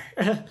that far.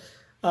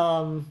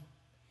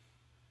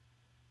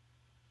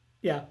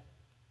 Yeah.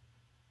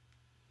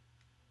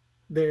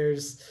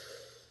 There's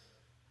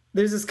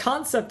this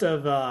concept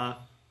of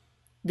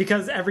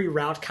because every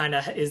route kind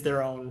of is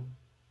their own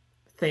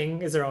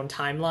thing, is their own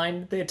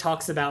timeline. It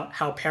talks about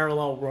how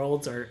parallel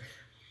worlds are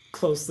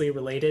closely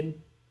related.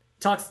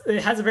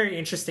 It has a very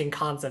interesting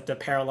concept of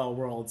parallel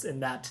worlds in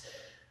that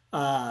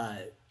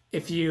parallel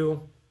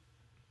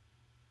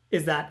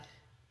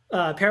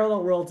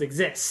worlds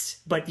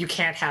exist, but you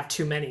can't have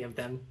too many of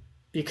them,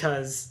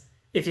 because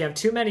if you have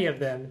too many of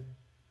them,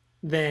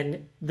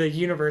 then the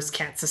universe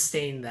can't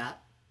sustain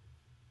that.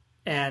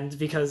 And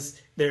because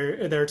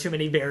there are too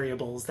many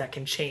variables that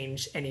can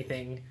change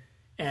anything.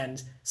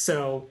 And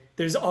so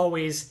there's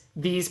always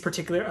these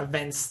particular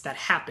events that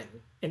happen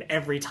in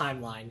every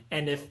timeline.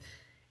 And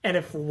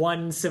if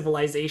one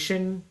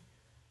civilization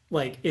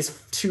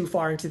is too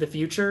far into the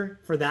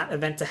future for that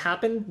event to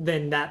happen,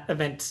 then that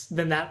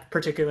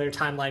particular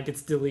timeline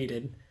gets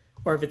deleted.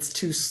 Or if it's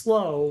too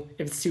slow,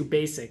 if it's too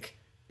basic,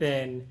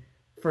 then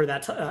for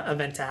that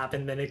event to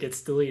happen, then it gets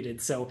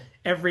deleted. So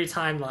every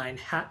timeline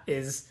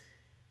is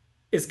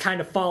kind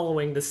of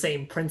following the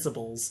same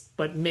principles,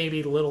 but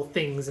maybe little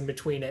things in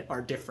between it are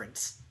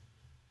different.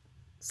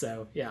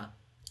 So yeah,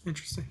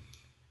 interesting.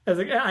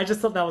 I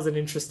just thought that was an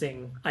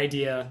interesting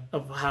idea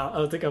of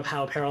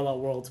how parallel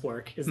worlds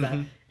work. Is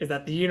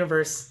that the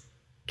universe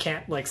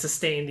can't like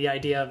sustain the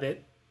idea of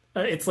it.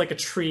 It's like a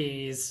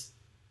trees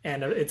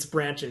and its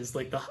branches.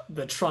 Like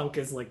the trunk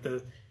is like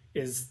the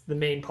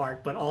main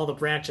part, but all the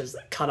branches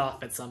cut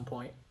off at some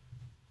point.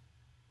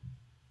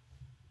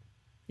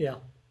 Yeah.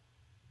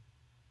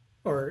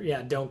 Or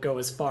yeah, don't go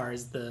as far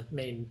as the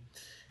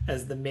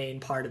main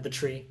part of the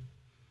tree.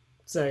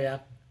 So yeah,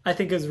 I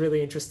think it was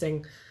really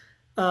interesting.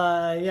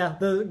 Yeah,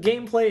 the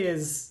gameplay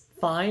is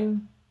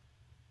fine.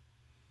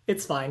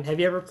 It's fine. Have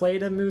you ever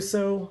played a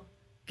Muso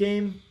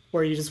game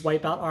where you just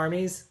wipe out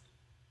armies?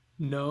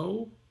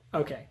 No,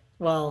 Okay.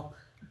 Well,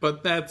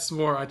 but that's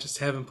more. I just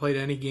haven't played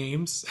any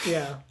games.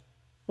 yeah.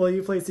 Well,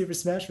 you played Super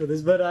Smash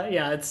Bros. But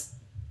yeah, it's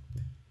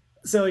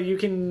so you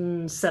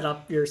can set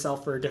up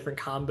yourself for different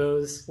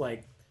combos,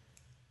 like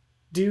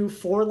do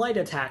 4 light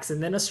attacks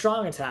and then a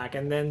strong attack,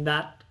 and then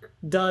that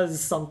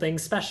does something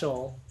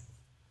special.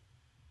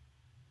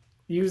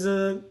 Use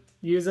a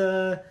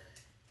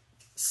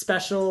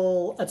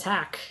special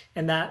attack,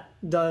 and that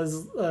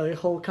does a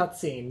whole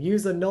cutscene.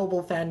 Use a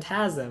noble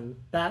phantasm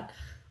that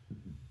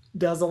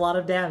does a lot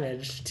of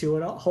damage to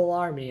a whole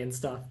army and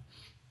stuff.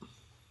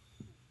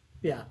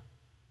 Yeah.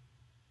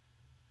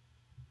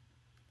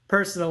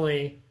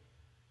 Personally,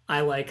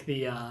 I like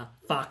the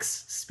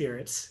Fox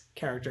Spirits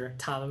character,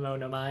 Tamamo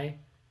no Mai.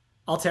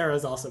 Altera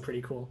is also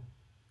pretty cool.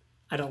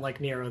 I don't like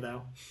Nero,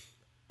 though.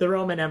 The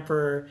Roman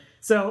Emperor.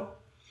 So,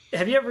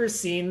 have you ever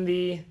seen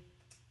the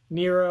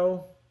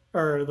Nero,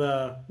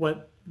 or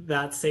what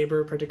that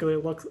saber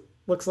particularly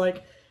looks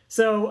like?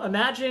 So,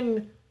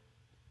 imagine...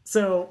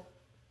 So,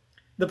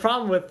 the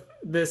problem with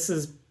this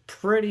is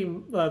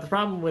the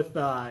problem with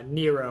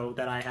Nero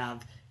that I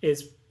have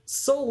is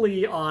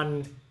solely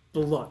on the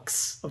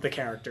looks of the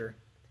character.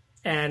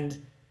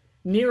 And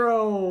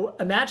Nero,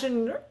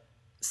 imagine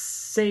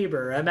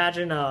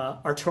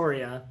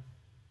Artoria,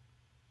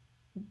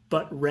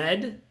 but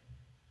red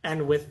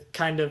and with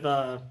kind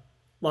of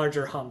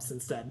larger humps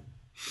instead.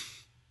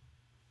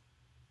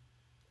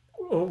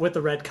 With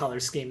the red color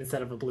scheme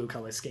instead of a blue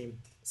color scheme.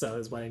 So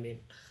is what I mean.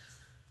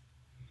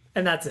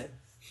 And that's it.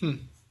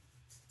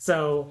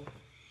 So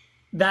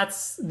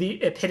that's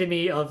the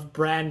epitome of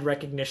brand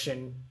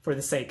recognition for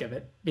the sake of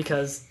it,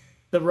 because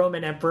the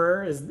Roman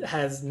emperor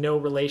has no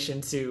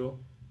relation to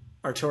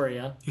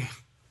Artoria,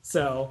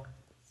 so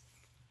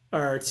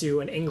or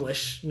to an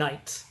English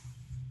knight.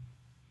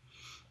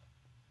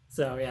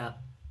 So yeah,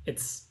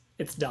 it's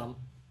dumb,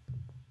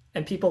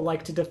 and people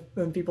like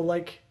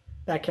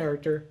that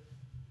character,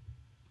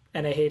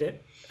 and I hate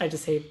it. I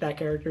just hate that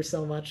character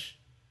so much.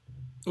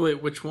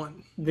 Wait, which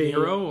one?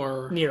 Nero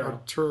or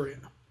Nero? Arturia?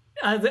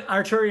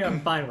 Arturia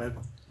I'm fine with.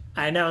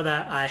 I know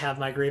that I have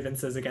my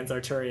grievances against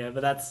Arturia,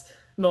 but that's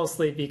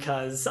mostly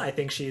because I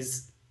think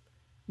she's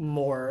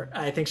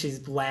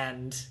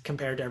bland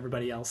compared to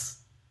everybody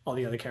else, all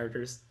the other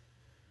characters.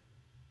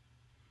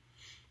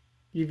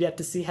 You've yet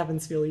to see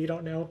Heaven's Feel, you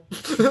don't know.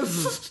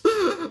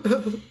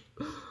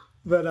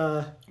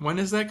 But when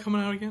is that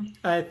coming out again?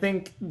 I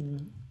think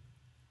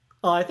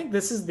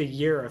this is the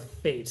year of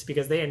Fate,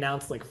 because they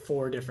announced like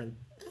 4 different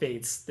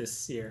Fates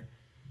this year.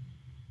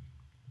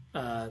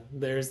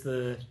 There's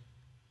the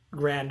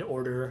Grand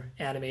Order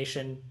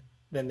animation.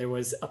 Then there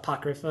was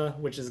Apocrypha,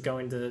 which is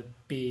going to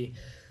be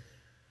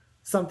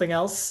something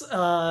else.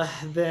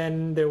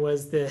 Then there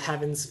was the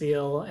Heaven's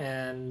Feel,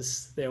 and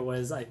there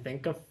was, I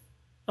think, a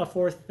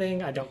 4th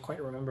thing. I don't quite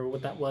remember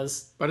what that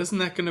was. But isn't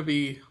that going to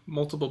be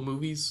multiple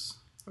movies?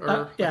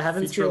 Or yeah,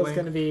 Heaven's Feel is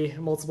going to be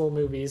multiple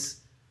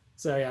movies.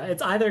 So yeah,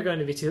 it's either going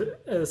to be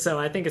 2. So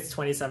I think it's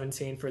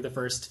 2017 for the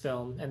first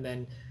film, and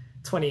then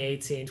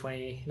 2018,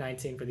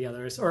 2019 for the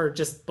others, or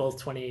just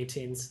both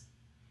 2018s. So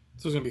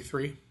there's going to be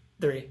 3?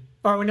 3.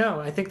 Oh no,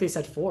 I think they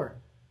said 4.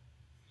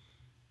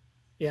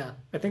 Yeah,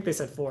 I think they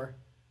said 4.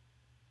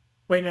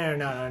 Wait,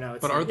 no.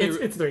 It's but 3. are they?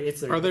 It's 3.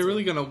 It's 3. Are they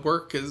really going to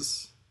work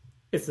as?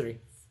 It's 3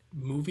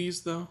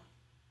 movies though.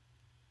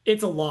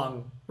 It's a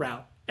long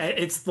route.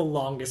 It's the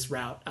longest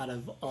route out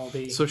of all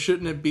the. So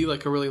shouldn't it be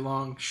like a really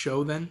long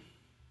show then?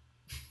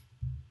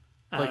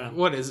 Like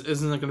what isn't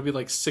it going to be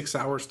like 6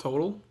 hours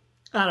total?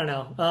 I don't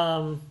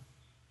know.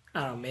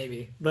 I don't know,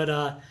 maybe,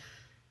 but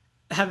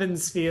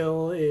Heaven's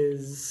Feel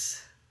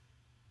is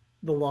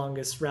the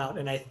longest route,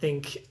 and I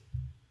think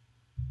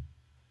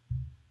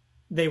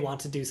they want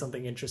to do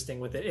something interesting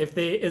with it.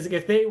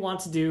 If they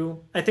want to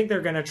do, I think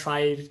they're gonna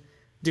try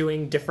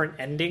doing different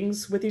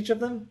endings with each of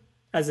them.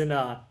 As in,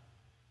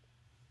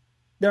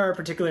 there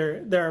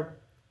are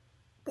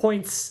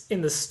points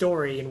in the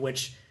story in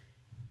which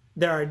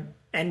there are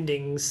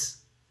endings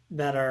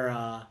that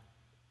are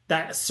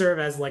that serve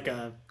as like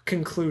a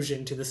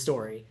conclusion to the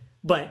story,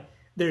 but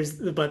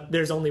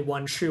there's only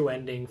one true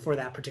ending for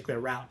that particular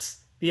route.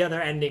 The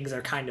other endings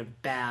are kind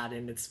of bad,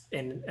 and it's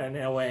in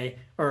a way,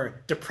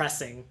 or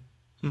depressing.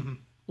 Mm-hmm.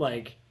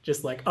 Like,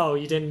 just like, oh,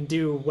 you didn't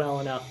do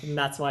well enough, and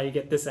that's why you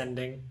get this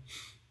ending.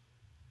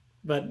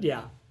 But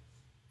yeah,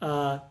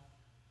 what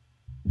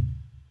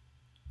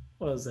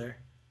was there?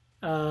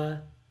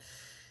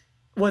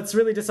 what's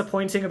really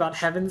disappointing about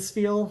Heaven's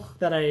Feel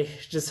that I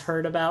just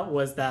heard about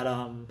was that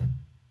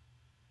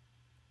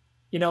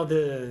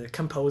the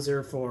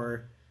composer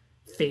for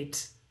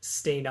Fate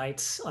Stay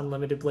Night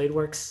Unlimited Blade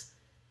Works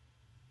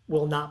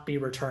will not be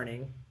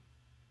returning.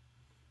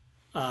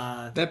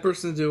 That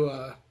person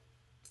do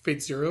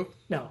Fate Zero.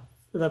 No,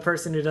 the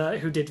person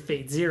who did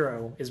Fate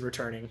Zero is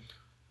returning.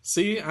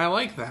 See, I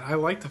like that. I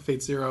like the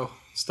Fate Zero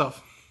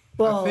stuff.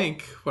 Well, I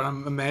think what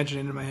I'm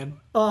imagining in my head.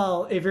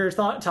 Well, if you're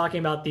talking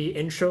about the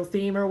intro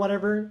theme or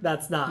whatever,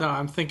 that's not. No,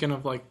 I'm thinking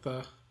of like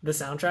the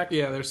soundtrack.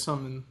 Yeah, there's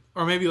some,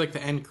 or maybe like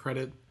the end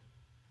credit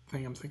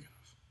thing. I'm thinking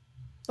of.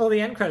 Oh, the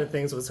end credit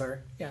things was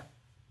her. Yeah,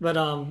 but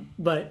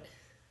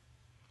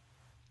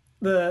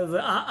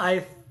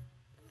I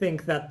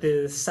think that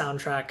the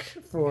soundtrack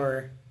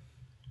for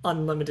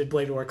Unlimited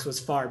Blade Works was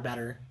far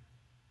better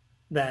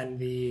than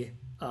the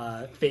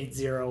Fate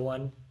Zero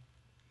one.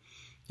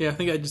 Yeah, I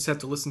think I just have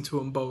to listen to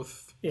them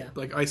both. Yeah.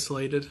 Like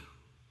isolated.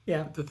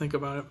 Yeah. To think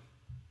about it.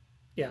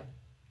 Yeah,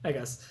 I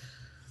guess.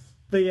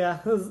 But yeah,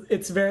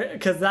 it's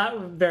because that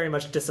very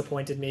much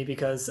disappointed me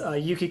because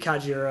Yuki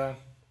Kajiura,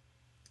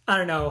 I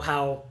don't know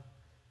how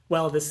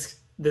well this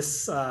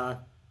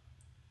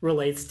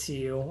relates to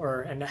you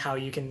and how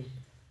you can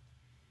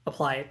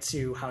apply it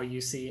to how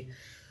you see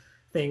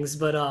things,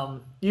 but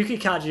Yuki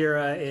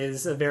Kajiura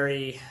is a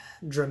very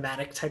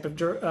dramatic type of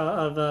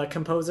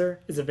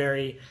composer. Is a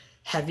very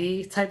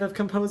heavy type of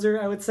composer,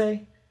 I would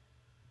say,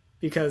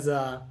 because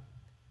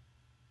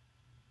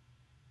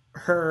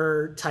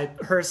her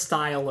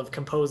style of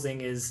composing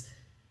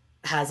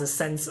has a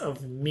sense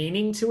of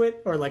meaning to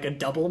it, or like a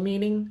double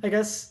meaning, I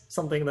guess.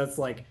 Something that's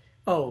like,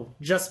 oh,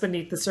 just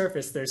beneath the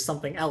surface, there's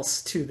something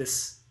else to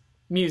this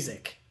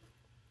music.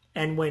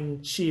 And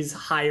when she's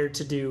hired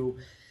to do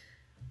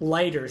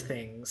lighter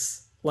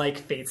things like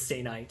Fate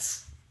Stay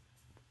Nights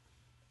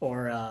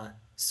or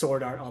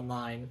Sword Art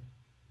Online,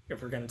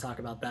 if we're going to talk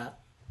about that,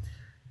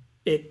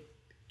 it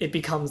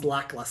becomes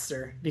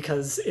lackluster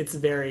because it's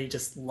very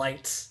just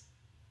light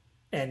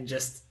and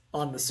just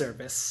on the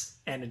surface,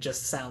 and it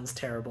just sounds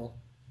terrible.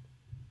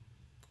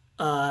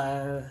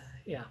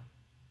 Yeah.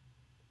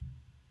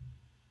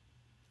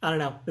 I don't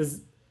know.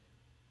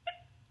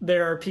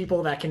 There are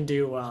people that can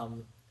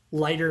do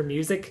lighter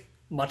music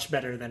much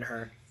better than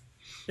her,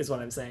 is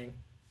what I'm saying.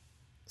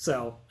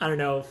 So, I don't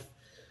know if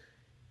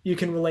you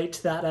can relate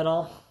to that at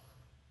all.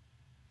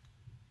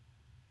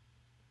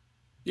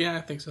 Yeah,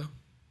 I think so.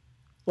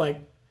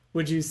 Like,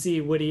 would you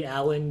see Woody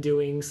Allen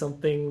doing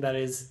something that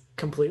is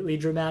completely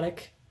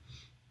dramatic?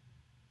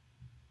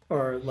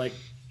 Or, like...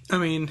 I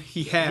mean,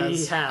 he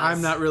has.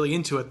 I'm not really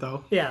into it,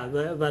 though. Yeah,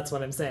 that's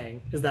what I'm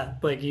saying. Is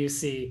that, like, you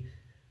see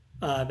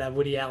that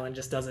Woody Allen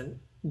just doesn't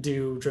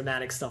do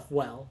dramatic stuff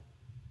well.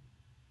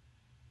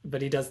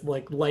 But he does,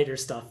 like, lighter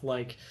stuff,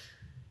 like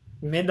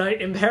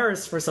Midnight in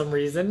Paris for some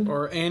reason.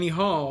 Or Annie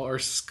Hall, or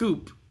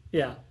Scoop.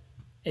 Yeah.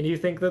 And you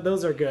think that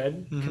those are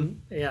good. Mm-hmm.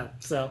 Yeah,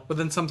 so... But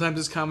then sometimes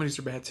his comedies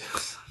are bad, too.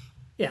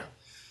 Yeah.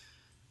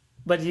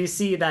 But you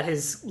see that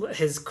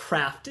his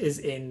craft is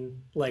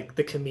in, like,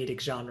 the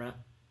comedic genre.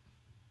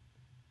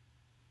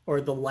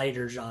 Or the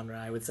lighter genre,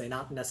 I would say.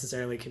 Not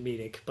necessarily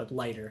comedic, but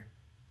lighter.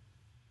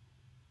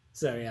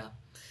 So, yeah.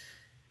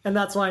 And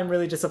that's why I'm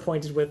really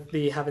disappointed with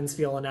the Heaven's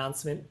Feel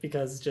announcement,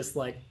 because just,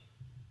 like,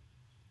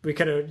 you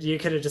could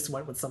have just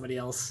went with somebody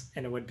else,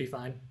 and it would be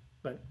fine.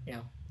 But,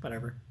 yeah,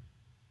 whatever.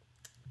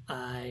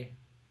 I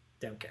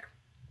don't care.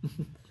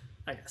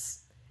 I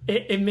guess.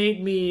 It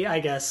made me, I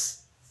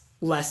guess,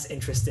 less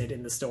interested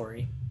in the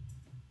story.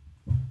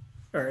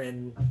 Or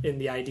in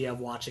the idea of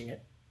watching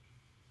it.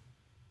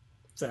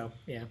 So,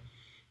 yeah.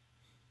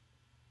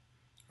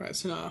 Alright,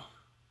 so now,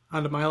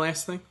 on to my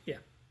last thing? Yeah.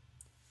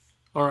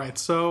 Alright,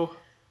 so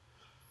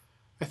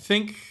I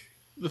think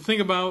the thing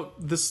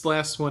about this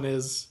last one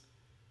is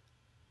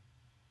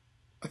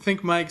I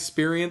think my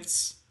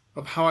experience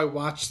of how I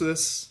watched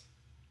this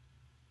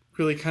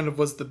really kind of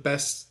was the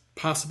best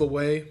possible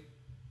way.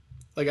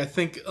 Like, I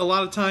think a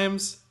lot of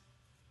times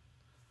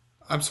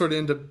I'm sort of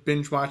into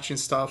binge watching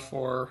stuff,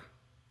 or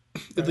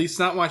at least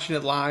not watching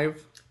it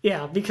live.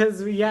 Yeah,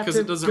 because you have to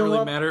it doesn't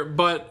really matter,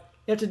 but...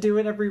 You have to do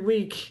it every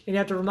week, and you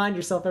have to remind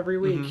yourself every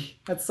week.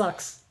 Mm-hmm. That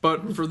sucks.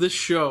 But for this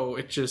show,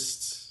 it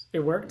just...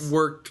 It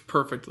worked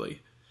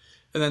perfectly.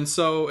 And then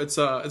so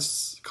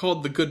it's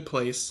called The Good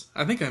Place.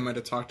 I think I might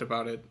have talked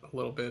about it a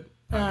little bit.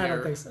 I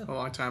don't think so. A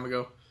long time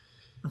ago.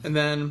 And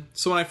then,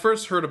 so when I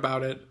first heard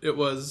about it, it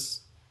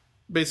was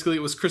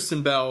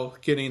Kristen Bell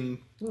getting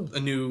a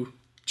new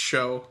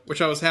show,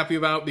 which I was happy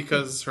about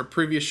because her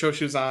previous show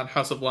she was on,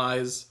 House of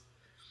Lies,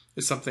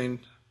 is something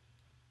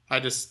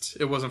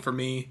it wasn't for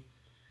me.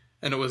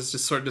 And it was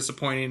just sort of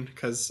disappointing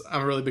because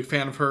I'm a really big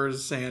fan of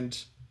hers, and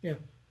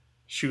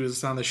she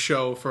was on the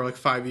show for like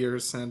 5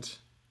 years, and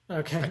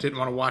I didn't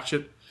want to watch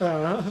it.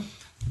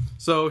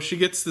 So she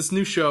gets this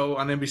new show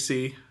on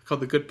NBC called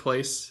The Good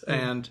Place,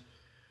 and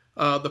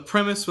the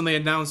premise when they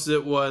announced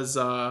it was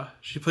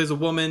she plays a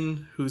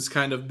woman who's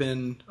kind of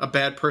been a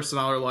bad person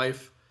all her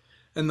life,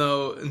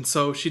 and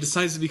so she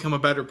decides to become a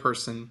better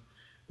person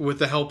with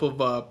the help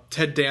of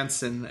Ted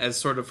Danson as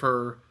sort of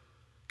her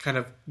kind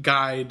of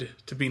guide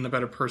to being a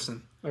better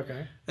person.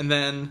 Okay.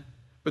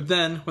 But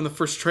then when the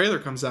first trailer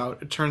comes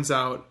out, it turns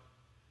out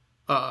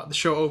the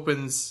show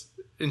opens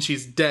and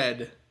she's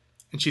dead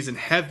and she's in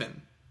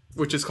heaven,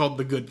 which is called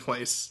the Good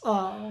Place.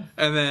 Oh.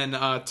 And then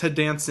Ted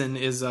Danson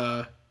is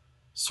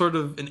sort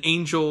of an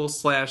angel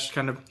 /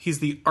 kind of, he's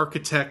the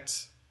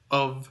architect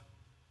of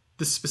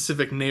the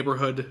specific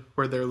neighborhood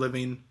where they're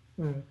living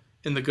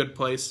in the Good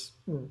Place.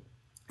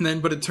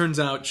 But it turns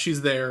out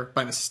she's there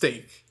by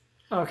mistake.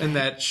 Okay. And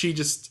that she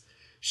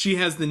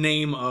has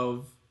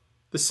the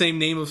same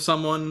name of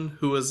someone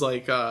who was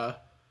like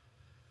a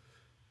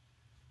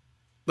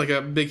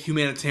big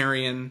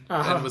humanitarian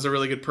and was a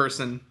really good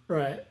person.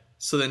 Right.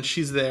 So then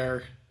she's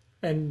there.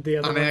 And the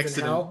other on one's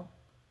accident. in hell?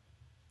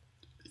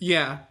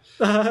 Yeah.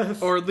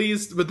 Or at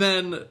least, but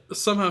then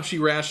somehow she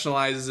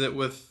rationalizes it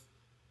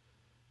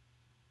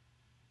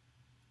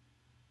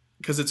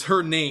because it's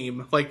her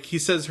name. Like, he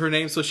says her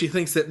name, so she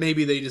thinks that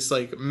maybe they just,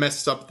 like,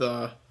 messed up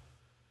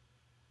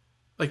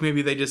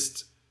maybe they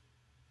just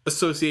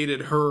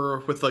associated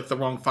her with, like, the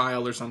wrong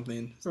file or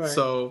something. Right.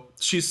 So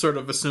she's sort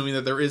of assuming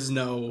that there is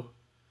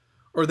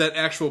or that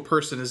actual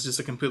person is just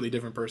a completely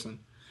different person.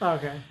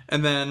 Okay.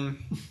 And then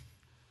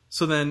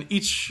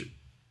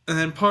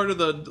part of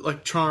the,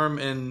 like, charm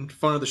and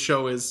fun of the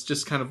show is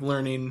just kind of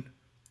learning,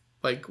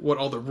 like, what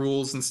all the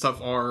rules and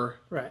stuff are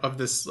of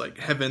this, like,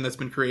 heaven that's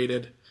been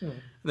created.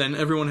 Then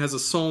everyone has a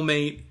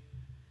soulmate,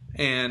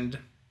 and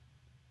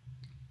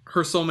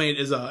her soulmate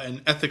is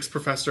an ethics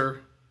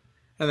professor.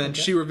 And then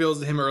she reveals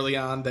to him early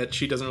on that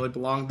she doesn't really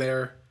belong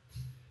there.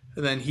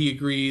 And then he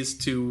agrees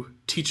to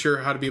teach her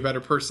how to be a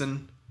better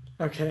person.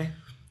 Okay.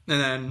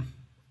 And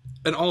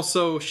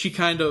also she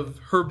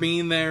her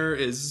being there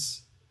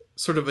is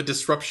sort of a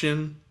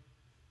disruption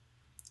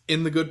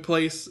in the Good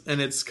Place.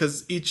 And it's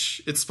because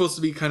it's supposed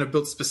to be kind of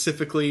built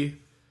specifically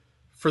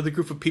for the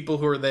group of people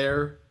who are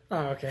there.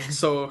 Oh, okay.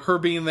 So her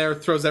being there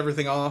throws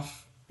everything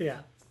off. Yeah.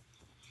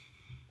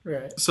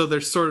 Right. So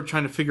they're sort of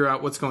trying to figure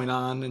out what's going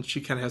on, and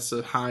she kind of has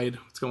to hide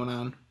what's going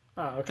on.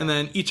 Oh, okay. And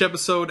then each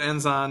episode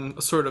ends on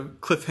a sort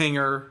of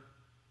cliffhanger,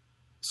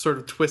 sort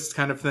of twist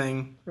kind of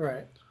thing.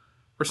 Right.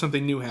 Where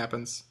something new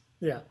happens.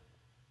 Yeah.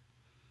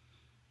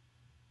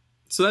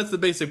 So that's the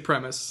basic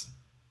premise.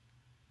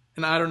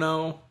 And I don't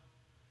know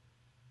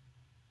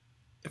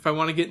if I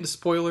want to get into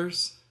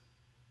spoilers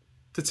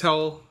to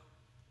tell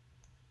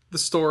the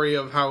story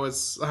of how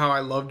I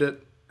loved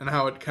it and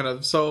how it kind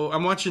of... So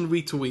I'm watching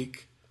week to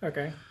week.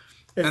 Okay.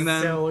 Is it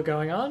still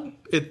going on?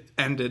 It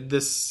ended.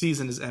 This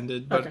season is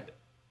ended, but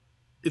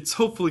it's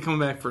hopefully coming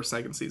back for a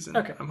second season.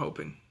 Okay. I'm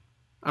hoping.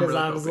 Because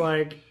I was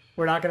like,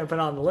 we're not going to put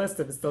it on the list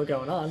if it's still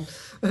going on.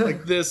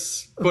 Like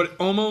this, but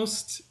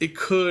almost it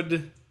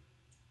could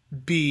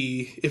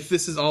be, if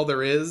this is all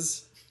there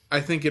is,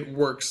 I think it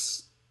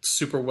works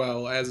super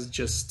well as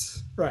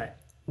just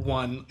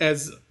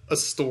as a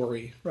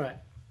story. Right.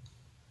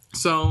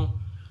 So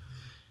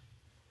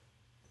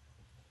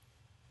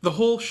the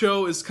whole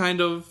show is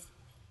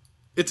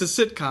it's a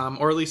sitcom,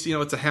 or at least,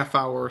 it's a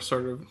half-hour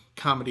sort of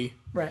comedy.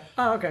 Right.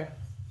 Oh, okay.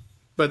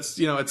 But,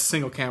 it's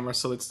single camera,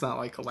 so it's not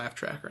like a laugh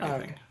track or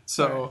anything. Okay.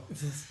 So,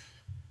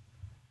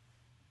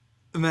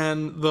 and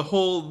then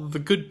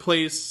the Good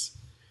Place,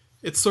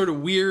 it's sort of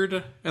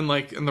weird, and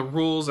the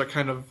rules are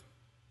kind of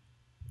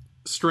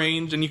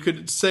strange, and you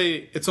could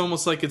say it's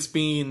almost like it's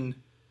being,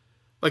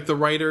 like, the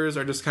writers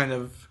are just kind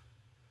of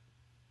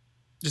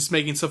just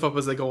making stuff up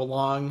as they go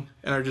along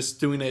and are just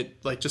doing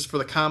it like just for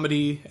the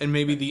comedy, and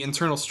maybe the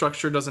internal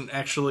structure doesn't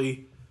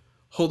actually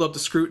hold up to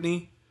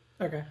scrutiny.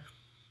 Okay.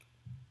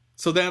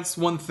 So that's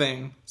one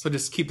thing. So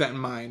just keep that in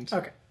mind.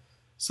 Okay.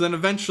 So then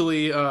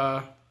eventually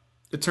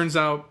it turns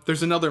out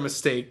there's another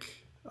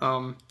mistake.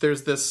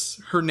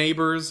 There's her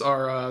neighbors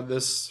are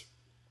they're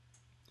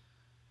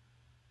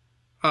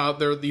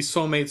these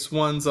soulmates.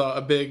 One's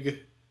a big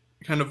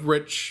kind of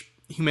rich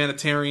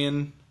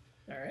humanitarian,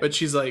 all right, but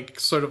she's like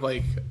sort of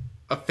like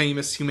a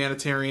famous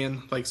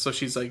humanitarian, like, so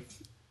she's like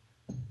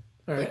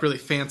really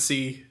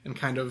fancy and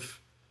kind of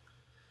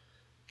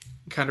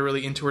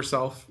really into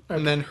herself. Okay.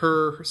 And then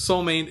her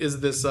soulmate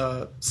is this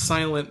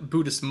silent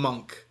Buddhist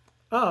monk.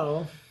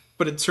 Oh.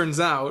 But it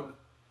turns out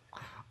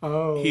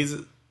he's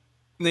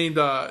named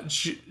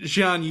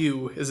Jian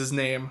Yu is his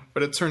name,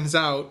 but it turns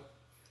out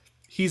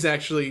he's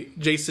actually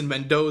Jason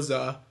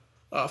Mendoza,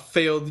 a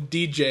failed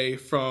DJ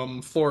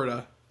from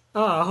Florida.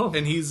 Oh.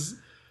 And he's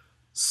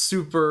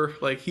super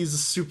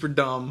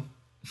dumb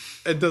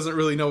and doesn't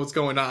really know what's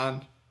going on.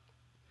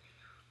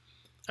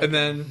 Okay. And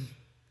then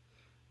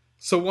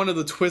so one of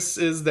the twists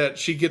is that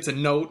she gets a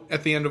note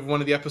at the end of one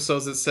of the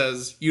episodes that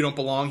says, "You don't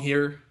belong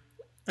here."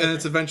 Okay. And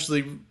it's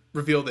eventually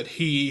revealed that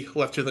he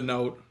left her the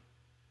note.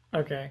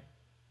 Okay.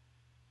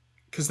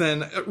 Because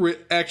then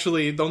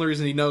actually the only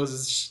reason he knows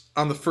is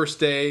on the first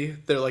day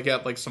they're like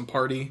at like some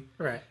party.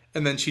 Right.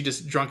 And then she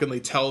just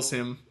drunkenly tells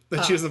him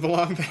that she doesn't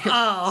belong there.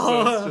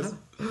 Oh.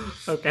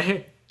 So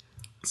okay.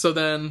 So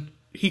then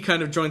he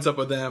kind of joins up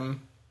with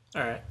them.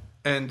 All right.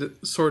 And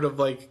sort of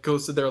like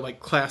goes to their like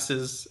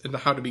classes into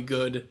how to be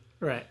good.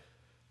 Right.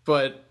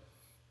 but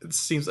it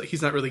seems like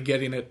he's not really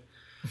getting it.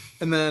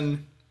 And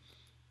then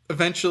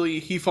eventually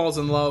he falls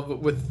in love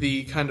with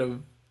the kind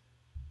of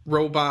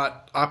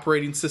robot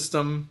operating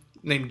system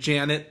named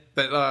Janet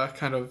that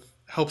kind of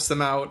helps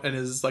them out and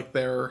is like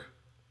their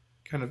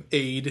kind of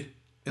aid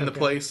in the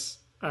place.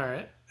 All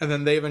right. And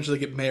then they eventually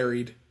get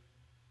married.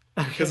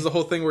 Because of the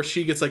whole thing where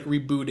she gets like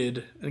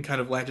rebooted and kind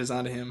of latches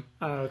onto him.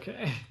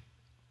 Okay.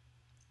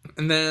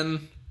 And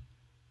then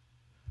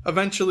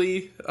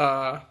eventually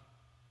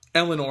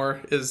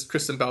Eleanor is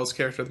Kristen Bell's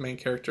character, the main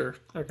character.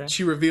 Okay.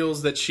 She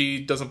reveals that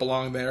she doesn't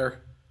belong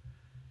there.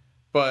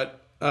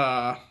 But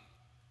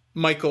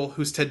Michael,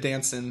 who's Ted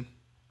Danson,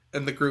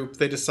 and the group,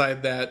 they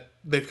decide that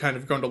they've kind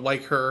of grown to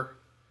like her.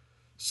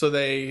 So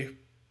they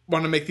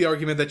want to make the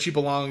argument that she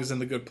belongs in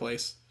the good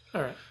place.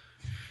 All right.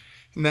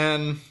 And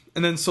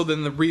then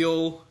the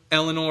real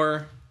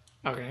Eleanor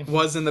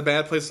was in the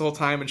bad place the whole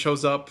time and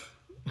shows up.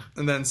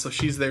 And then so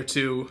she's there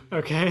too.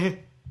 Okay.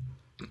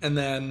 And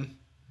then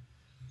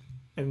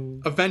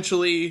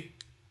eventually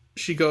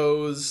she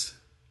goes,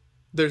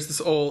 there's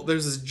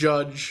this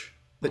judge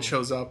that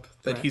shows up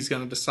that he's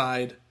going to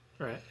decide.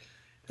 Right.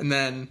 And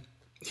then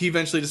he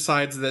eventually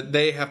decides that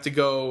they have to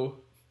go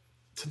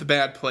to the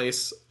bad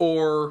place,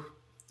 or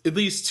at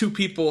least two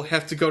people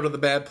have to go to the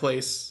bad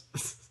place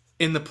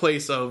in the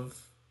place of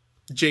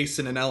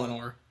Jason and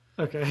Eleanor.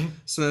 Okay.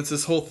 So it's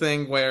this whole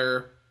thing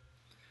where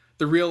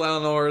the real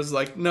Eleanor is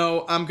like,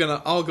 no,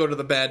 I'll go to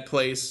the bad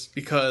place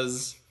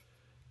because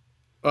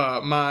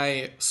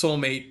my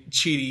soulmate,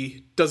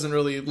 Chidi, doesn't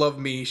really love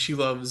me. She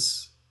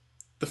loves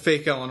the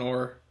fake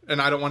Eleanor,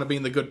 and I don't want to be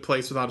in the good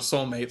place without a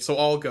soulmate, so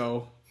I'll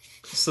go.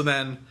 So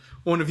then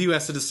one of you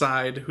has to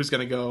decide who's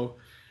going to go,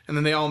 and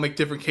then they all make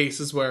different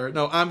cases where,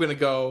 no, I'm going to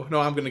go, no,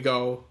 I'm going to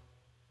go,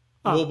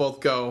 we'll both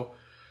go.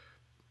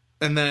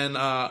 And then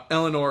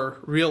Eleanor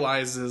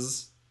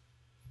realizes,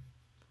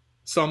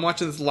 so I'm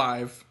watching this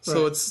live,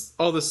 so it's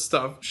all this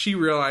stuff. She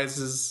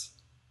realizes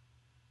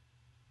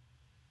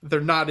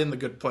they're not in the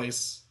good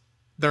place.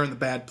 They're in the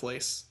bad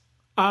place.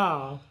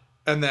 Oh.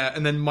 And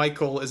then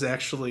Michael is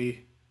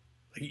actually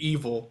like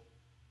evil.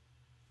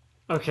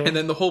 Okay. And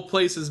then the whole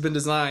place has been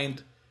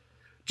designed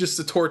just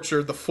to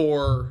torture the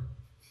four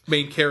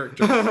main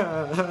characters.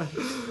 Oh,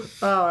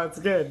 that's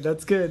good.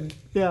 That's good.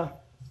 Yeah.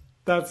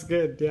 That's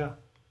good. Yeah.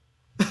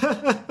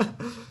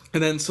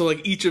 And then so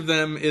like each of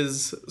them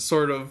is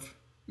sort of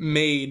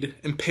made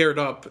and paired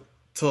up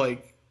to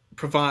like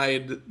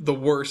provide the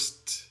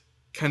worst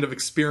kind of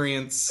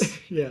experience.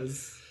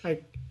 Yes.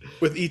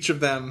 With each of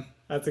them.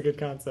 That's a good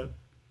concept.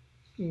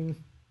 And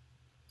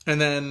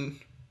then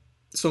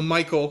so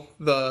Michael,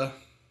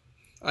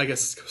 I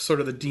guess sort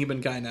of the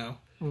demon guy now,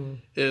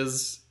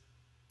 this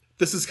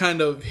is kind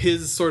of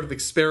his sort of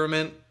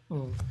experiment.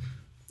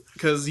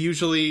 Because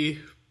usually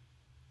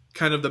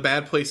kind of the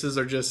bad places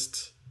are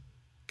just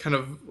kind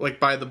of like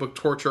by the book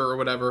torture or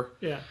whatever.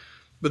 Yeah.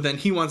 But then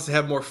he wants to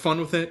have more fun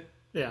with it.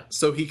 Yeah.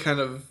 So he kind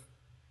of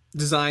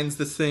designs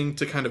this thing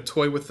to kind of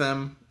toy with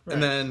them. Right.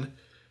 And then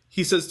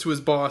he says to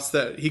his boss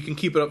that he can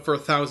keep it up for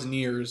 1,000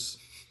 years.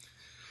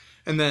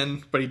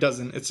 But he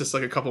doesn't. It's just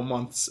like a couple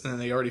months, and then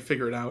they already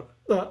figure it out.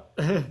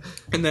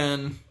 And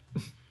then,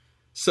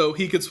 so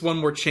he gets one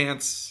more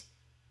chance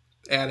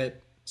at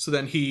it. So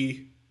then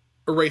he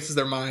erases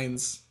their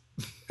minds,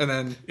 and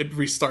then it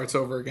restarts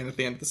over again at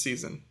the end of the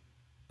season.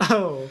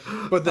 Oh.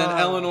 But then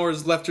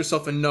Eleanor's left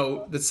herself a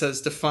note that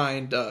says to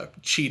find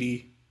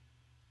Chidi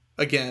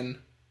again.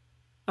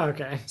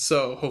 Okay.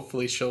 So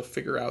hopefully they'll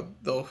figure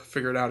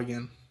it out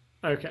again.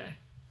 Okay.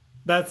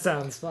 That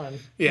sounds fun.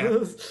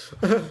 Yeah.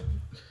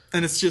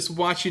 And it's just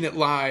watching it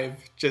live,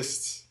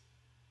 just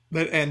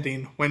that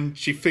ending when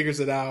she figures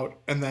it out,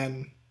 and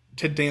then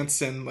Ted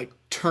Danson like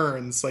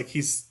turns like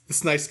he's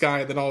this nice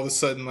guy, then all of a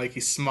sudden like he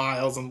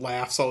smiles and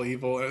laughs all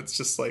evil, and it's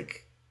just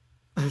like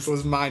it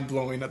was mind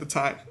blowing at the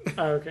time.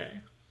 Okay.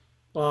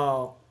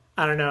 Well,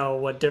 I don't know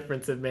what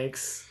difference it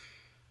makes.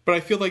 But I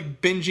feel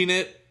like binging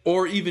it,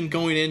 or even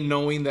going in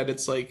knowing that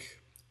it's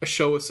like a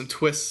show with some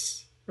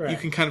twists, you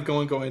can kind of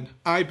go in going,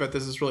 I bet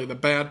this is really the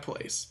bad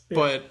place. Yeah.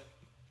 But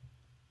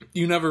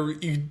you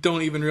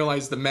don't even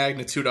realize the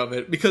magnitude of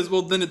it. Because,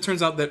 well, then it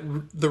turns out that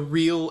the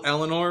real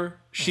Eleanor,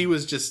 she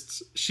was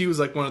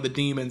like one of the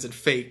demons and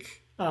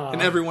fake.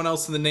 And everyone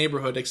else in the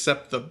neighborhood,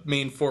 except the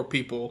main four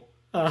people,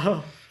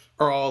 are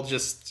all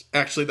just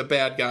actually the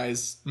bad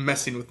guys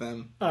messing with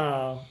them.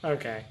 Oh,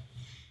 okay.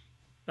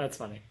 That's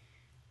funny.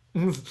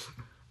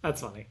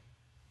 That's funny.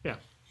 Yeah.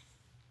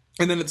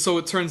 And then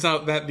it turns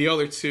out that the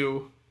other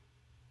two,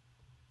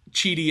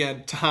 Chidi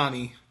and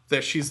Tahani,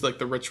 that she's like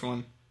the rich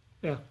one.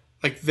 Yeah.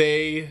 Like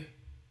they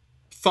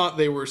thought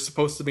they were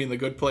supposed to be in the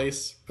good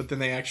place, but then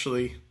they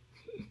actually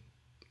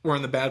were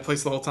in the bad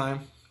place the whole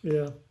time.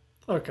 Yeah.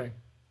 Okay.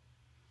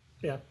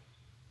 Yeah.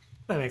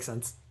 That makes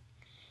sense.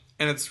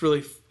 And it's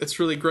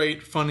really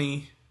great,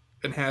 funny,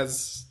 and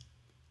there's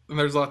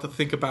a lot to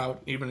think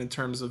about, even in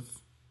terms of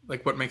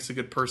like what makes a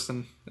good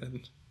person,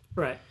 and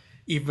right.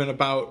 Even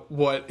about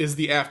what is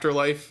the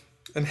afterlife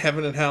and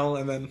heaven and hell,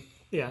 and then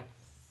yeah.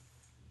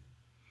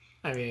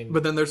 I mean,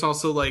 but then there's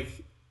also like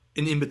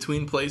an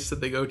in-between place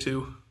that they go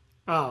to.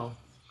 Oh,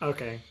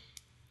 okay.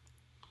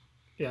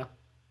 Yeah.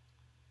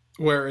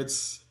 Where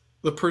it's,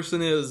 the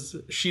person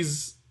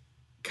she's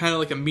kind of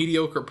like a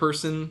mediocre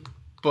person,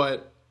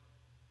 but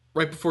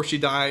right before she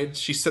died,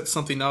 she set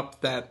something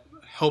up that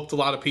helped a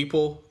lot of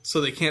people, so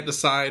they can't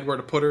decide where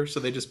to put her, so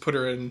they just put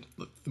her in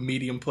the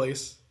medium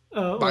place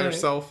by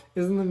herself.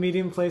 Isn't the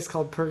medium place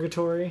called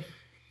Purgatory?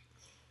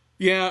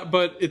 Yeah,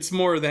 but it's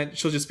more that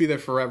she'll just be there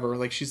forever.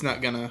 Like, she's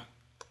not gonna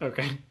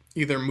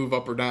either move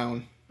up or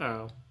down.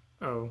 Oh.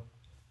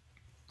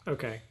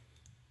 Okay.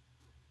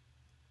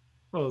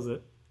 What was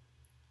it?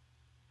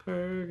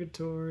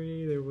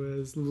 Purgatory. There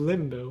was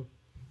Limbo.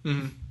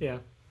 Mm-hmm. Yeah.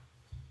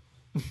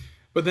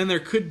 But then there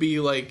could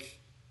even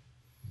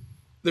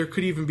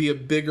be a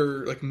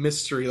bigger like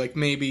mystery. Like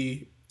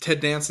maybe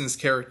Ted Danson's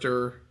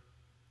character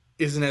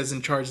isn't as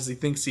in charge as he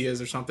thinks he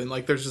is, or something.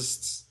 Like there's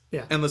just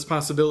endless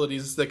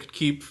possibilities that could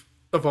keep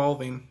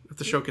evolving if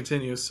the show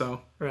continues.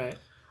 So right.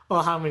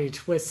 Well, how many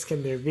twists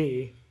can there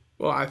be?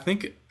 Well, I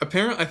think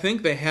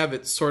they have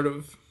it sort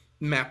of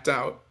mapped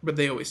out, but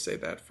they always say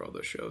that for all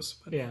those shows.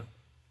 But. Yeah.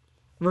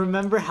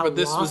 Remember how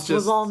Lost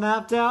was all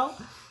mapped out?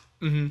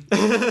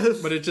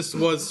 Mm-hmm. But it just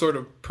was sort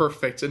of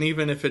perfect, and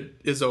even if it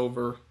is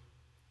over,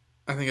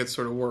 I think it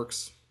sort of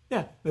works.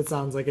 Yeah, it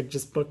sounds like it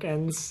just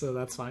bookends, so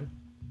that's fine.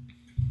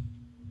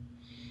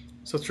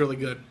 So it's really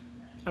good.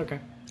 Okay.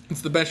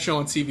 It's the best show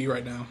on TV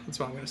right now. That's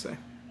what I'm going to say.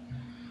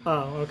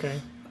 Oh, okay.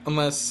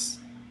 Unless,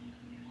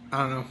 I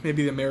don't know,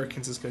 maybe The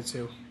Americans is good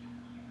too.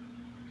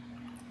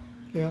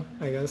 Yeah,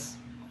 I guess.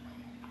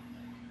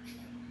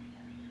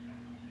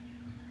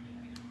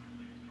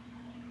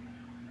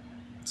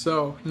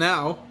 So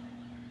now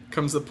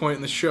comes the point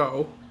in the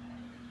show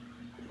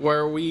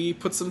where we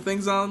put some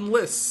things on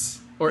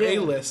lists, or a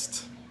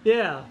list.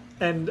 Yeah,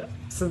 and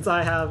since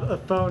I have a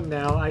phone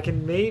now, I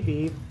can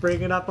maybe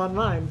bring it up on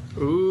mine.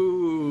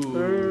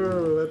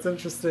 Ooh, that's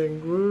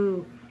interesting.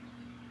 Ooh.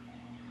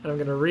 I'm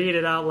going to read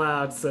it out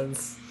loud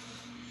since...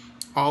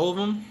 All of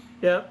them?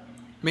 Yep.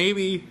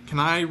 Maybe, can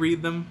I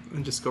read them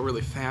and just go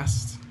really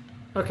fast?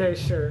 Okay,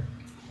 sure.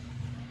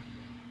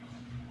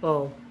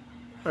 Oh,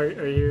 are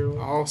you...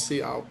 I'll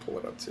pull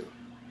it up too.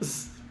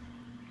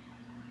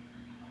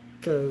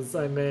 Because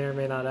I may or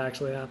may not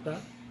actually have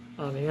that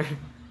on here.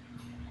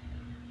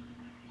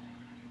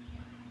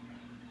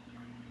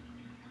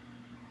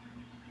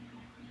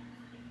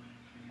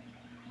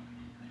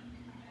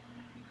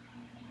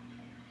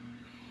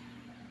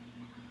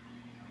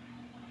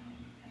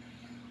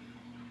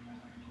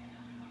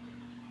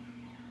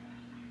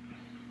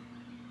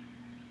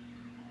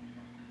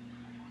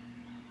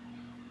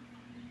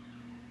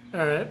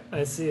 Alright,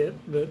 I see it,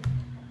 but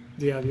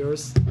do you have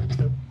yours?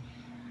 Nope.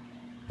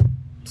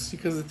 See,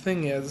 because the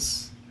thing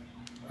is,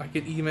 I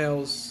get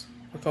emails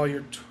with all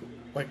your,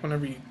 like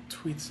whenever you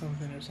tweet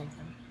something or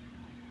something.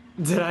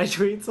 Did I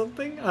tweet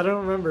something? I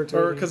don't remember tweeting.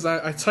 Or because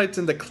I typed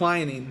in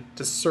declining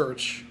to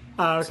search.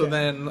 Okay. So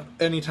then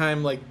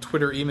anytime like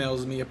Twitter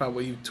emails me about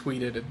what you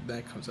tweeted,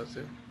 that comes up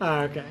too.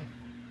 Okay.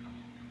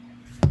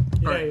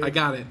 Alright, I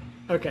got it.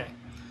 Okay.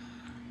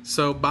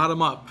 So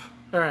bottom up.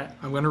 Alright.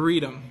 I'm going to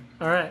read them.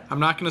 Alright. I'm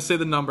not going to say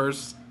the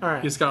numbers.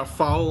 Alright. You just got to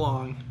follow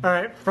along.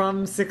 Alright,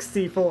 from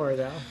 64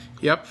 though.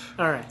 Yep.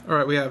 Alright.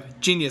 Alright, we have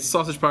Genius,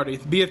 Sausage Party,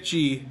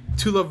 BFG,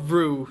 To Love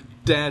Rue,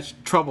 Dash,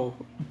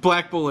 Trouble,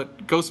 Black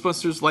Bullet,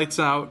 Ghostbusters, Lights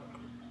Out,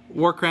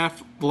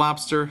 Warcraft, The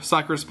Lobster,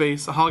 Soccer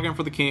Space, A Hologram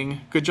for the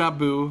King, Good Job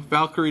Boo,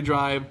 Valkyrie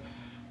Drive,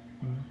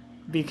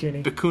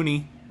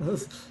 Bikuni,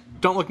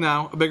 Don't Look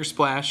Now, A Bigger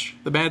Splash,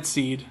 The Bad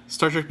Seed,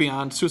 Star Trek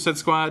Beyond, Suicide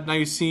Squad, Now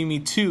You See Me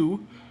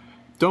 2,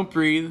 Don't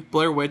Breathe,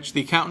 Blair Witch,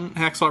 The Accountant,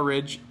 Hacksaw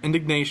Ridge,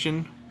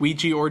 Indignation,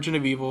 Ouija Origin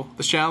of Evil,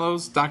 The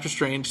Shallows, Doctor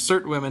Strange,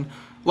 Cert Women,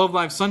 Love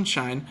Live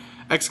Sunshine,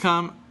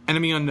 XCOM,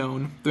 Enemy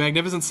Unknown, The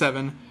Magnificent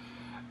Seven,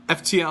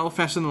 FTL,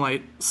 Faster Than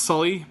Light,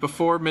 Sully,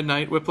 Before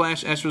Midnight,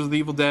 Whiplash, Astros of the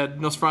Evil Dead,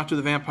 Nosferatu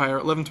the Vampire,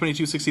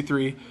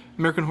 11/22/63,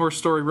 American Horror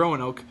Story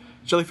Roanoke,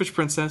 Jellyfish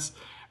Princess,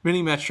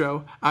 Mini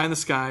Metro, Eye in the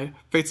Sky,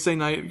 Fate's Day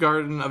Night,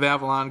 Garden of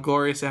Avalon,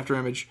 Glorious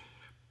Afterimage,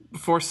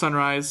 Before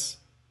Sunrise,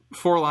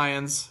 Four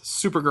Lions,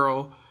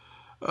 Supergirl,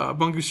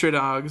 Bungo Stray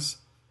Dogs,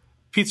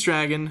 Pete's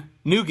Dragon,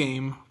 New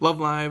Game, Love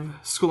Live,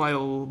 School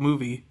Idol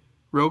Movie,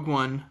 Rogue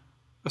One,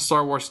 A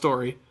Star Wars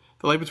Story,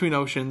 The Light Between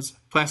Oceans,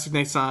 Plastic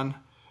Nathan,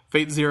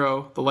 Fate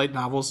Zero, The Light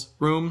Novels,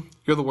 Room,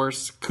 You're the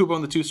Worst, Kubo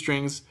and the Two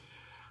Strings,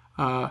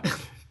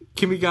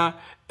 Kimiga,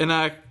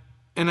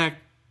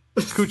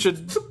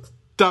 Kucha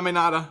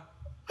Dominata,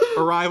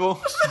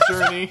 Arrival,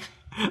 Journey,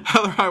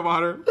 Hell or High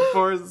Water,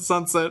 Before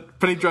Sunset,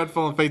 Penny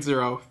Dreadful, and Fate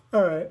Zero.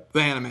 Alright.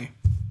 The anime.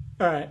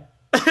 Alright.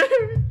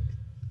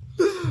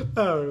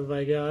 Oh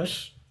my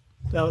gosh.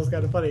 That was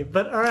kind of funny.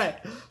 But alright.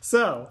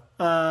 So,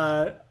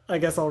 I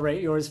guess I'll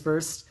rate yours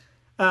first.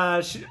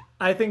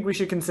 I think we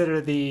should consider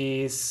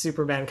the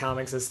Superman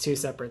comics as two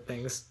separate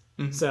things.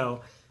 Mm-hmm.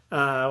 So,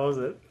 what was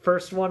it?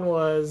 First one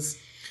was...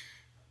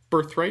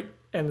 Birthright.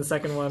 And the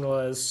second one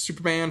was...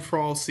 Superman for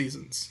All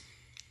Seasons.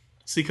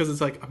 See, because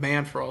it's like a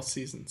man for all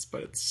seasons,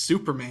 but it's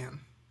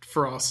Superman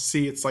for all.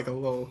 See, it's like a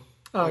little...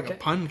 like Okay. a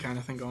pun kind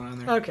of thing going on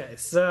there. Okay,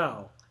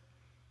 so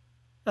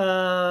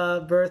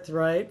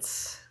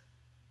Birthright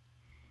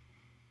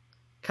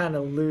kind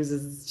of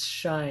loses its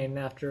shine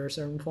after a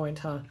certain point,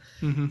 huh?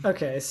 Mm-hmm.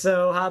 Okay,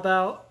 so how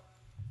about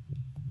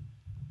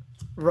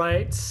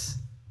right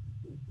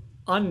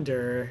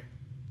under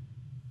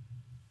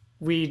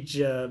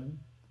Ouija,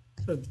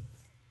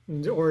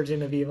 the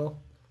origin of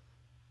evil?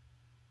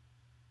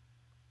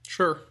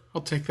 Sure,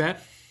 I'll take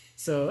that.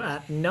 So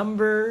at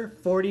number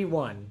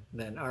 41,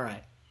 then, all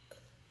right.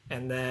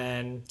 And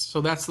then,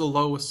 So that's the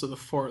lowest of the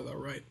four, though,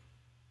 right?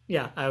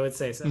 yeah, I would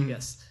say so,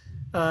 yes.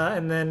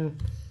 And then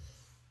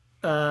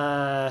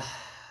A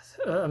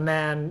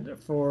Man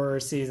for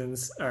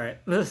Seasons. All right.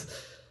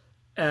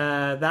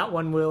 That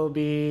one will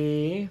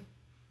be...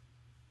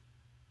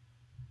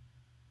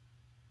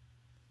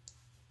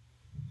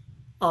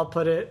 I'll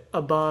put it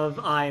above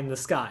Eye in the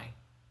Sky.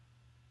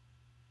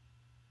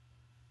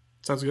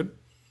 Sounds good.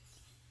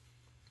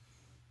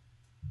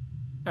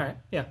 All right.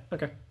 Yeah.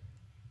 Okay.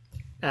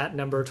 At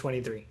number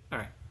 23. All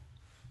right.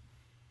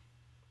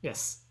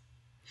 Yes.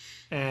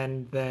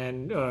 And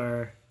then,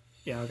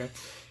 yeah. Okay.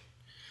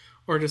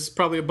 Or just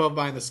probably above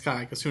Eye in the Sky,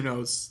 because who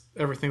knows?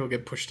 Everything will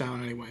get pushed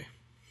down anyway.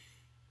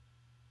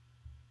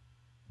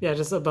 Yeah,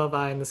 just above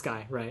Eye in the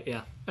Sky. Right.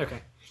 Yeah.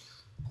 Okay.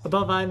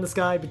 Above Eye in the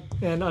Sky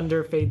and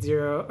under Fate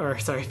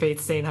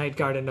Stay Night,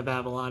 Garden of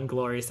Babylon,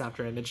 Glorious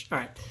After Image. All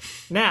right.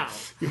 Now.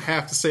 You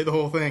have to say the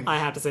whole thing. I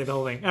have to say the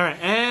whole thing. All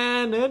right.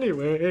 And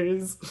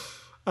anyways,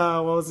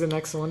 what was the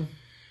next one?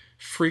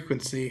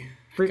 Frequency.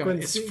 God,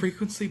 is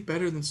Frequency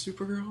better than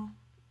Supergirl?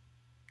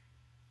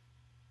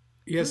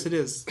 Yes, it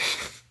is.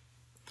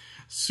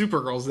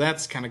 Supergirl's,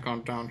 that's kind of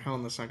gone downhill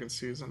in the second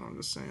season, I'm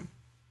just saying.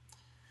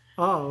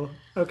 Oh,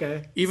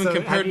 okay. Even so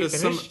compared to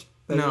finished?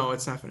 No,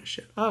 it's not finished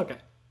yet. Oh, okay.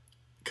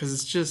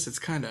 Because it's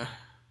kind of...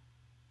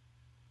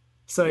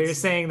 So you're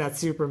saying that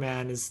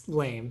Superman is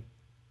lame.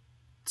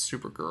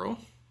 Supergirl?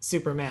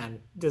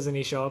 Superman. Doesn't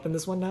he show up in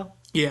this one now?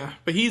 Yeah,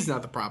 but he's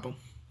not the problem.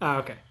 Oh,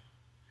 okay.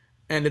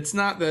 And it's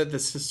not that the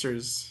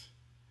sister's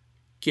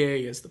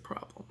gay is the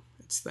problem.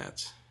 It's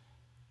that...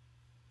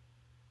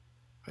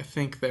 they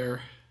think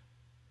they're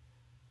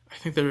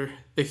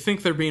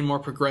being more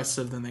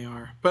progressive than they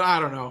are. But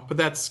I don't know. But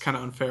that's kind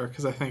of unfair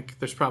because I think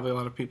there's probably a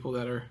lot of people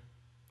that are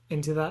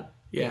into that.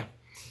 Yeah.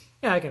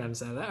 Yeah, I can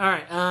understand that. All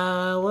right.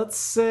 Let's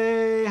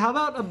say, how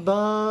about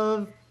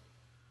above?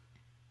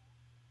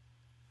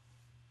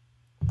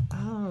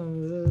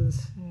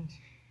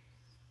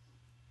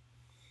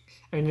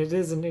 I mean, it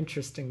is an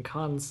interesting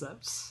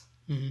concept.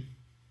 Mm-hmm.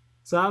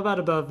 So how about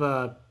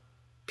above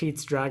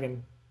Pete's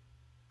Dragon?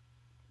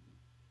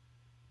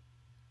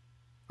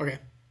 Okay.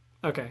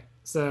 Okay.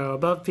 So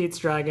above Pete's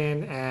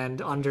Dragon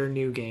and under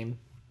New Game.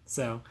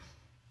 So,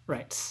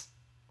 right.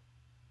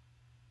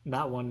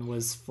 That one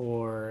was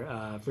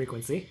for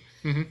Frequency.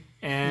 Mm-hmm.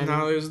 And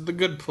now there's The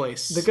Good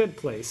Place. The Good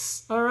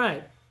Place. All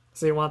right.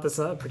 So you want this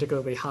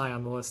particularly high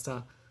on the list,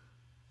 huh?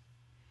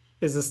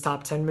 Is this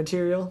top 10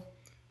 material?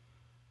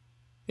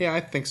 Yeah,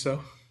 I think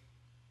so.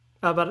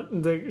 How about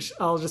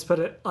I'll just put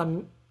it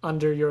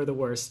under You're the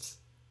Worst.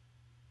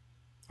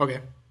 Okay.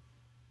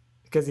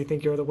 Because you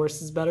think You're the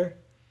Worst is better?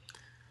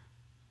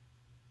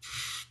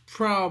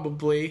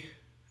 Probably.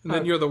 And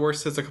then You're the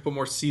Worst has a couple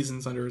more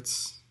seasons under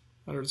its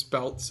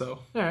belt, so.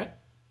 All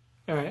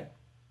right.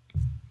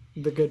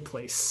 The Good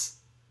Place.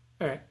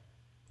 All right.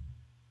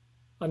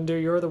 Under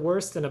You're the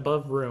Worst and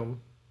above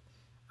Room.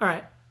 All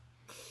right.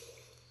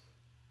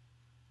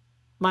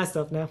 My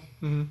stuff now.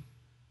 Mm-hmm.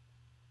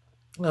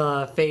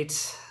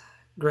 Fate,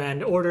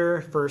 Grand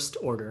Order, First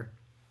Order.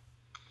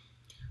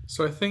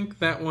 So I think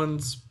that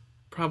one's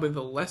probably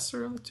the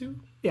lesser of the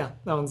two? Yeah,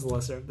 that one's the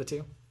lesser of the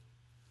two.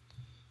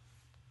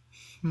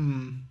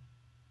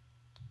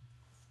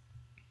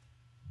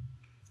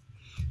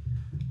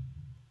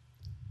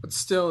 But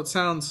still, it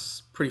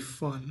sounds pretty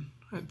fun,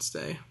 I'd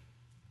say.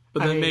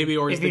 But then maybe,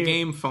 or is the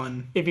game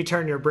fun? If you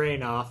turn your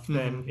brain off,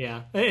 then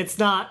yeah. It's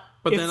not...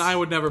 But then I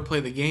would never play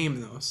the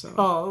game, though, so...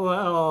 Oh,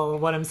 well,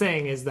 what I'm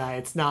saying is that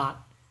it's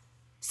not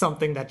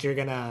something that you're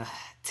gonna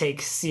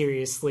take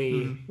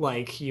seriously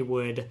like you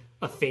would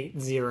a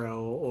Fate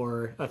Zero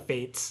or a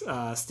Fate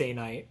Stay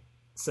Night.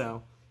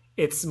 So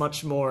it's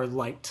much more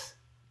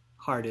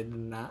light-hearted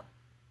than that.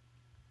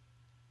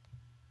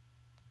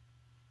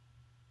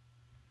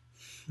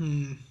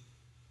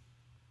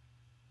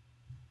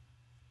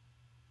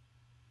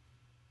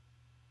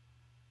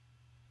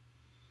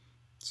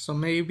 So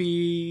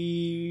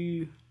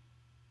maybe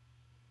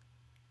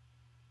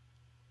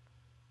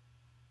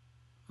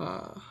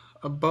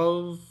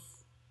above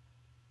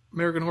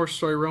American Horror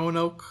Story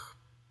Roanoke,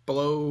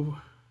 below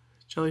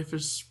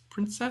Jellyfish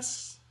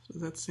Princess?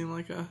 Does that seem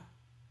like a...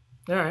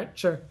 All right,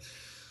 sure.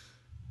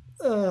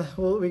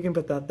 Well, we can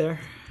put that there.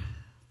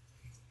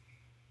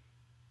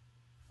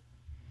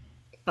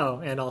 Oh,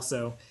 and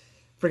also,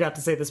 forgot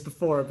to say this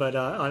before, but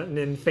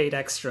in Fate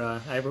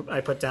Extra,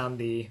 I put down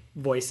the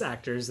voice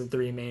actors, the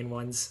three main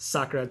ones.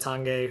 Sakura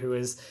Tange, who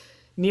is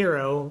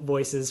Nero,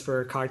 voices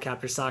for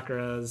Cardcaptor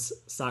Sakura's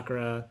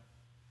Sakura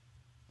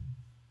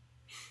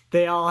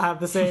they all have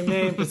the same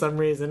name for some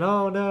reason.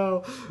 Oh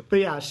no. But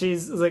yeah,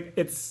 she's like,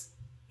 it's,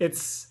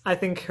 I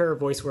think her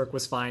voice work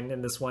was fine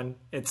in this one.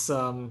 It's,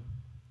 I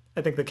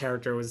think the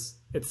character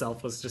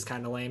itself was just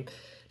kind of lame.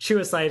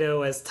 Chiwa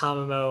Saito as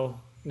Tamamo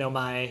no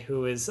Mae,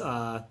 who is,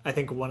 I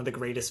think one of the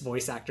greatest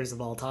voice actors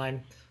of all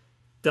time,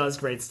 does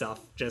great stuff.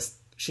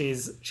 She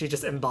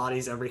just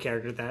embodies every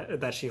character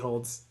that she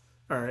holds,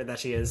 or that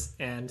she is.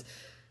 And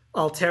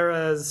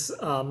Altera's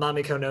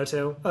Mamiko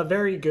Noto, a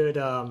very good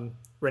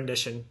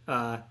rendition.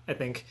 I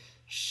think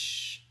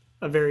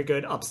a very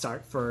good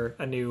upstart for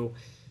a new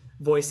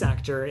voice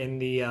actor in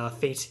the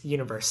Fate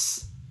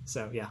universe.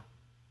 So yeah.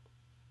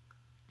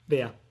 But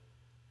yeah.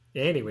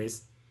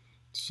 Anyways.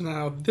 So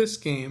now this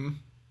game.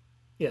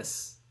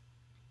 Yes.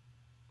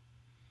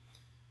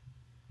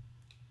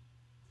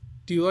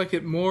 Do you like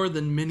it more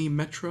than Mini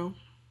Metro?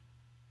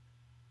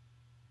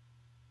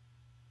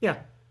 Yeah.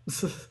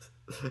 Do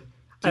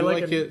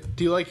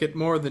you like it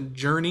more than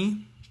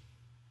Journey?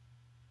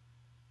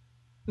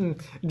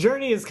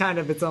 Journey is kind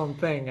of its own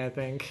thing, I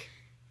think.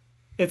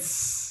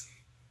 It's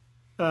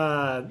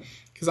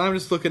because I'm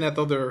just looking at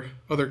the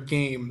other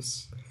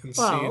games and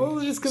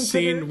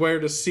seeing where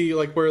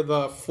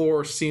the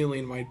floor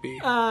ceiling might be.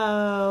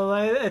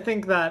 I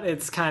think that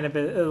it's kind of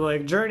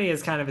like Journey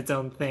is kind of its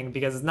own thing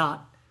because it's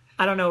not.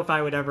 I don't know if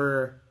I would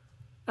ever.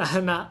 I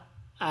don't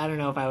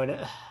know if I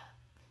would.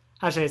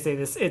 How should I say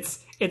this?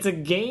 It's a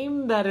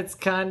game that it's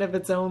kind of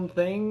its own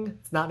thing.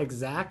 It's not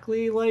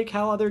exactly like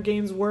how other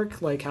games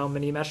work, like how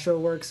Mini Metro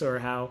works or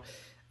how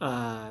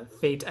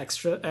Fate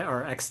Extra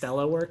or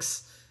Extella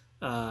works.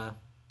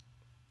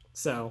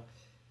 So,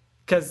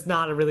 because it's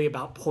not really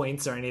about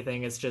points or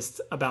anything. It's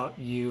just about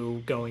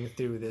you going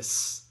through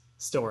this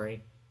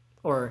story,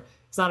 or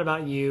it's not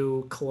about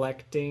you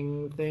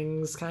collecting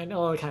things. It kind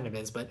of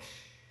is, but.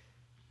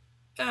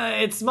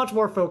 It's much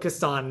more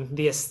focused on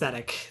the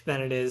aesthetic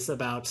than it is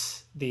about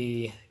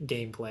the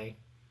gameplay,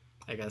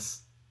 I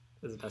guess,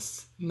 is the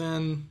best. And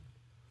then,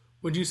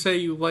 would you say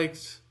you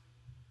liked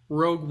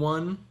Rogue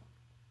One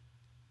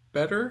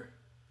better?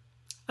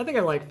 I think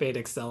I like Fate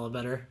Extella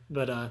better,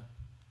 but,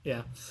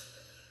 yeah.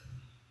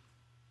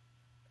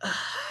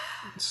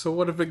 So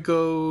what if it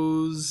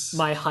goes...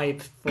 My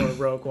hype for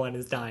Rogue One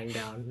is dying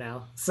down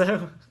now,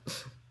 so...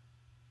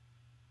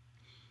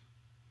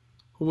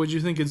 Would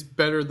you think it's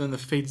better than the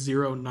Fate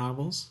Zero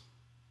novels?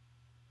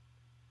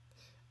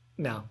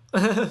 No.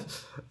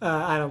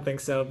 I don't think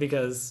so,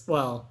 because,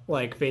 well,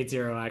 like, Fate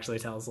Zero actually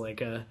tells, like,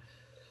 a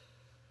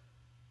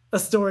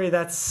story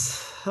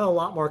that's a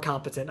lot more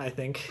competent, I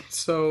think.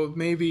 So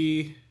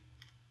maybe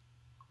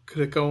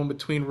could it go in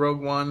between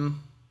Rogue One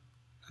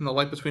and The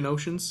Light Between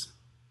Oceans?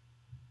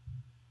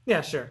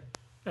 Yeah, sure.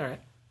 All right.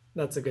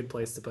 That's a good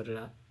place to put it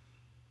at.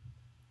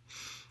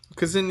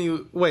 Because then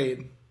you...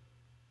 Wait...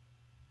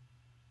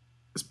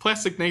 Is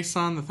Plastic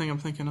Nason the thing I'm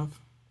thinking of?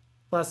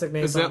 Plastic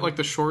Nason. Is that like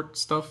the short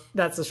stuff?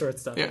 That's the short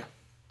stuff. Yeah.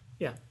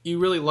 Yeah. You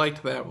really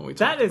liked that when we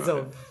talked about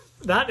it.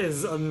 That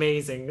is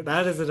amazing.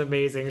 That is an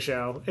amazing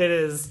show. It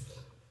is.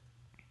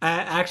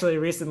 Actually,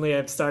 recently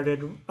I've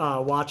started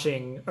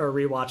watching or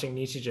rewatching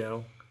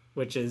Nichijou,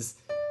 which is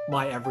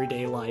my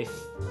everyday life,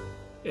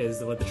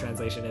 is what the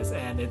translation is,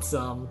 and it's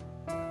a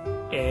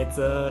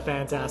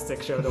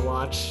fantastic show to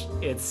watch.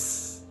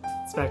 It's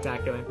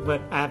spectacular,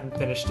 but I haven't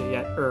finished it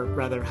yet, or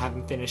rather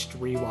haven't finished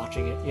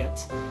rewatching it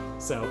yet,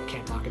 so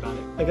can't talk about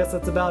it. I guess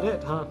that's about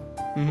it, huh?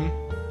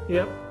 Mm-hmm.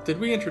 Yep. Did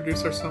we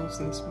introduce ourselves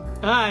in this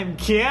one? I'm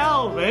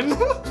Calvin.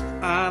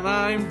 And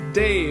I'm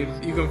Dave.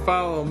 You can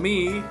follow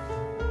me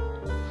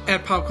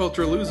at Pop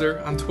Culture Loser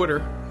on Twitter.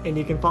 And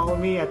you can follow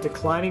me at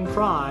Declining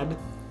Prod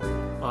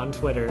on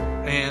Twitter.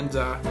 And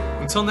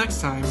until next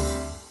time...